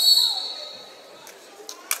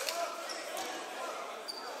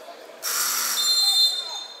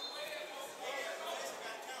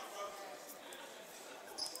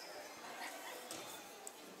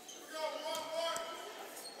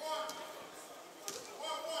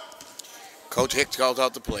 Coach Hicks calls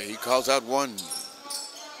out the play. He calls out one.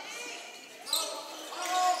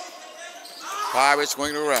 Pirates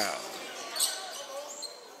swing around.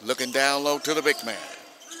 Looking down low to the big man.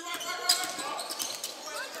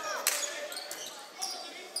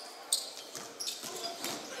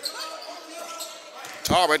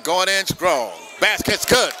 Tarbert going in strong. Basket's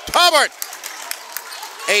good. Tarbert!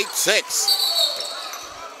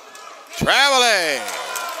 8-6. Traveling.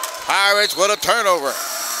 Pirates with a turnover.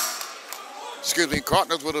 Excuse me,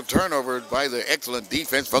 Cardinals with a turnover by the excellent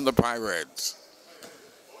defense from the Pirates.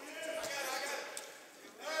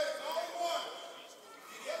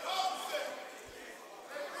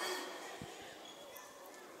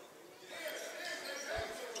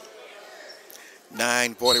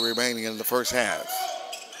 .40 remaining in the first half.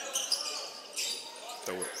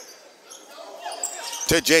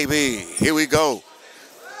 To JB, here we go.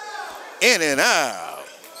 In and out.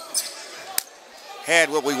 Had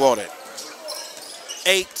what we wanted.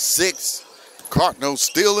 8-6. Cardinals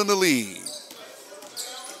still in the lead.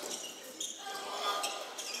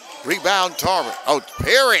 Rebound Tarbert. Oh,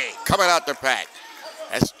 Perry coming out the pack.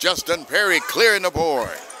 That's Justin Perry clearing the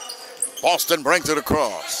board. Boston brings it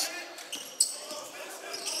across.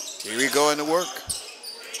 Here we go into work.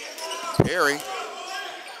 Perry.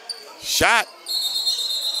 Shot.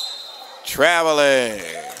 Traveling.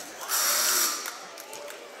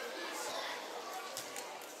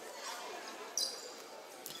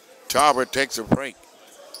 Tarbert takes a break.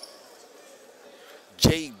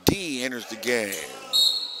 JD enters the game.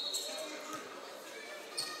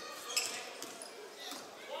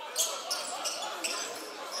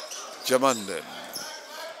 Jamundan.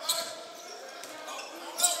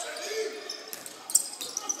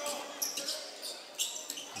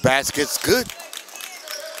 Basket's good.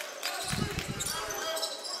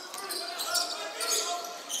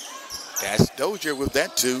 That's Dozier with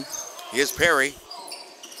that two. Here's Perry.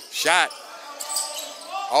 Shot.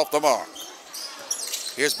 Off the mark.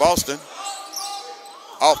 Here's Boston.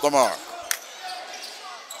 Off the mark.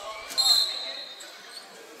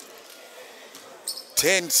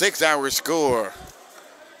 .10-6 our score.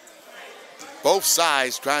 Both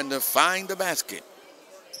sides trying to find the basket.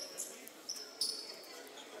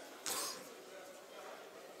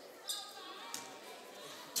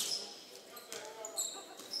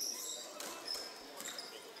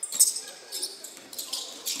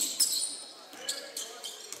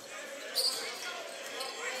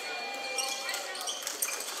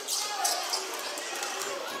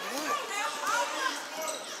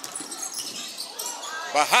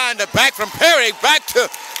 Behind the back from Perry, back to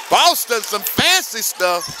Boston, some fancy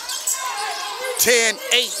stuff.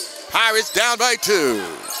 10-8, Pirates down by 2.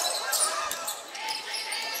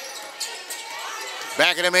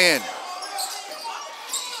 Backing him in.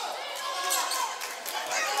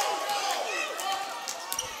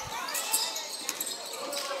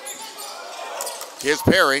 Here's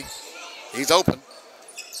Perry, he's open.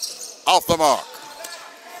 Off the mark.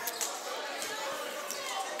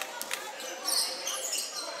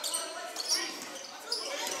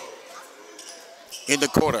 in the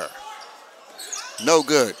corner. No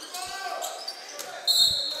good.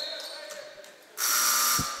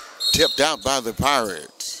 Tipped out by the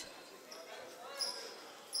Pirates.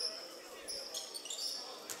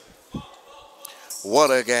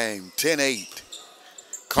 What a game. 10-8.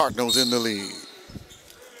 Cardinals in the lead.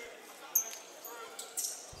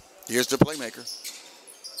 Here's the playmaker.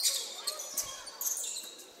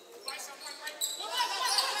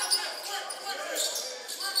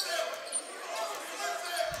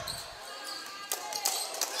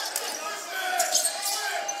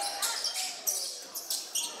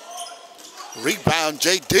 Rebound,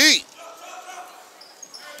 J.D.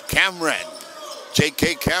 Cameron.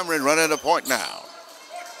 J.K. Cameron running the point now.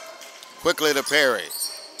 Quickly to Perry.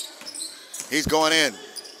 He's going in.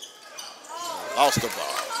 Lost the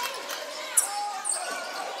ball.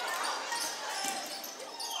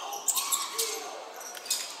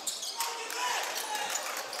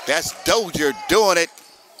 That's Dozier doing it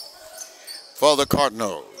for the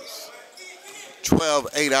Cardinals.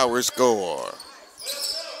 12-8 our score.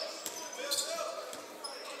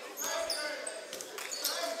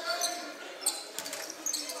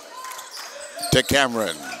 To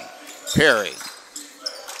Cameron. Perry.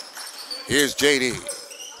 Here's JD.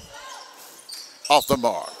 Off the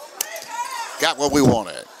mark. Got what we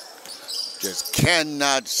wanted. Just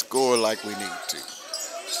cannot score like we need to.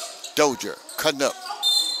 Dozier cutting up.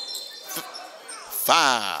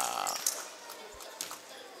 5.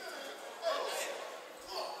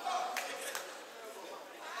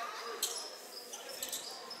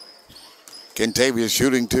 Kentavia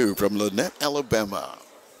shooting 2 from Lynette, Alabama.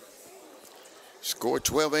 Score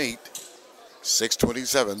 12-8.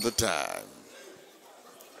 6:27 the time.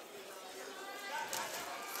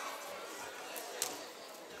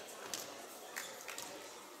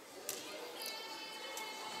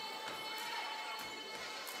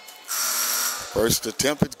 First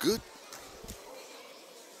attempt is good.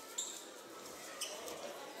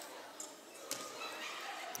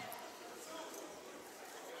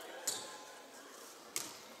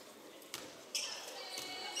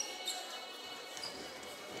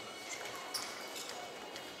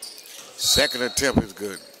 Second attempt is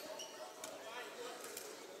good.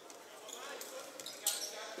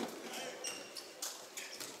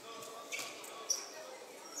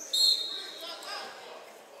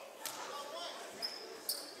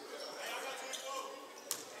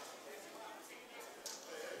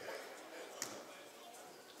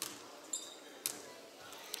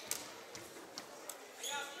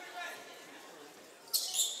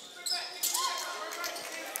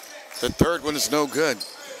 The third one is no good.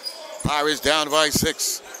 Pirates down by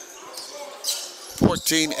 6.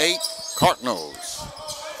 14-8 Cardinals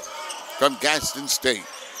from Gadsden State.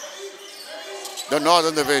 The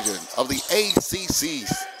Northern Division of the ACC.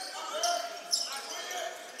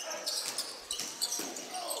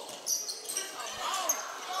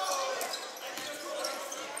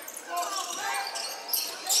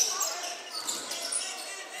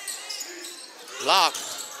 Lock.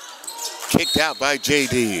 Kicked out by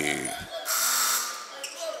JD.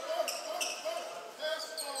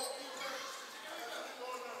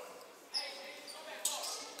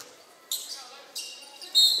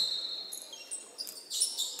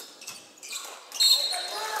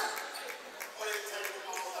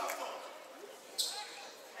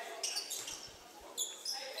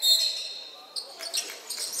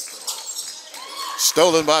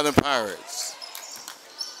 Stolen by the Pirates.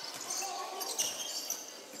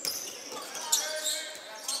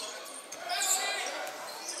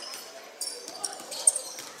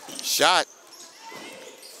 Shot.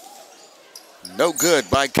 No good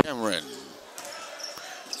by Cameron.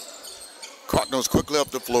 Cardinals quickly up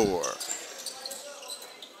the floor.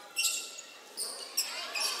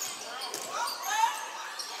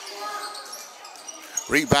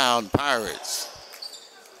 Rebound, Pirates.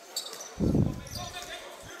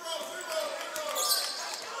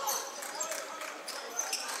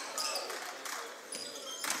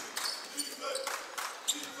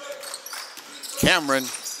 Cameron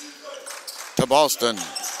to Boston.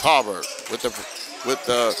 Tarver with the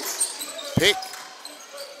pick.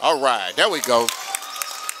 All right, there we go.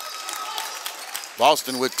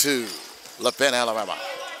 Boston with 2. Lafayette, Alabama.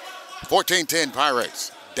 14-10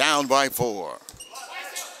 Pirates. Down by 4.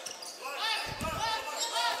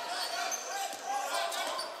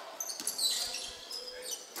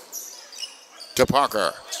 To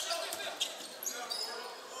Parker.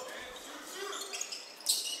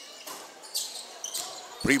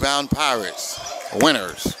 Rebound Pirates.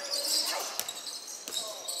 Winners.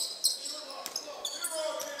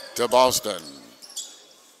 To Boston.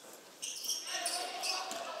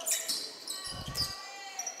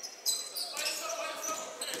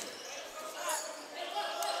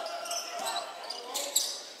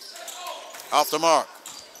 Off the mark.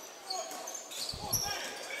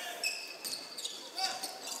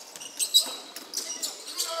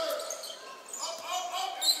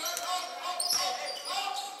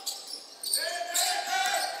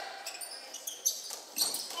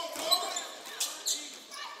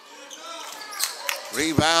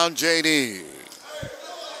 Rebound, JD.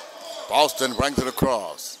 Boston brings it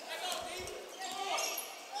across.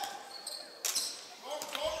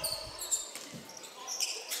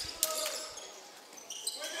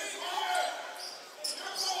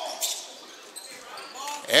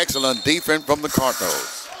 Excellent defense from the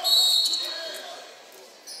Cardinals.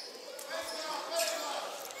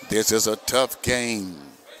 This is a tough game.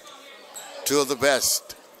 Two of the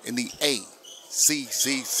best in the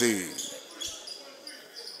ACCC.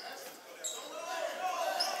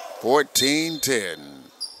 14-10.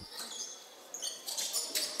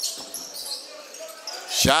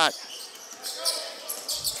 Shot.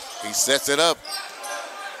 He sets it up.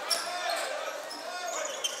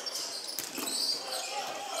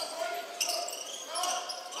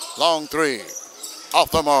 Long three.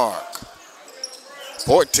 Off the mark.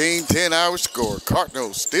 14-10 our score.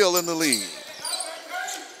 Cardinals still in the lead.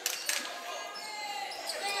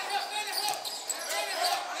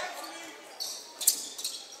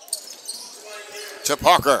 To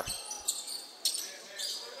Parker.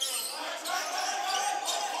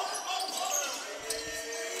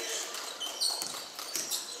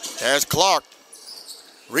 There's Clark.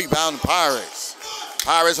 Rebound Pirates.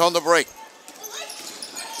 Pirates on the break.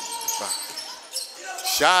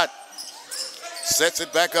 Shot. Sets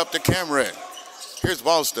it back up to Cameron. Here's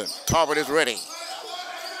Boston. Tarbert is ready.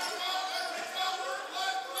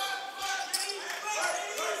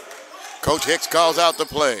 Coach Hicks calls out the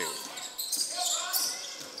play.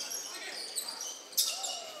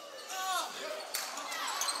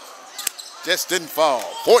 Just didn't fall.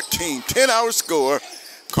 14-10 our score.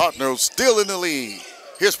 Cardinals still in the lead.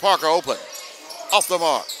 Here's Parker open. Off the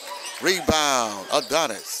mark. Rebound.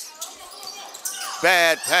 Adonis.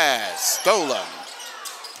 Bad pass. Stolen.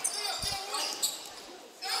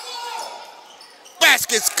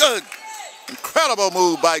 Basket's good. Incredible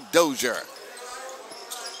move by Dozier.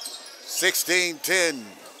 16-10.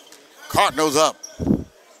 Cardinals up.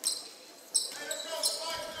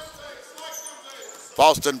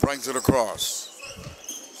 Boston brings it across.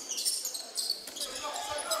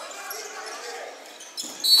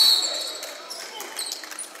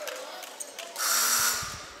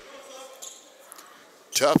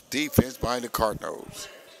 Tough defense by the Cardinals.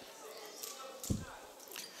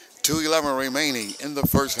 2:11 remaining in the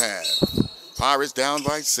first half. Pirates down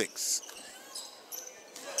by 6.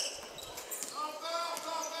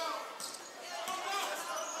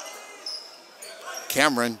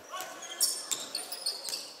 Cameron.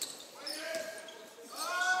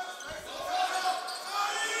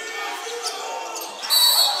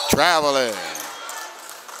 Traveling.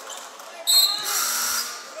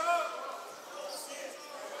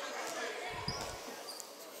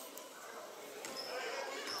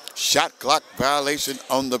 Shot clock violation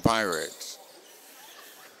on the Pirates.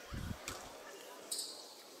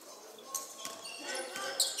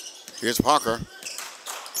 Here's Parker.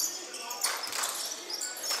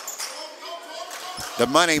 The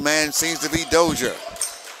money man seems to be Dozier.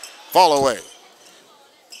 Fall away.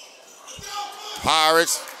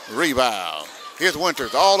 Pirates rebound. Here's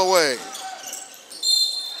Winters all the way.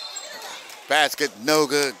 Basket no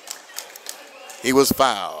good. He was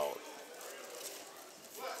fouled.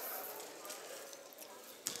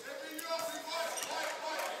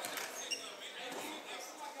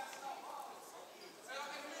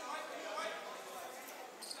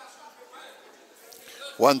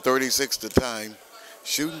 .136 to time.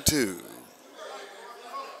 Shooting 2.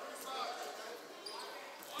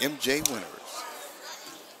 MJ Winters.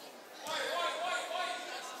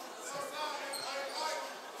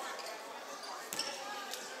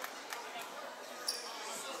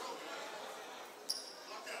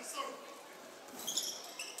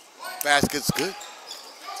 Basket's good.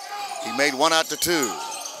 He made one out to 2.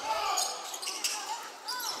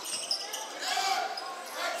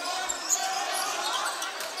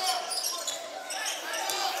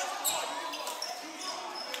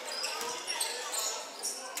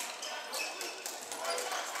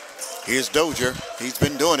 Here's Dozier. He's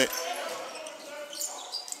been doing it.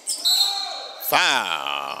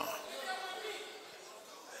 Foul.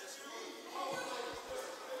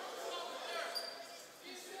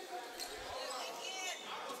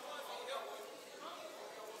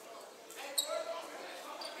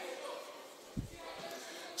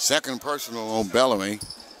 Second personal on Bellamy.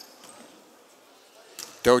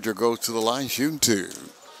 Dozier goes to the line, shooting 2.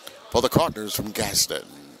 for the Cardinals from Gadsden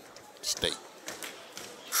State.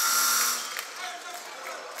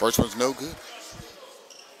 First one's no good.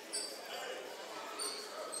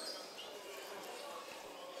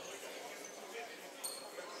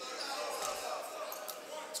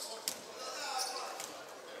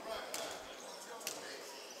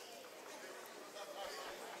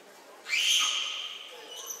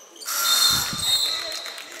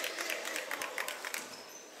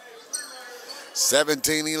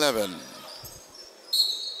 (17-11).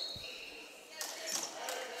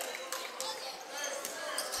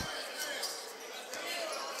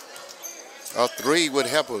 A three would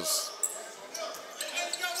help us.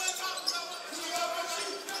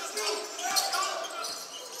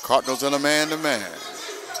 Cardinals in a man-to-man.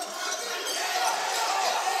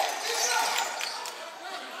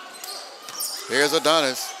 Here's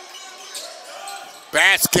Adonis.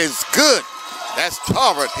 Basket's good. That's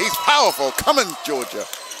Tarvert. He's powerful. Coming, Georgia.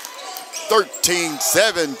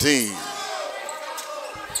 13-17.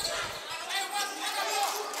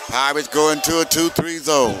 Pirates go into a 2-3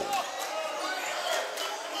 zone.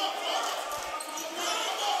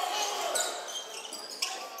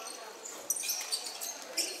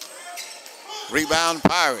 Rebound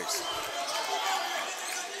Pirates.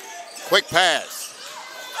 Quick pass.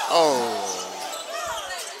 Oh.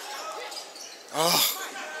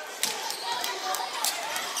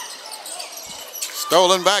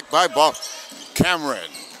 Stolen back by Cameron.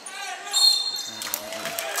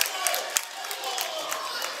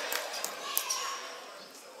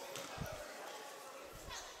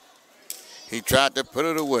 He tried to put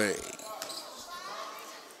it away.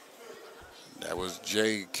 That was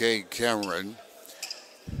J.K. Cameron.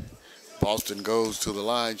 Boston goes to the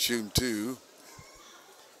line, shooting two.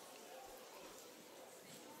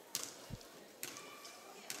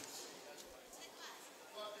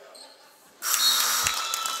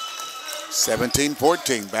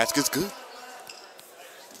 (17-14). Basket's good.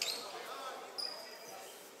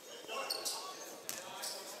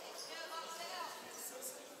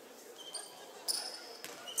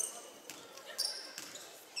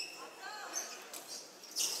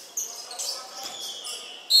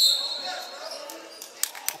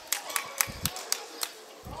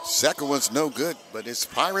 Second one's no good, but it's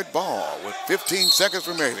Pirate ball with 15 seconds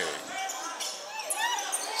remaining.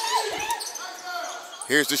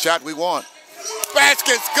 Here's the shot we want.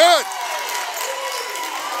 Basket's good.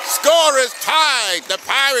 Score is tied. The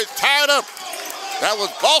Pirates tied up. That was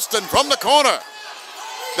Boston from the corner.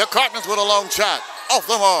 The Cardinals with a long shot. Off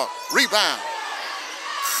the mark. Rebound.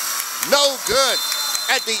 No good.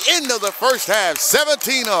 At the end of the first half,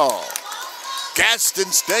 17 all.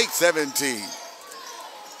 Gadsden State 17.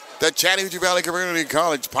 The Chattanooga Valley Community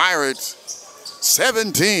College Pirates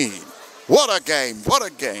 17. What a game, what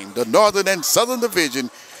a game. The Northern and Southern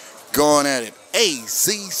Division going at it.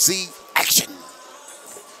 ACC action.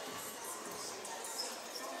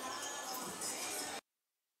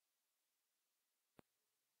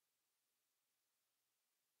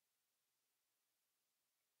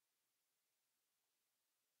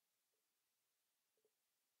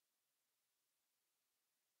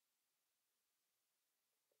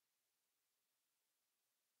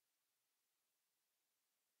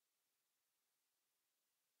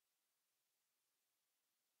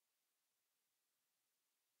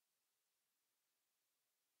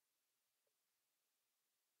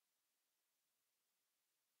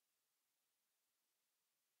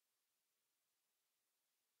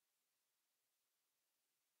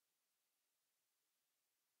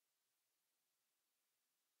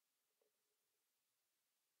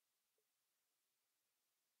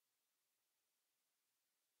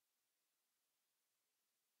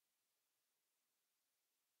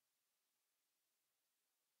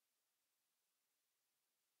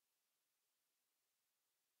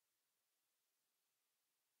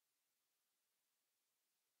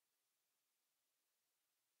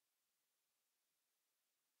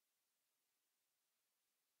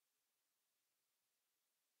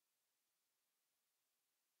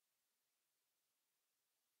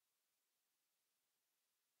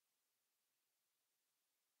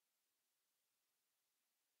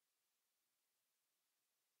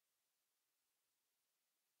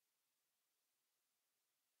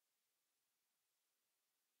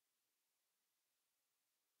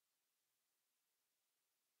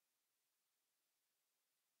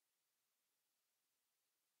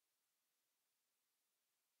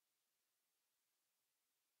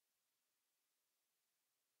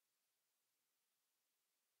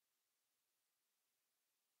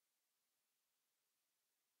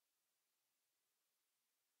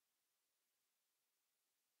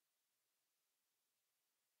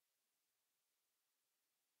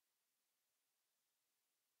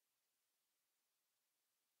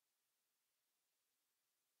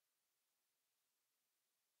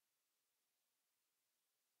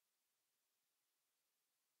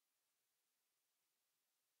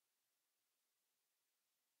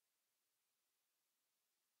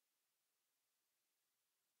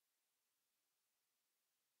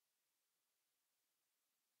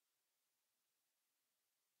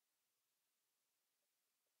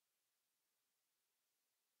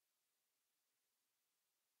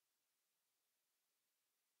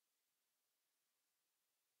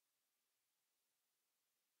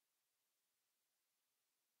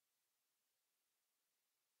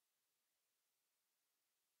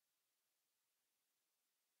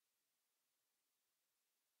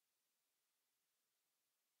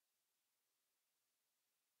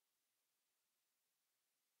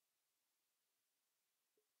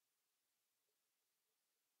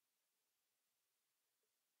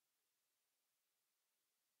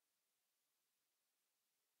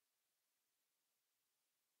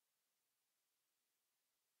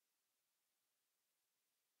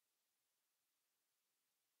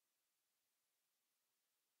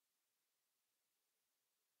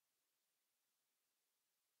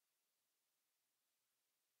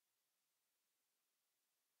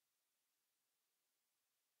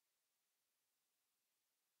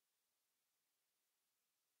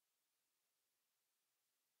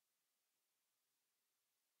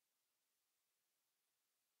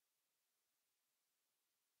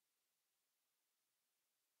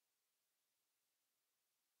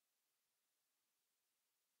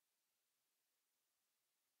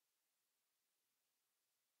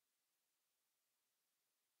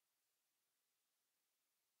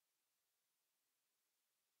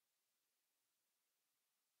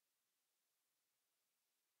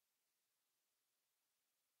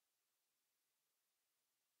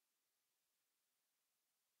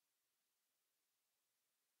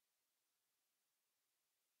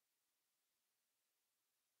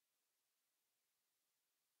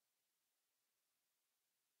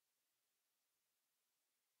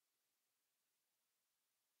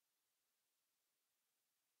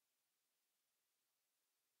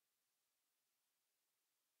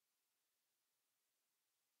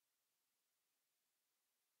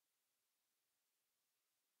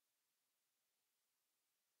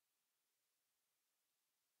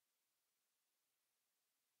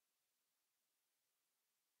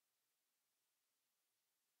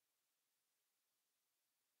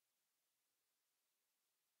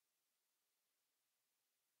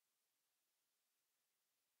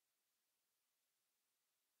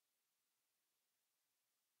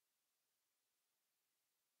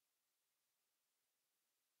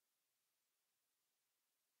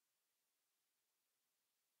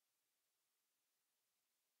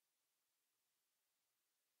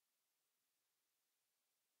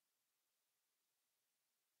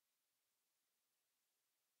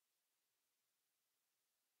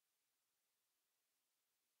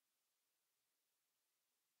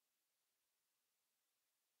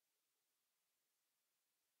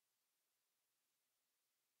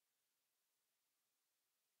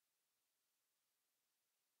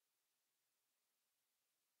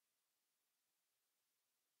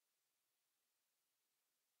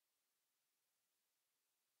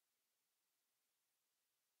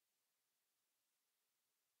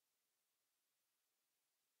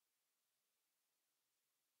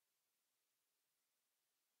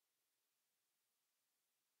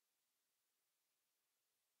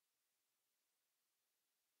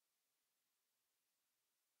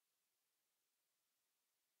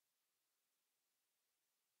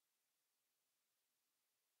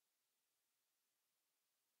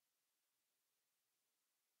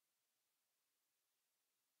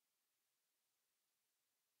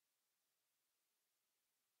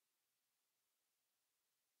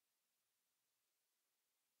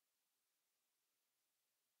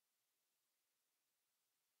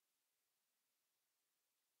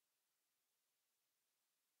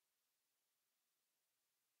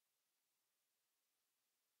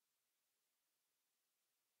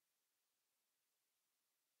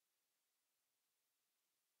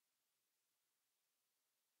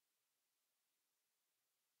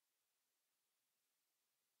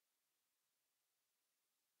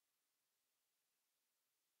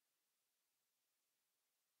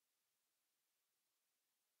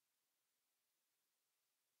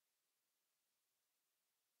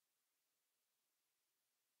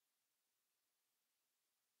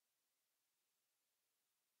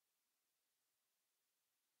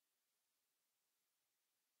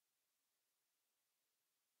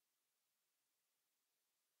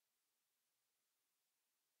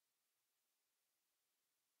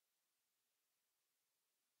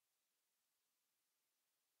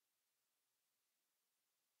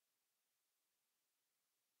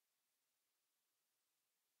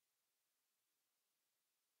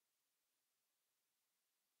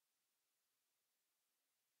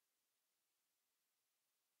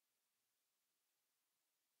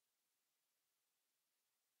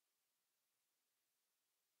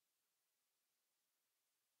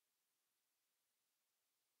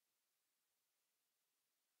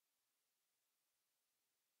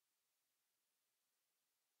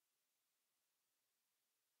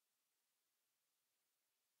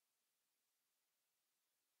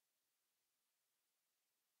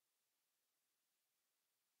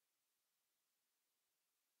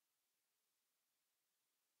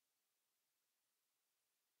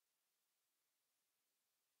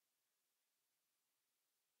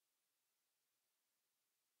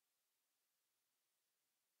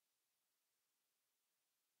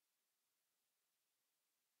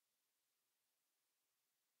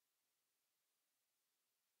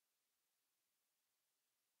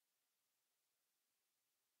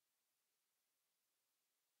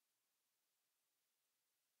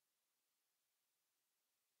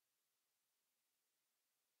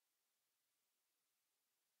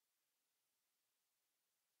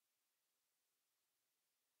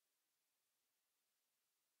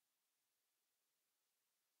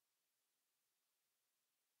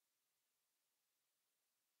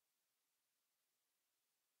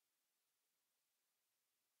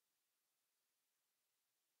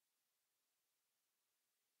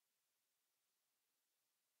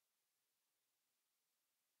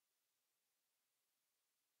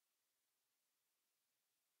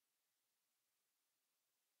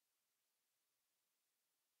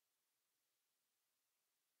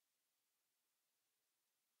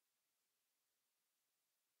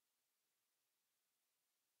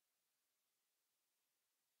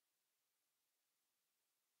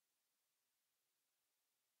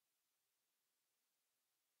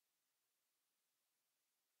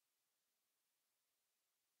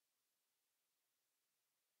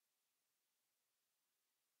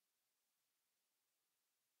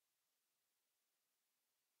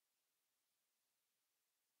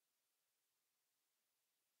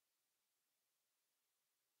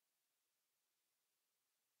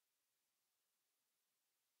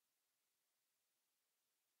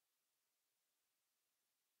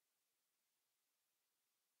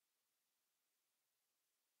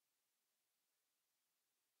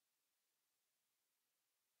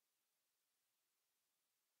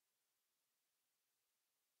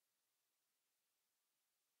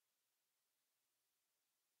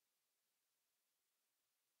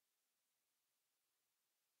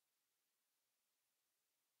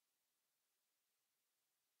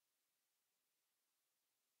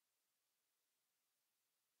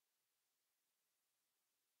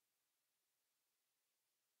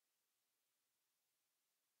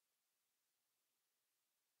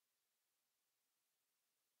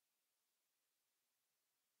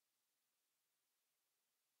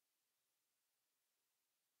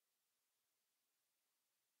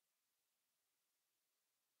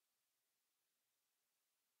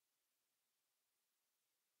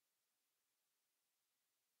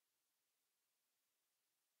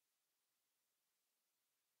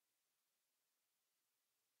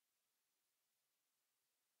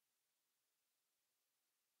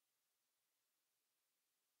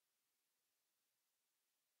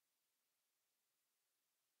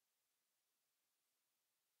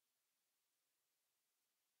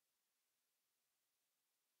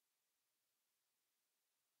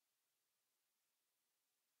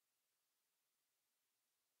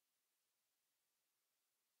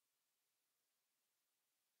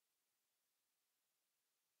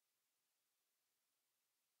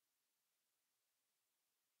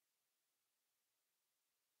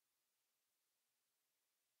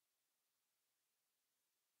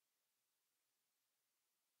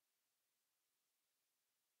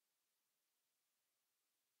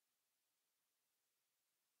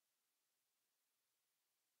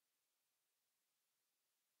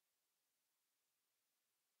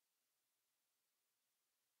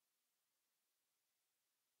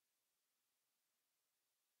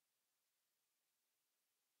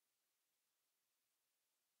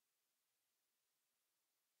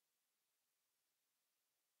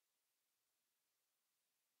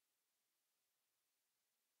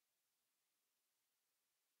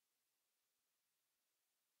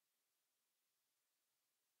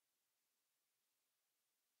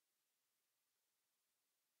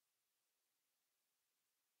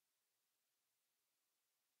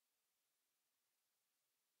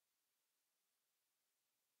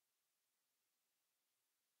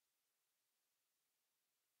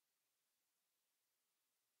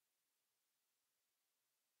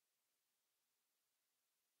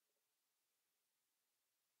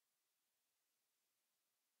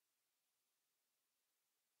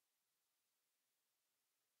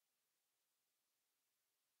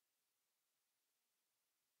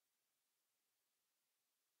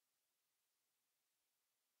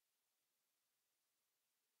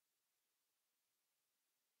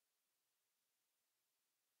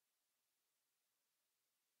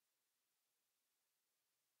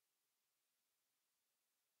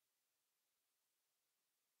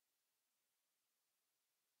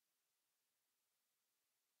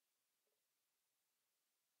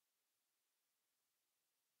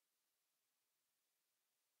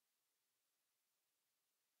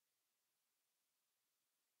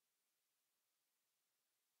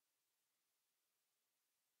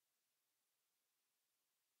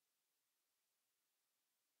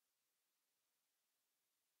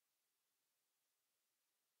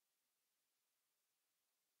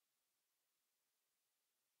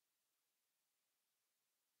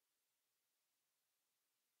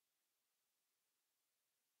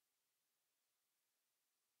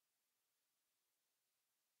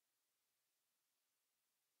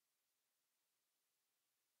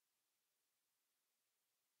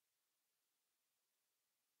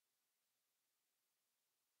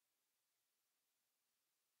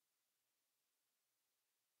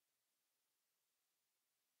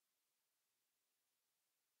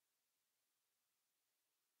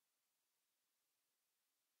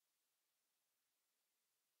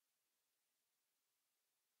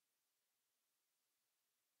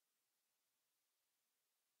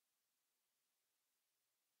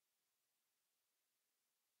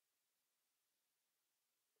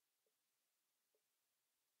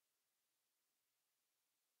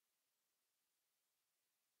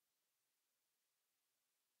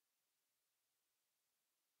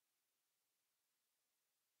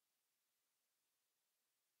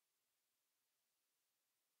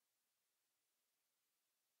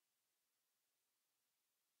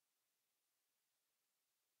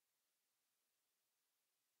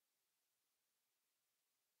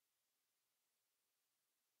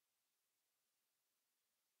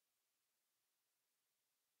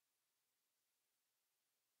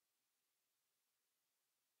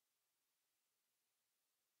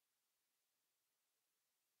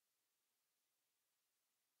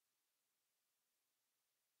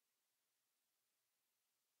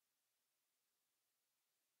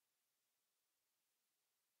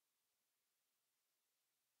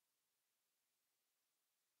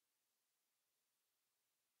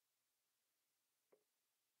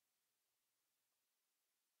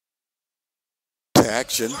 to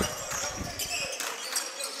action.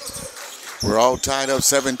 We're all tied up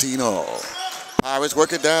 17 all. Pirates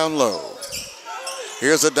working down low.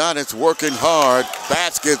 Here's Adonis working hard.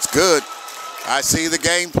 Basket's good. I see the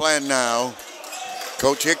game plan now.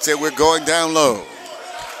 Coach Hicks said we're going down low.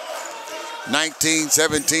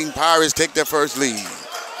 19-17, Pirates take their first lead.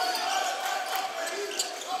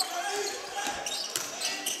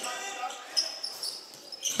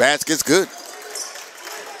 Basket's good.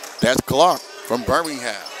 That's Clark from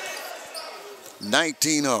Birmingham.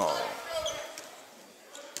 19 all.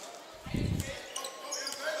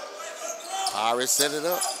 Pirates set it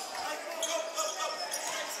up.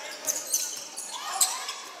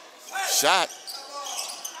 Shot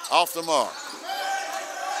off the mark.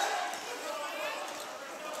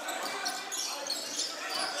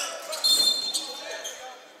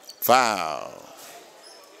 Foul.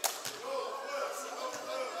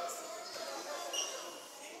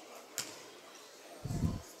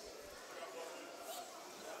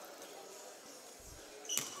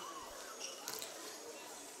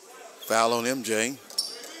 Foul on MJ.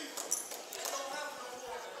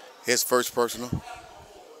 His first personal.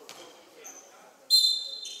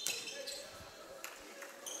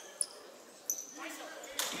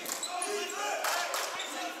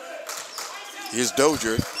 Here's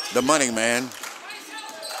Dozier, the money man.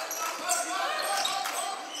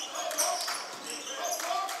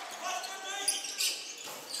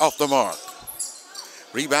 Off the mark.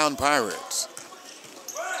 Rebound Pirates.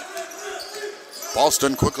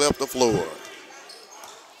 Boston quickly up the floor.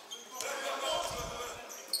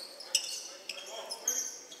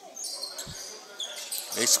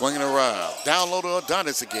 They swinging around. Down low to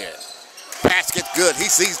Adonis again. Basket good. He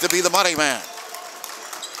sees to be the money man.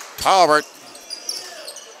 Talbert.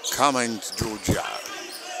 Cummings, Georgia.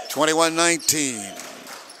 21-19.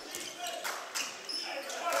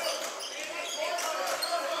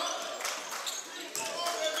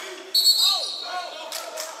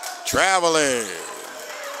 Traveling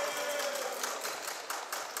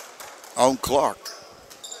on Clark.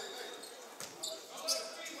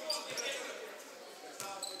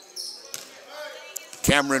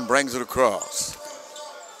 Cameron brings it across.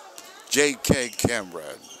 J.K. Cameron.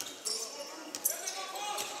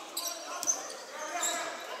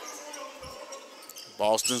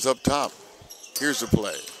 Boston's up top. Here's the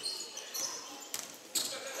play.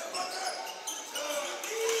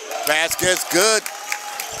 Basket's good.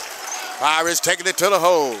 Pirates taking it to the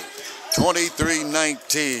hole.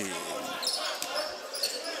 23-19.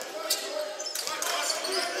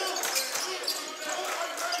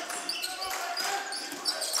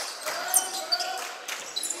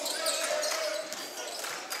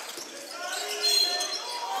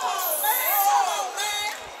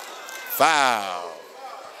 Foul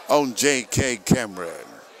on J.K. Cameron.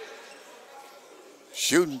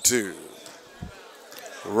 Shooting two.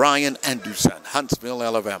 Ryan Anderson, Huntsville,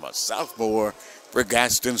 Alabama, sophomore for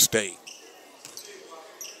Gadsden State.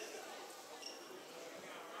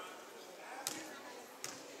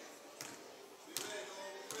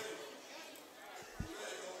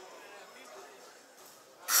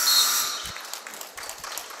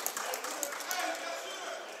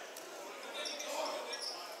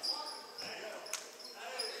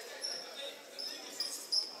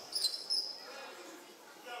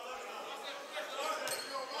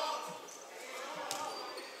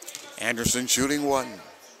 Anderson shooting one.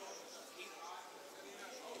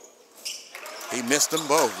 He missed them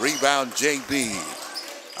both. Rebound JB.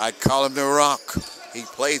 I call him the Rock. He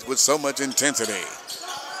plays with so much intensity.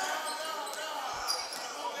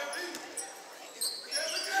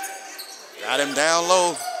 Got him down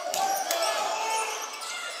low.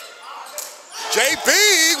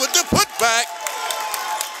 JB with the putback.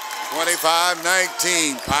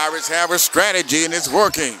 25-19. Pirates have a strategy and it's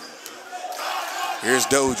working. Here's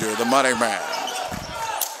Dozier, the money man.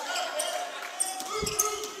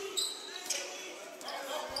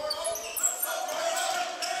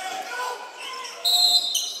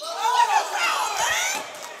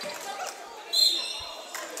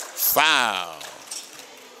 Foul.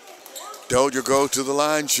 Dozier goes to the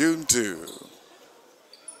line, shooting two.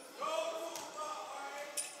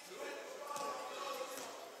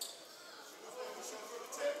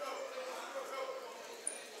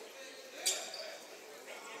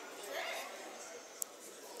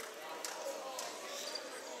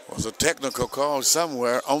 Was a technical call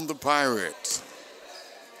somewhere on the Pirates.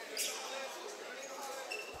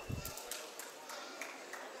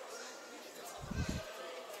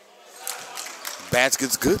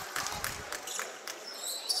 Basket's good.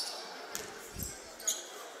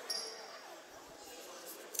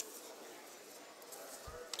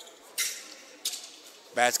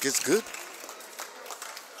 Basket's good.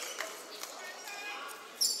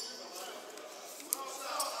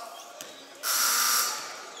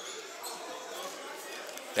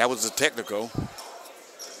 That was a technical.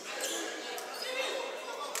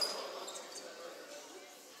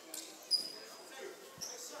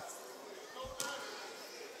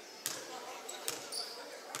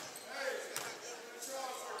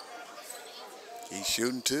 He's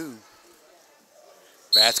shooting two.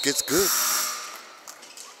 Basket's good.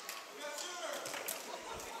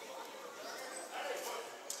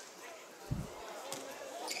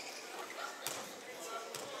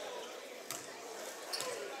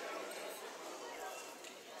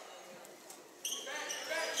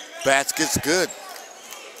 Basket's good.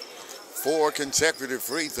 4 consecutive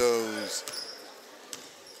free throws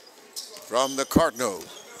from the Cardinals.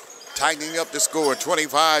 Tightening up the score,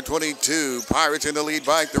 25-22. Pirates in the lead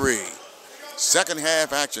by 3. Second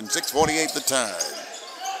half action, 6:48 the time.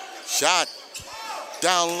 Shot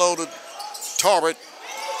down low to Tarbert.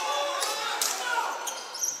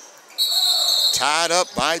 Tied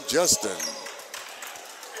up by Justin.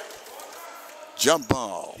 Jump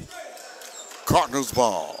ball. Cardinals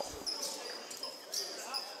ball.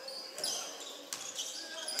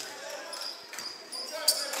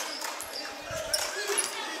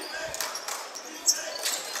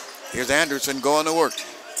 Here's Anderson going to work.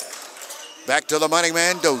 Back to the money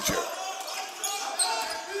man, Dozier.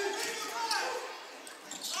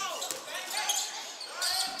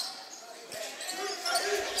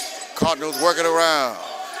 Cardinals working around.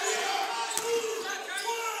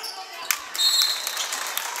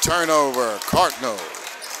 Turnover, Cardinals.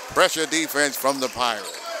 Pressure defense from the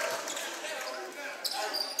Pirates.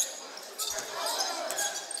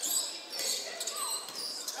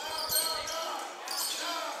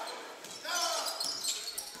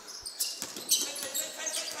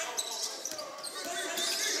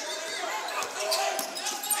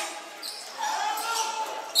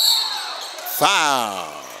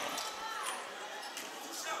 Foul.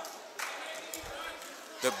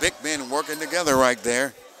 The big men working together right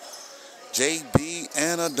there. JB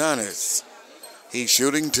and Adonis. He's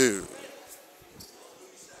shooting two.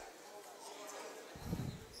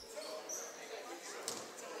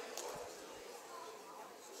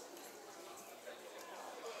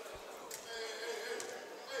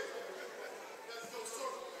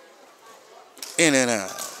 In and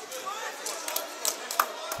out.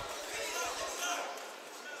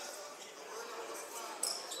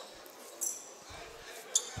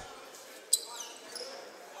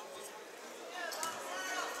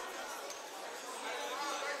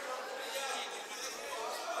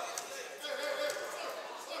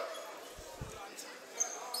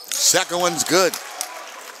 Second one's good.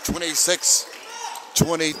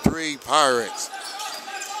 26-23 Pirates.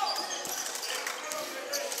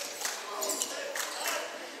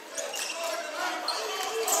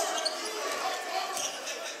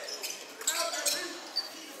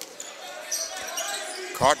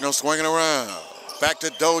 Cardinals swinging around. Back to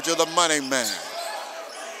Dozier, the money man.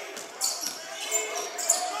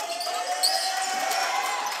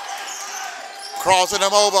 Crossing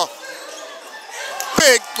him over.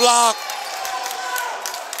 Big block.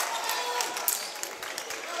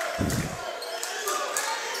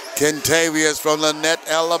 Kentavious from Lynette,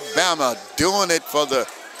 Alabama, doing it for the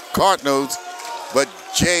Cardinals, but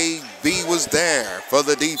JB was there for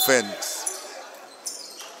the defense.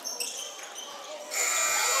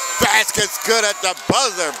 Basket's good at the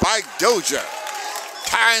buzzer by Dozier.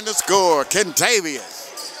 Tying the score, Kentavious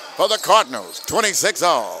for the Cardinals,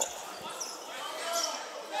 26-all.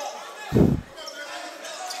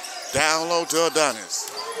 Down low to Adonis.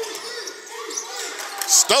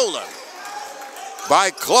 Stolen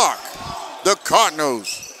by Clark. The Cardinals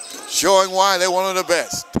showing why they're one of the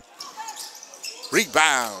best.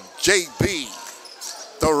 Rebound, JB.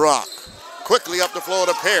 The Rock. Quickly up the floor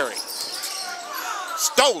to Perry.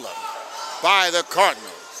 Stolen by the Cardinals.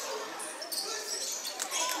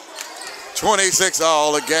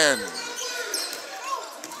 26-all again.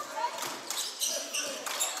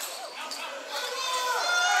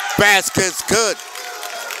 Basket's good.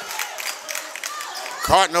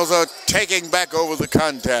 Cardinals are taking back over the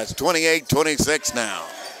contest. 28-26 now.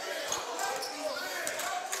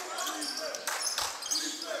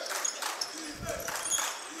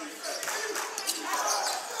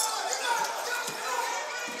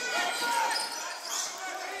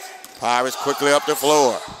 Pirates quickly up the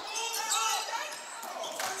floor.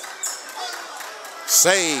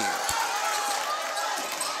 Save.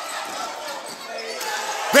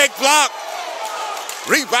 Big block.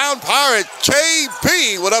 Rebound Pirates.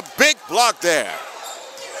 JB with a big block there.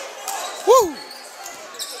 Woo.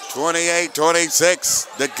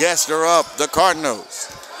 28-26. The guests are up. The Cardinals.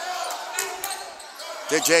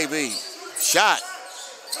 To JB. Shot.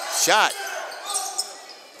 Shot.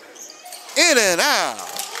 In and out.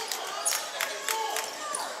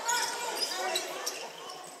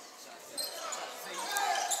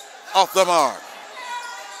 Off the mark.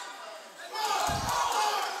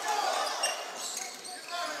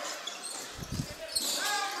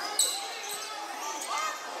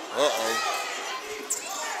 Uh-oh.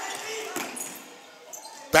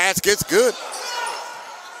 Basket's good.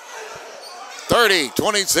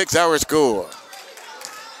 30-26 our score.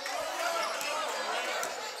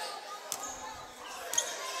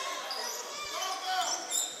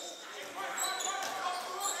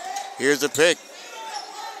 Here's the pick.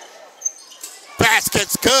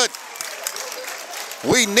 Basket's good.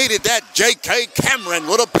 We needed that. J.K. Cameron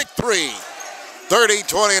with a pick three.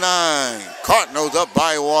 30-29. Cardinals up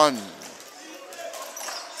by one.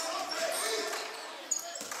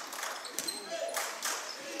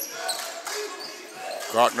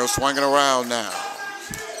 Cardinals swinging around now.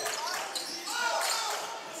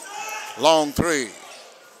 Long three.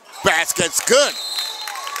 Basket's good.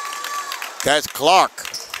 That's Clark.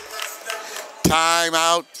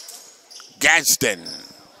 Timeout. Gadsden.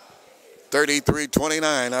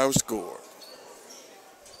 33-29 our score.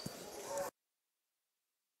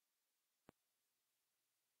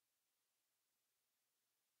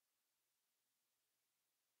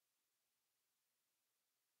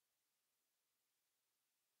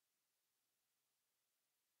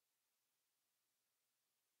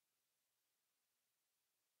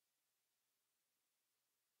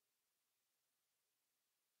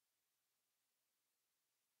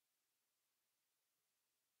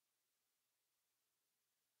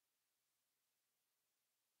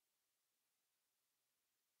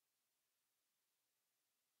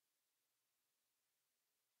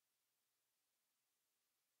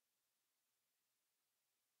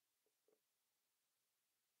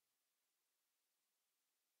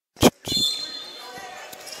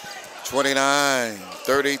 Twenty-nine,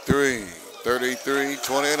 33,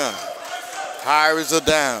 29. Pirates are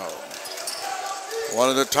down. One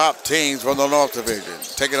of the top teams from the North Division.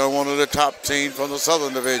 Taking on one of the top teams from the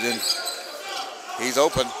Southern Division. He's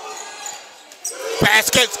open.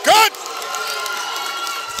 Basket's good!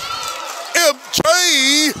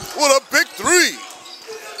 MJ with a big three.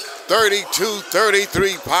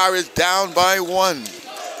 32-33. Pirates down by one.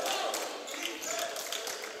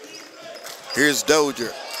 Here's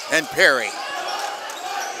Dozier and Perry.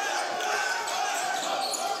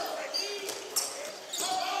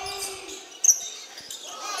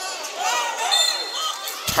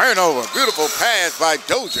 Turnover. Beautiful pass by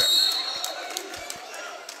Dozier.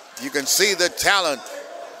 You can see the talent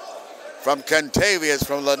from Contavious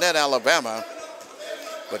from Lynette, Alabama.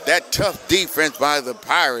 But that tough defense by the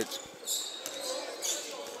Pirates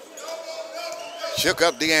shook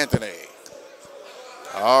up DeAnthony.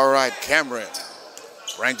 All right, Cameron.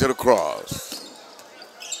 Right to the cross.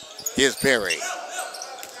 Here's Perry.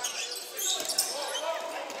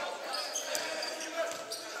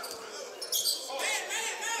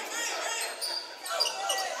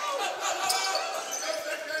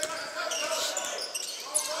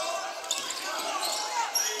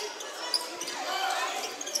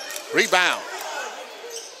 Rebound.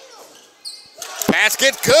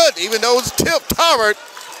 Basket good, even though it's tipped. Howard.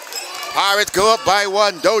 Pirates go up by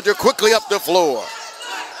one. Dozier quickly up the floor.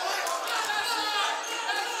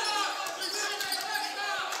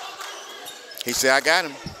 He said, I got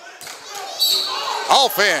him.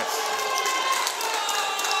 Offense.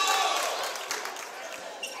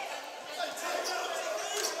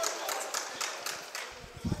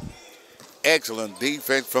 Excellent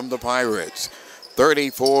defense from the Pirates.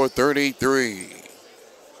 34-33.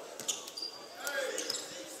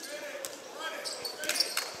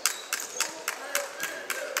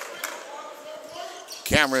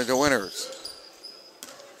 Cameron, the winners.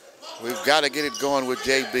 We've got to get it going with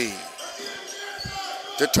JB.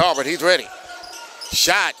 To Tarbert, he's ready.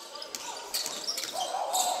 Shot.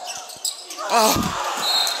 Oh.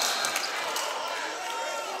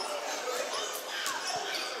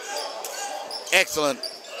 Excellent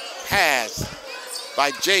pass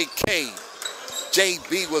by JK.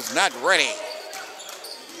 JB was not ready.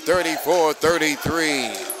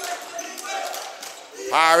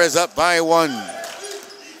 34-33. Pirates up by one.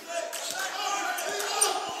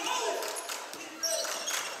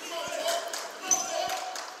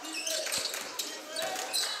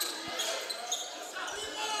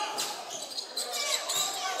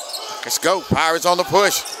 Let's go. Pirates on the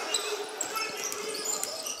push.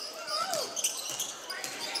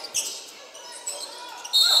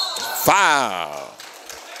 Foul.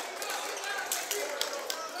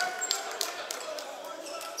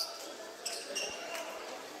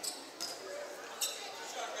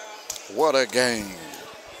 What a game.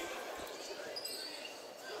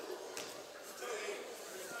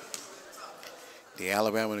 The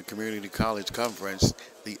Alabama Community College Conference,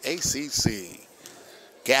 the ACC.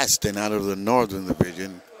 Gadsden out of the Northern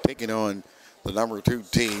Division taking on the number 2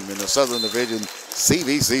 team in the Southern Division,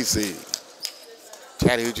 CVCC.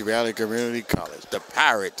 Chattahoochee Valley Community College. The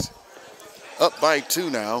Pirates up by 2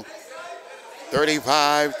 now,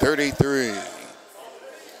 35-33.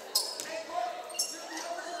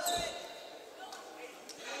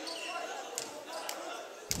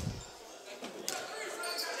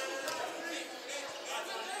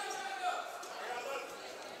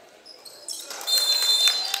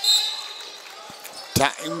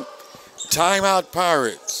 Timeout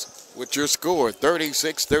Pirates with your score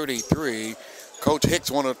 36-33. Coach Hicks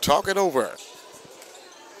want to talk it over.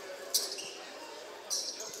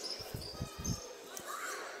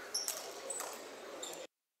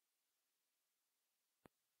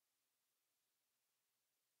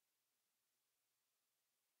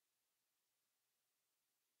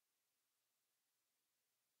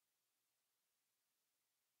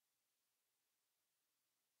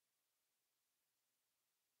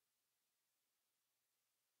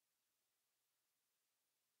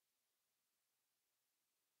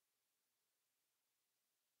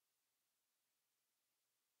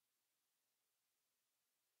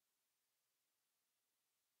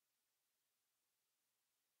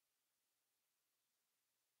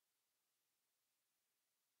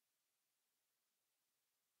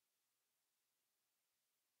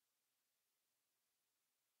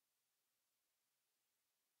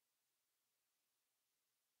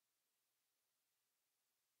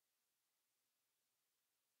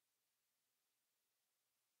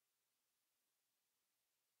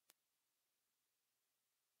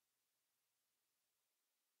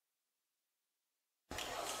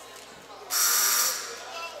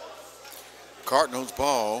 Cardinals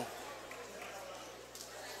ball.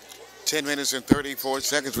 10 minutes and 34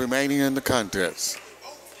 seconds remaining in the contest.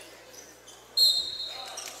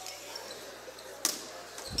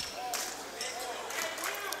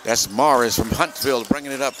 That's Morris from Huntsville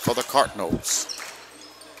bringing it up for the Cardinals.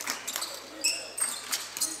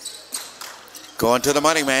 Going to the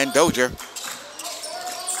money man, Dozier.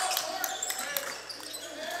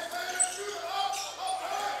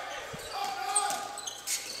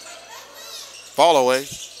 Fall away.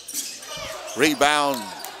 Rebound.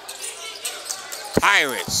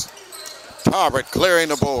 Pirates. Tarbert clearing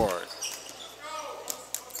the board.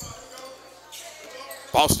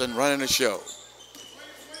 Boston running the show.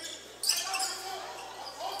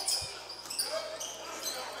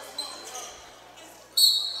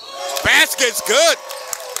 Basket's good.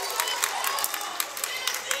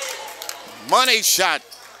 Money shot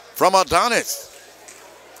from Adonis.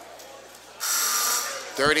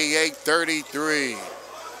 38-33.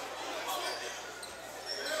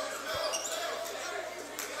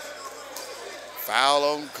 Foul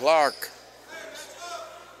on Clark.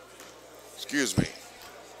 Excuse me.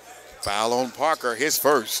 Foul on Parker, his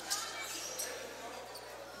first.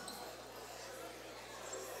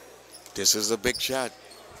 This is a big shot.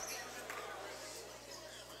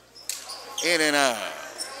 In and out.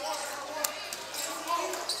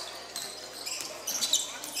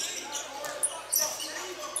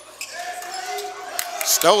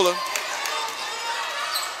 Stolen.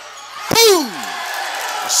 Boom!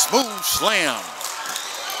 A smooth slam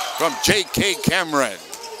from J.K. Cameron.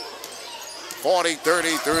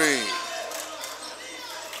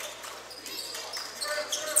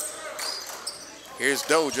 40-33. Here's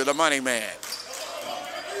Dozier, the money man.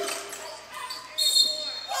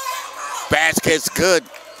 Basket's good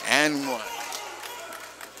and one.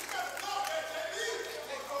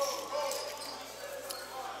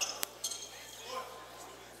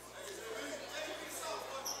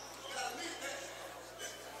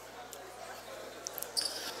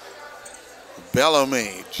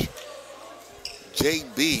 Bellamage,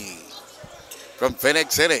 JB from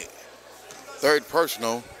Phoenix City. Third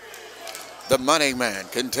personal, the money man,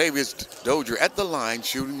 Contavious Dozier at the line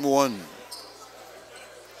shooting one.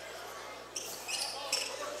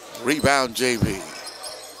 Rebound JB.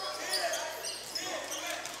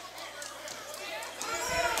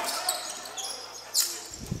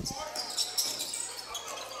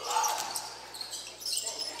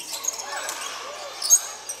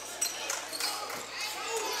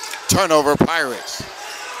 Turnover Pirates.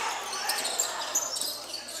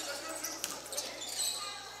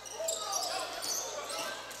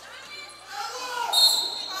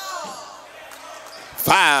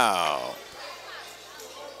 Foul.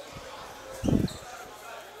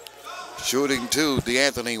 Shooting two,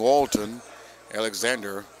 DeAnthony Walton,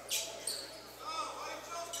 Alexander,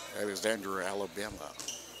 Alabama.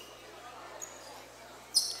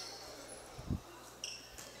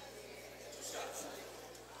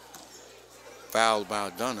 Fouled by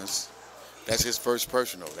Adonis. That's his first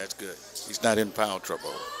personal. That's good. He's not in foul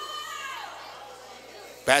trouble.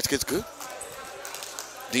 Basket's good.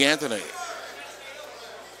 DeAnthony.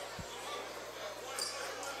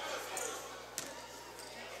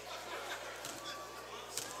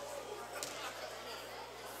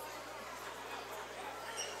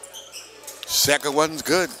 Second one's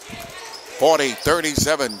good.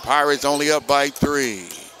 40-37. Pirates only up by 3.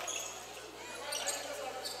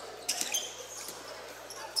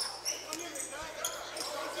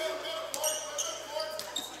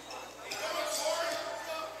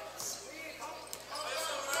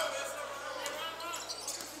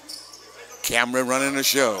 Cameron running the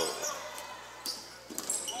show.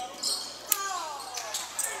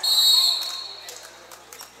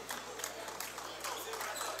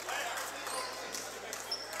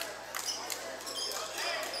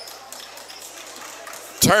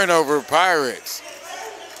 Turnover, Pirates.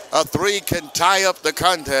 A 3 can tie up the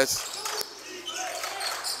contest.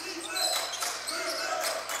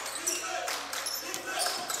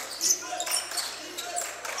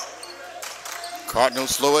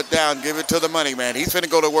 Cardinals slow it down, give it to the money man. He's finna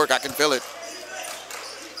go to work, I can feel it.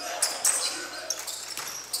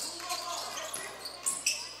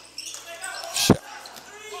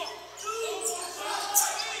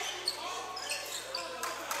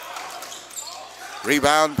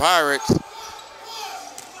 Rebound, Pirates.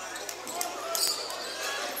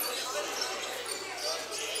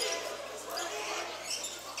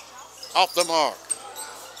 Off the mark.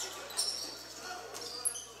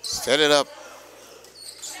 Set it up.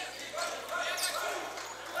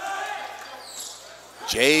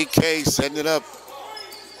 JK setting it up.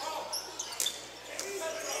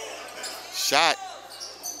 Shot.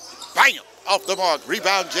 Bam! Off the mark.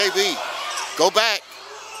 Rebound, JB. Go back.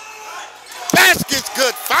 Basket's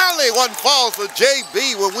good. Finally, one falls for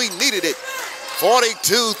JB when we needed it.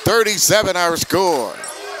 42-37 our score.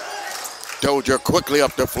 Dozier quickly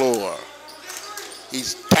up the floor.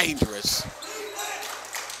 He's dangerous.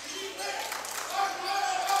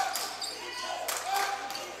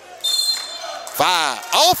 Five.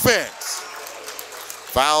 Offense.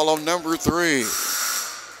 Foul on number 3.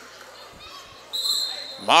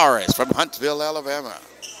 Morris from Huntsville, Alabama.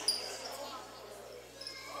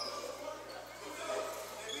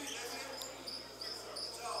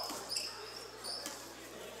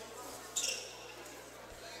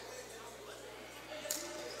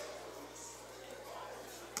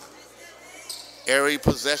 Every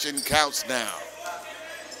possession counts now.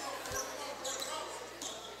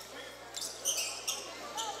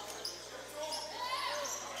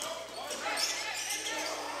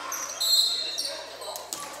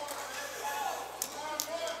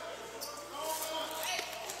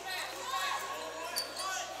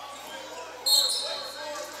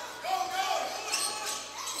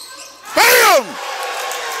 Bam!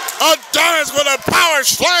 Adonis with a power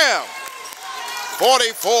slam.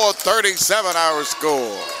 44-37 our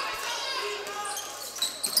score.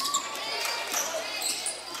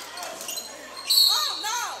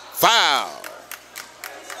 Foul.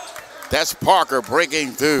 That's Parker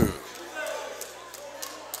breaking through.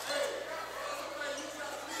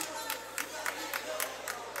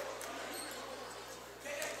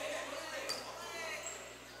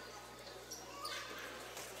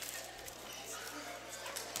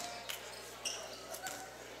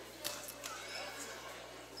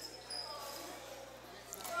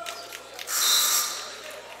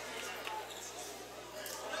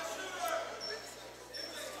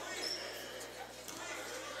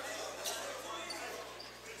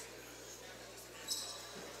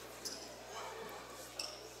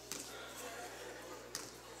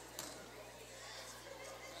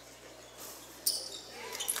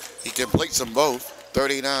 He completes them both.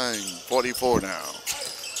 39-44 now.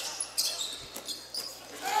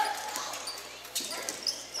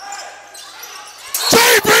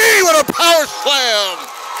 JB with a power slam.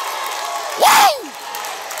 Woo!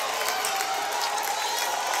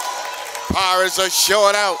 Pirates are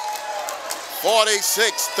showing out.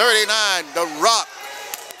 46-39. The Rock.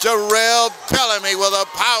 Jarrell Bellamy with a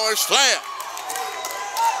power slam.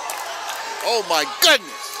 Oh my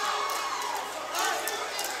goodness.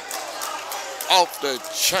 Off the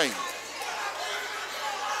chain.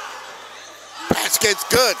 Basket's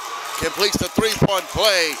good. Completes the three-point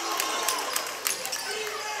play.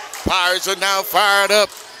 Pirates are now fired up.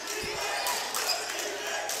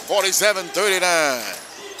 47-39.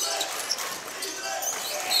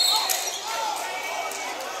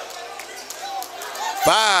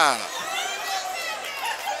 Five.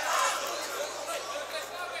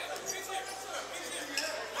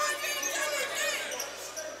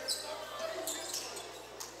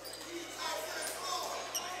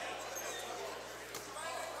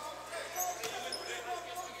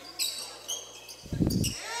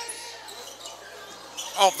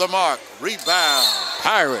 Off the mark. Rebound.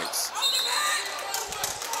 Pirates.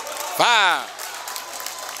 5.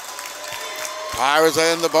 Pirates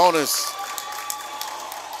are in the bonus.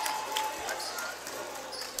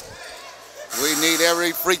 We need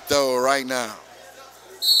every free throw right now.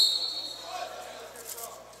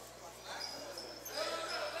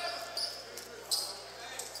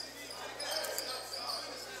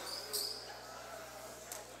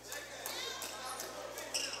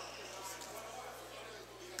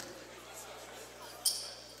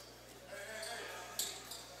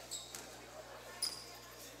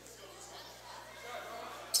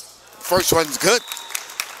 First one's good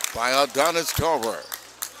by Adonis Tarver.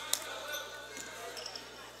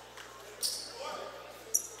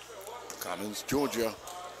 Cummins, Georgia.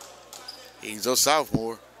 He's a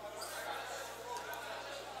sophomore.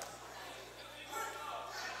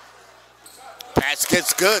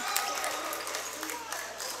 Basket's good.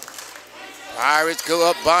 Pirates go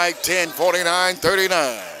up by 10,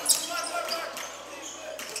 49-39.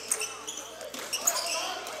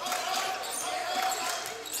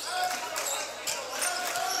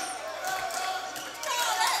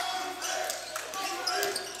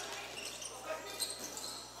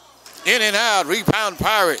 In and out, rebound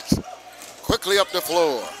Pirates. Quickly up the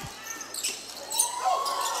floor.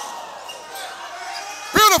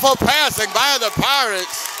 Beautiful passing by the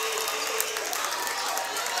Pirates.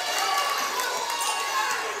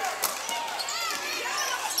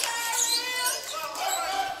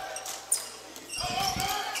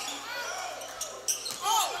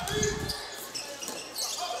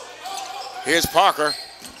 Here's Parker.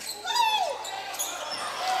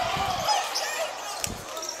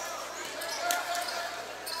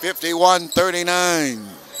 (51-39).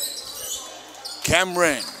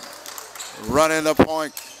 Cameron running the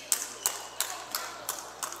point.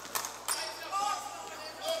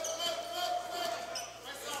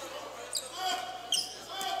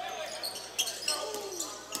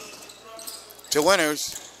 To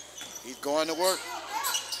Winters. He's going to work.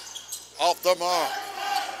 Off the mark.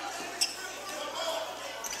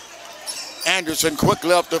 Anderson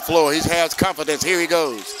quickly up the floor. He has confidence. Here he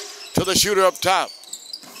goes. To the shooter up top.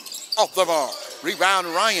 Off the mark. Rebound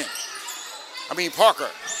Parker.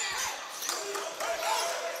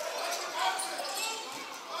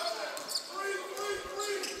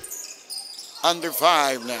 Under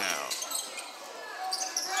 5 now.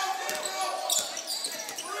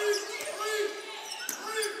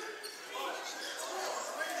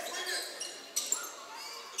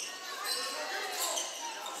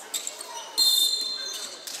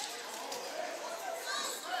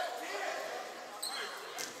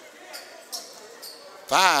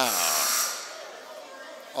 Foul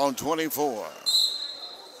on 24.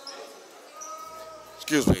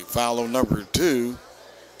 Excuse me, foul on number 2,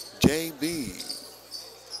 JB.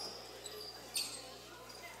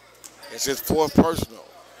 It's his 4th personal.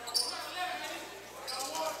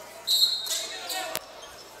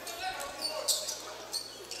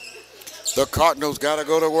 The Cardinals got to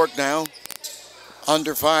go to work now.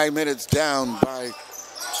 Under 5 minutes down by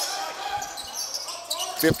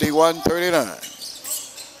 51-39.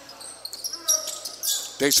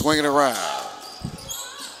 They swing it around.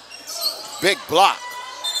 Big block.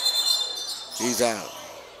 He's out.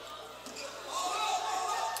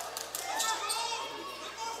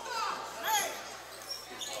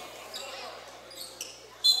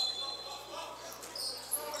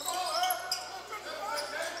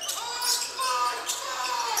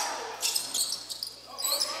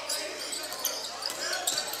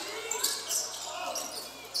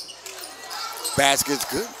 Basket's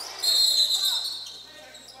good.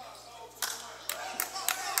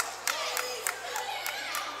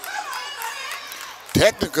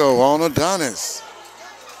 Technical on Adonis.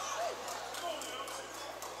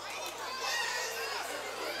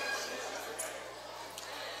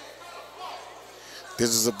 This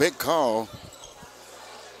is a big call.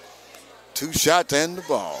 2 shots and the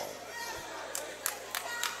ball.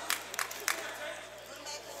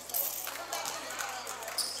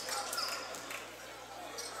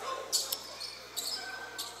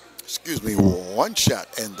 Excuse me, 1 shot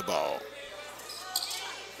and the ball.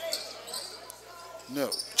 No,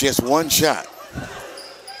 just one shot.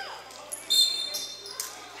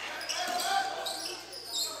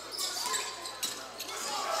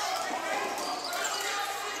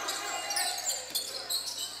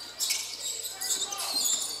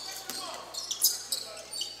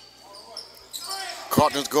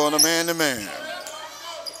 Cardinals going to man.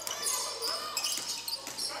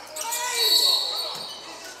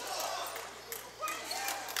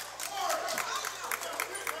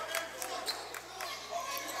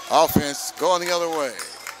 Offense going the other way.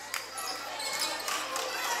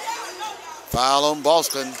 Foul on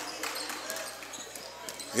Boston.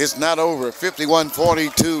 It's not over.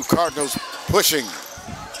 51-42, Cardinals pushing.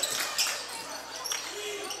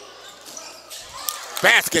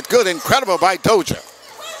 Basket, good, incredible by Doja.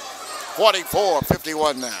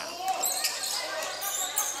 44-51 now.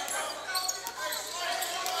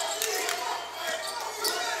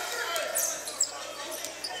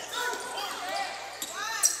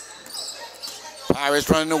 Pirates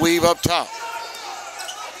running the weave up top.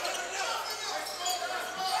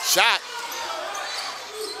 Shot.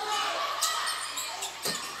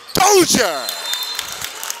 Dozier!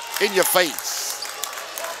 In your face.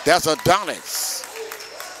 That's Adonis.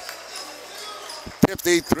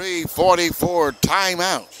 53-44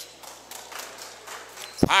 timeout.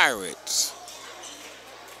 Pirates.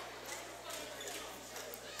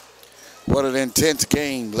 What an intense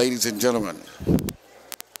game, ladies and gentlemen.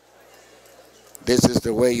 This is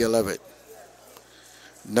the way you love it.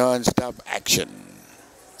 Non-stop action.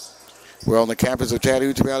 We're on the campus of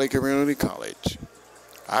Chattanooga Valley Community College.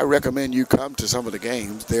 I recommend you come to some of the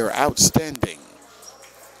games. They're outstanding.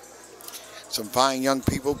 Some fine young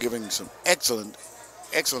people giving some excellent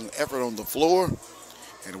effort on the floor,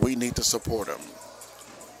 and we need to support them.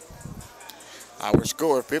 Our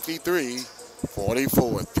score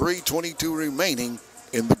 53-44, 3:22 remaining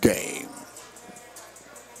in the game.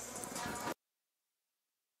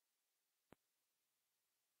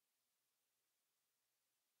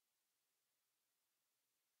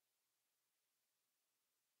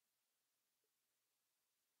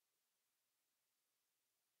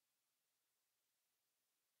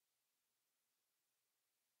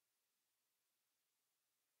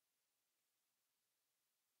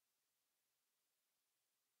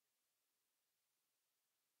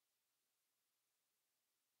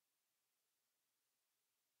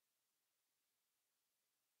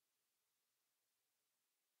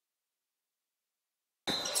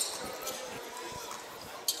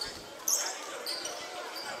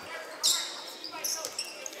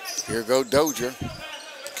 Here go Dozier,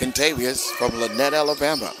 Kentavious from Lynette,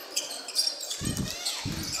 Alabama.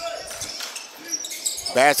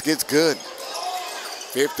 Basket's good.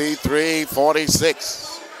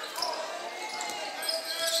 53-46.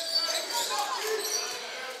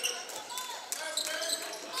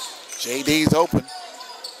 JD's open.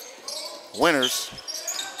 Winners.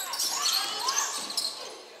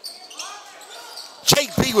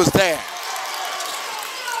 JB was there.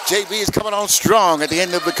 JB is coming on strong at the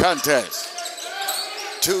end of the contest.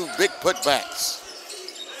 Two big putbacks.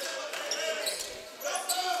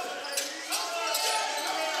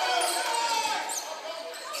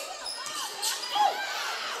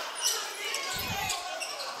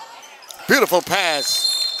 Beautiful pass.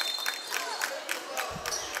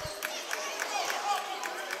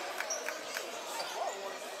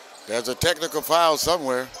 There's a technical foul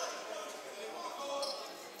somewhere.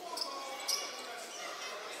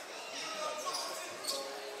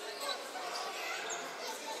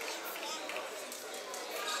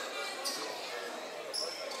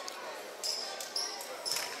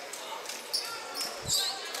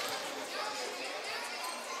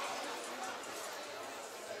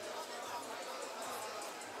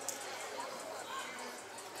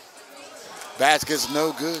 Basket's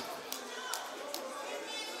no good.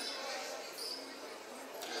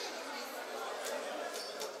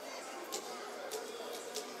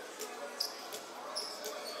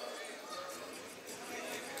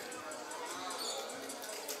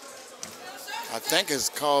 I think it's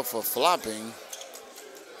called for flopping.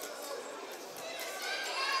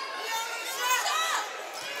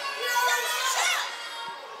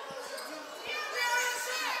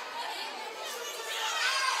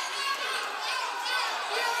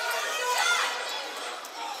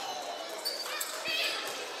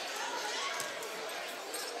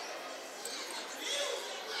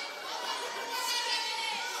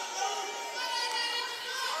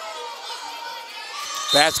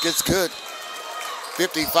 Basket's good.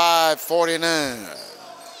 55-49.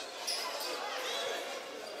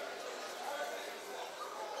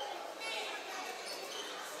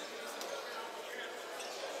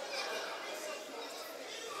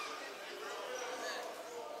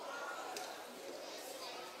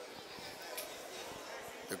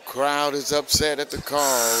 crowd is upset at the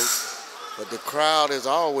calls, but the crowd is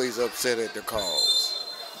always upset at the calls.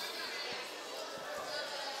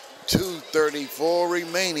 2:34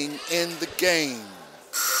 remaining in the game.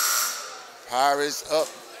 Pirates up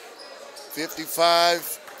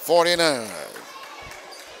 55-49.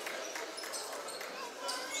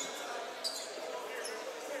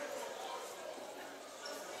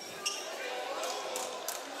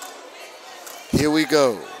 Here we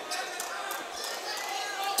go.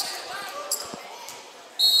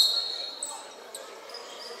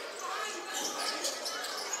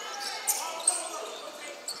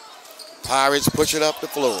 Pirates push it up the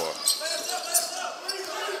floor.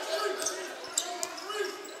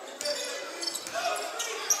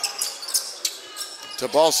 To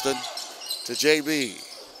Boston, to JB.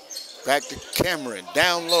 Back to Cameron,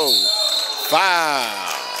 down low. Foul.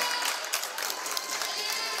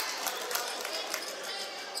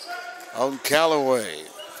 On Callaway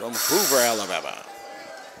from Hoover, Alabama.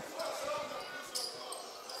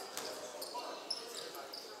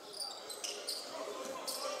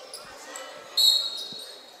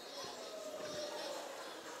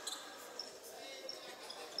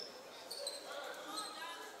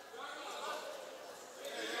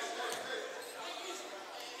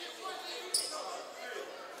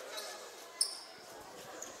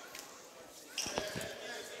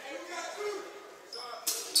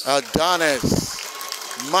 Adonis,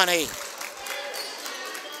 money.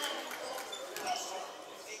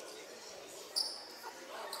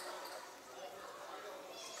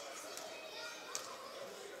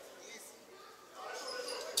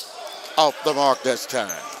 Off the mark this time.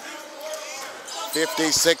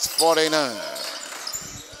 56-49.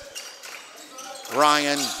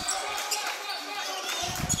 Ryan.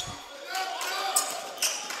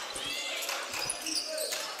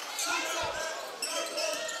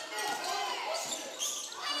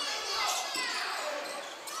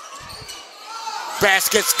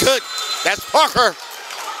 Basket's good. That's Parker.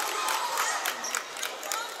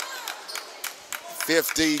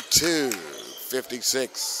 52,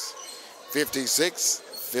 56, 56,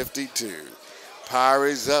 52.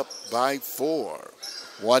 Pirates up by 4.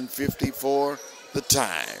 1:54 the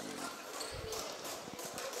time.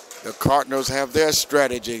 The Cardinals have their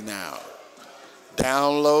strategy now.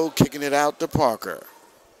 Down low, kicking it out to Parker.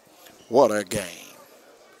 What a game.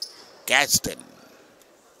 Gadsden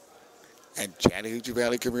and Chattahoochee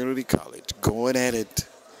Valley Community College going at it.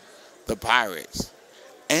 The Pirates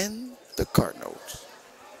and the Cardinals.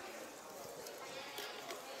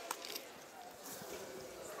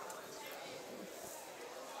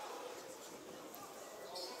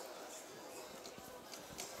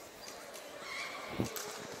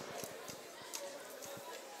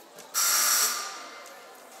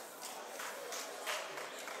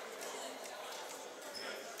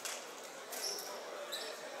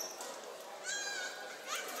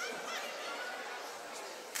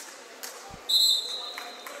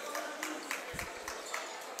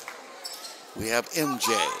 We have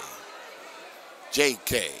MJ,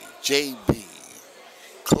 JK, JB,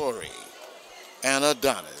 Corey, and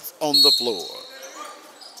Adonis on the floor.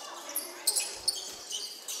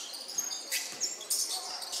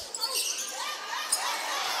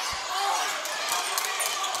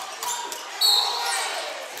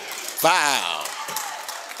 Foul.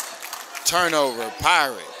 Turnover,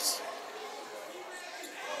 Pirates.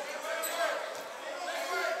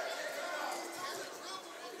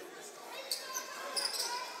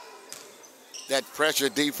 That pressure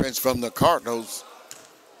defense from the Cardinals.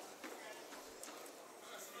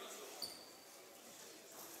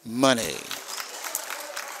 Money.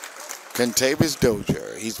 Contavious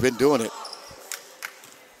Dozier. He's been doing it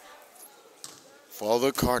for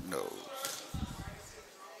the Cardinals.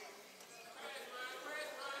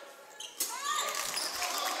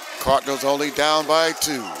 Cardinals only down by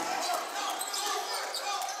 2.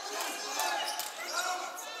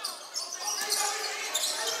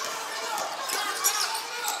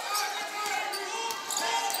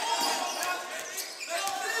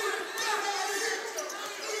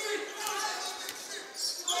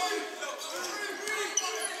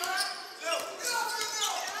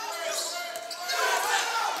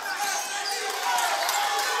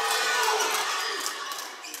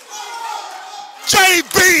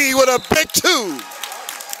 JB with a big 2.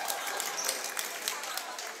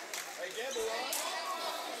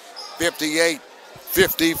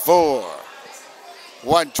 58-54.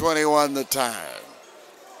 1:21 the time.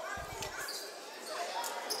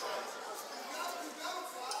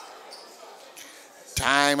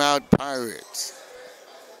 Timeout Pirates.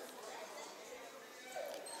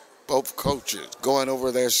 Both coaches going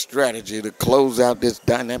over their strategy to close out this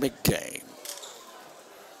dynamic game.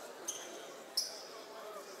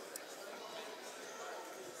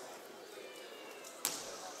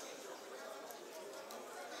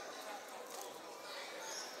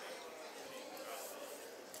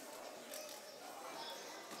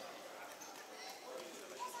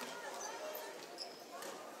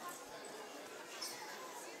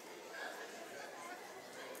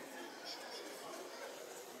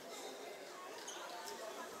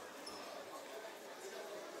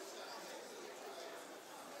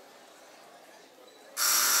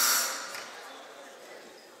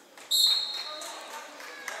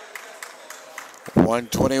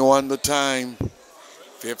 .121 the time.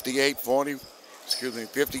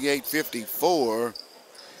 58-54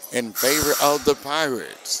 in favor of the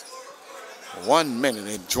Pirates. 1 minute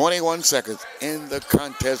and 21 seconds in the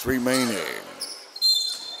contest remaining.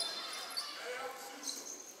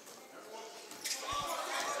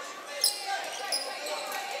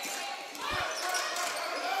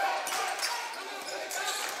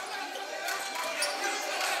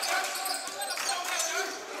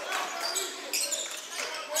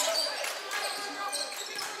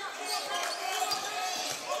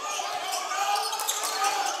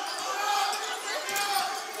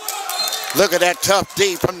 Look at that tough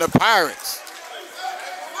D from the Pirates.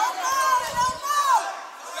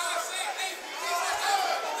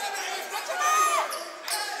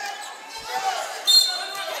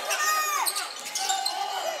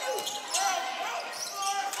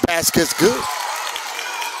 Basket's good.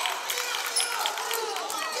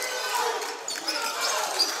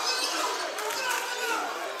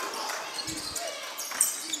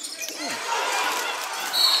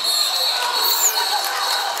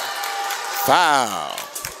 Foul.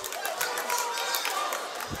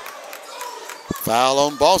 Foul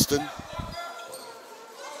on Boston.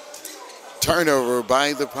 Turnover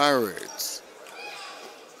by the Pirates.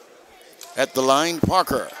 At the line,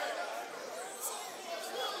 Parker.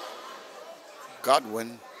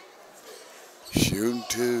 Godwin. Shooting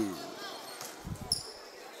two.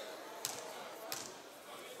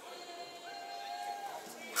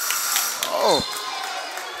 Oh.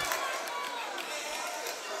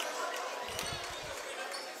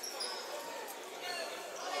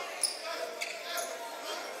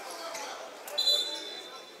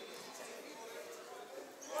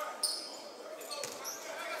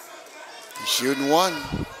 Shooting one.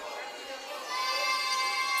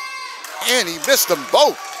 And he missed them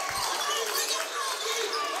both.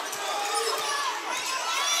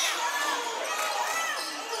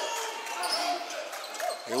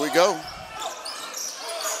 Here we go.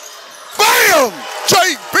 Bam!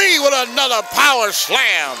 JB with another power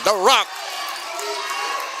slam. The Rock.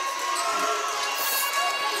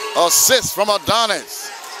 Assist from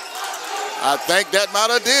Adonis. I think that might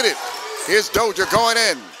have did it. Here's Dozier going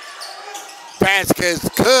in. Basket's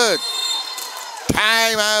good.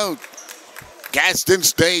 Timeout. Gadsden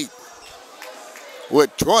State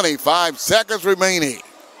with 25 seconds remaining.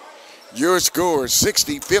 Your score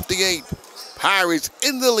 60-58. Pirates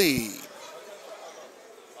in the lead.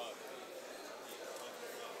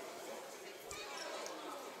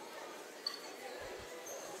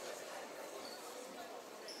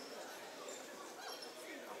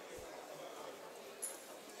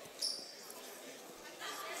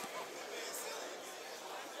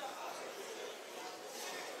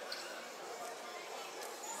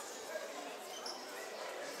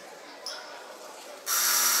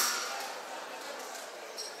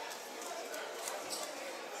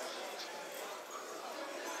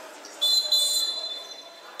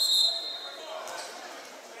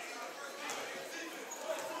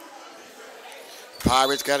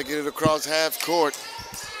 Pirates got to get it across half court.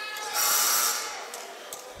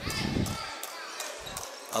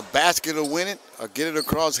 A basket will win it or get it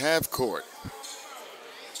across half court.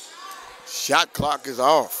 Shot clock is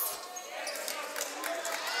off.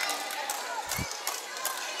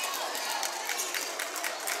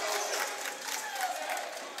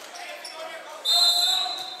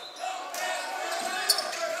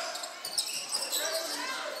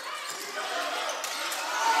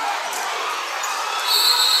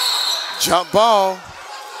 Jump ball.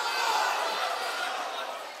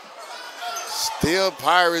 Still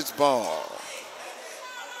Pirates ball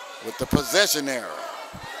with the possession error.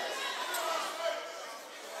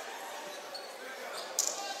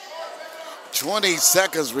 .20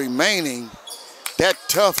 seconds remaining. That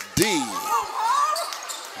tough D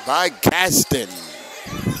by Gadsden.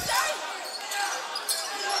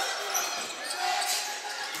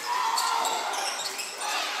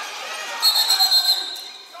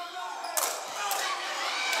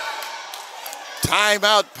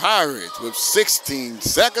 Timeout Pirates with 16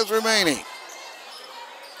 seconds remaining.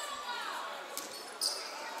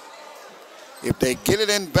 If they get it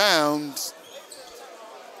in bounds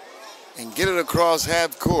and get it across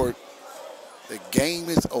half court, the game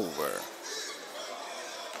is over.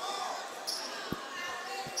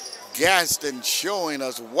 Gadsden showing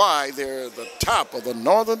us why they're the top of the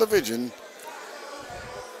Northern Division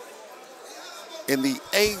in the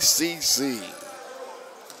ACC.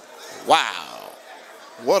 Wow,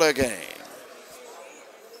 what a game.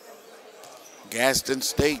 Gadsden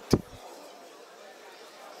State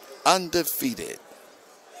undefeated.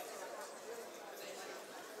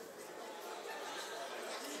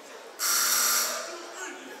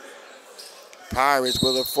 Pirates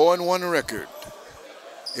with a 4-1 record.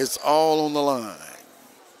 It's all on the line.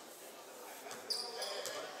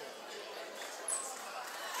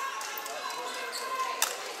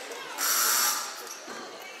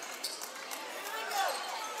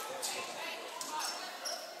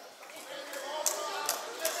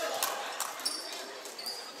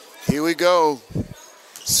 Here we go.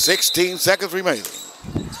 16 seconds remaining.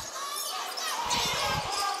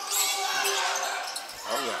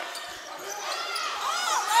 All right.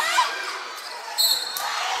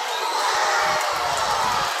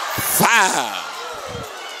 Foul.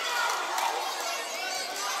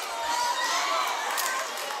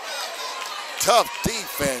 Tough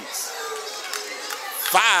defense.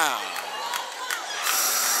 Foul.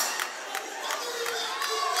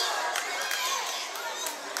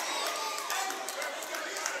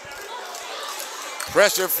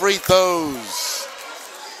 Pressure free throws.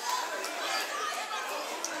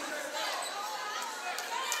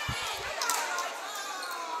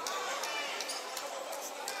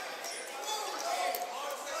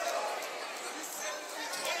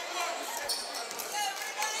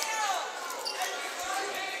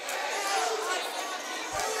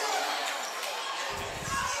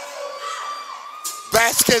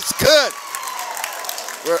 Basket's good.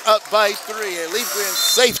 We're up by 3. At least we're in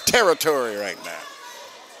safe territory right now.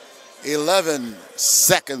 11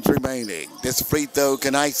 seconds remaining. This free throw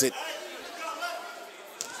can ice it.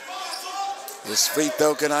 This free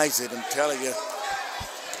throw can ice it, I'm telling you.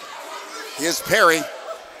 Here's Perry.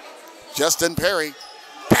 Justin Perry.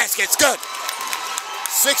 Basket's good.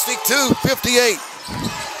 62-58.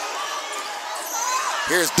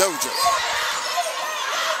 Here's Dozier.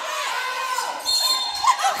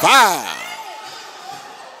 Foul.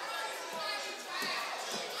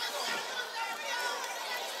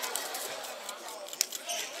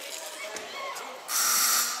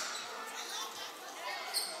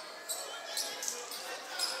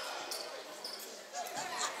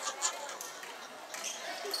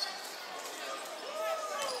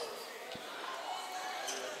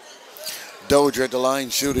 Dozier at the line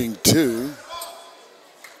shooting 2.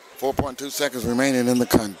 4.2 seconds remaining in the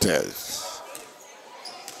contest.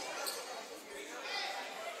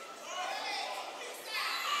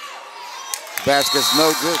 Basket's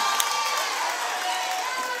no good.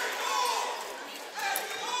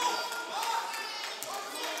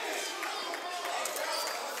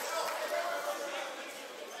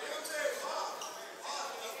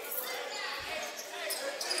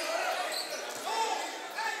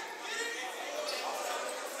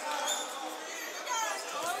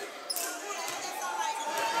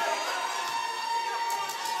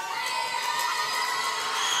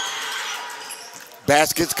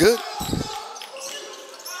 Basket's good.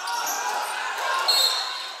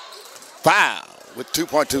 Foul with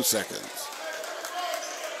 2.2 seconds.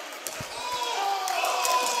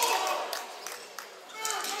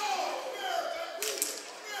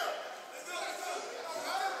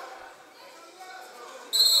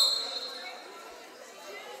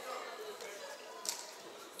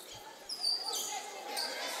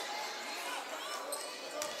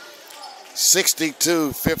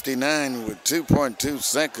 (62-59) with 2.2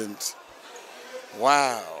 seconds.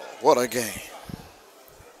 Wow, what a game.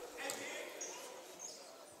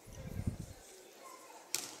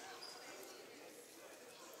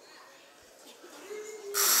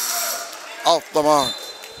 Off the mark.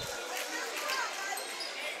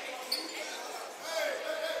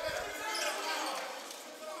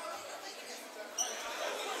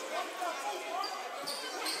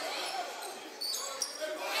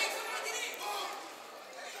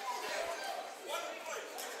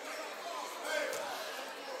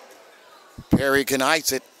 Perry can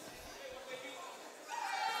ice it.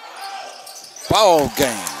 Ball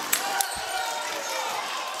game.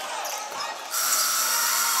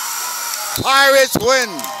 Pirates win.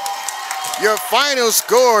 Your final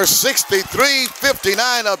score,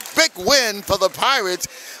 63-59, a big win for the Pirates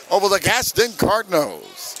over the Gadsden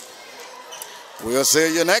Cardinals. We'll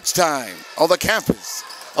see you next time on the campus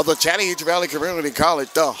of the Chattahoochee Valley Community College,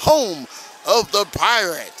 the home of the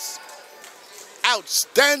Pirates.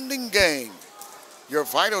 Outstanding game. Your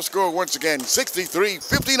final score once again,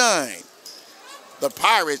 63-59. The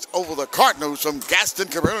Pirates over the Cardinals from Gadsden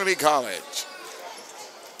Community College.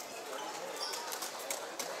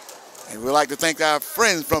 And we'd like to thank our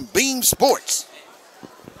friends from Beam Sports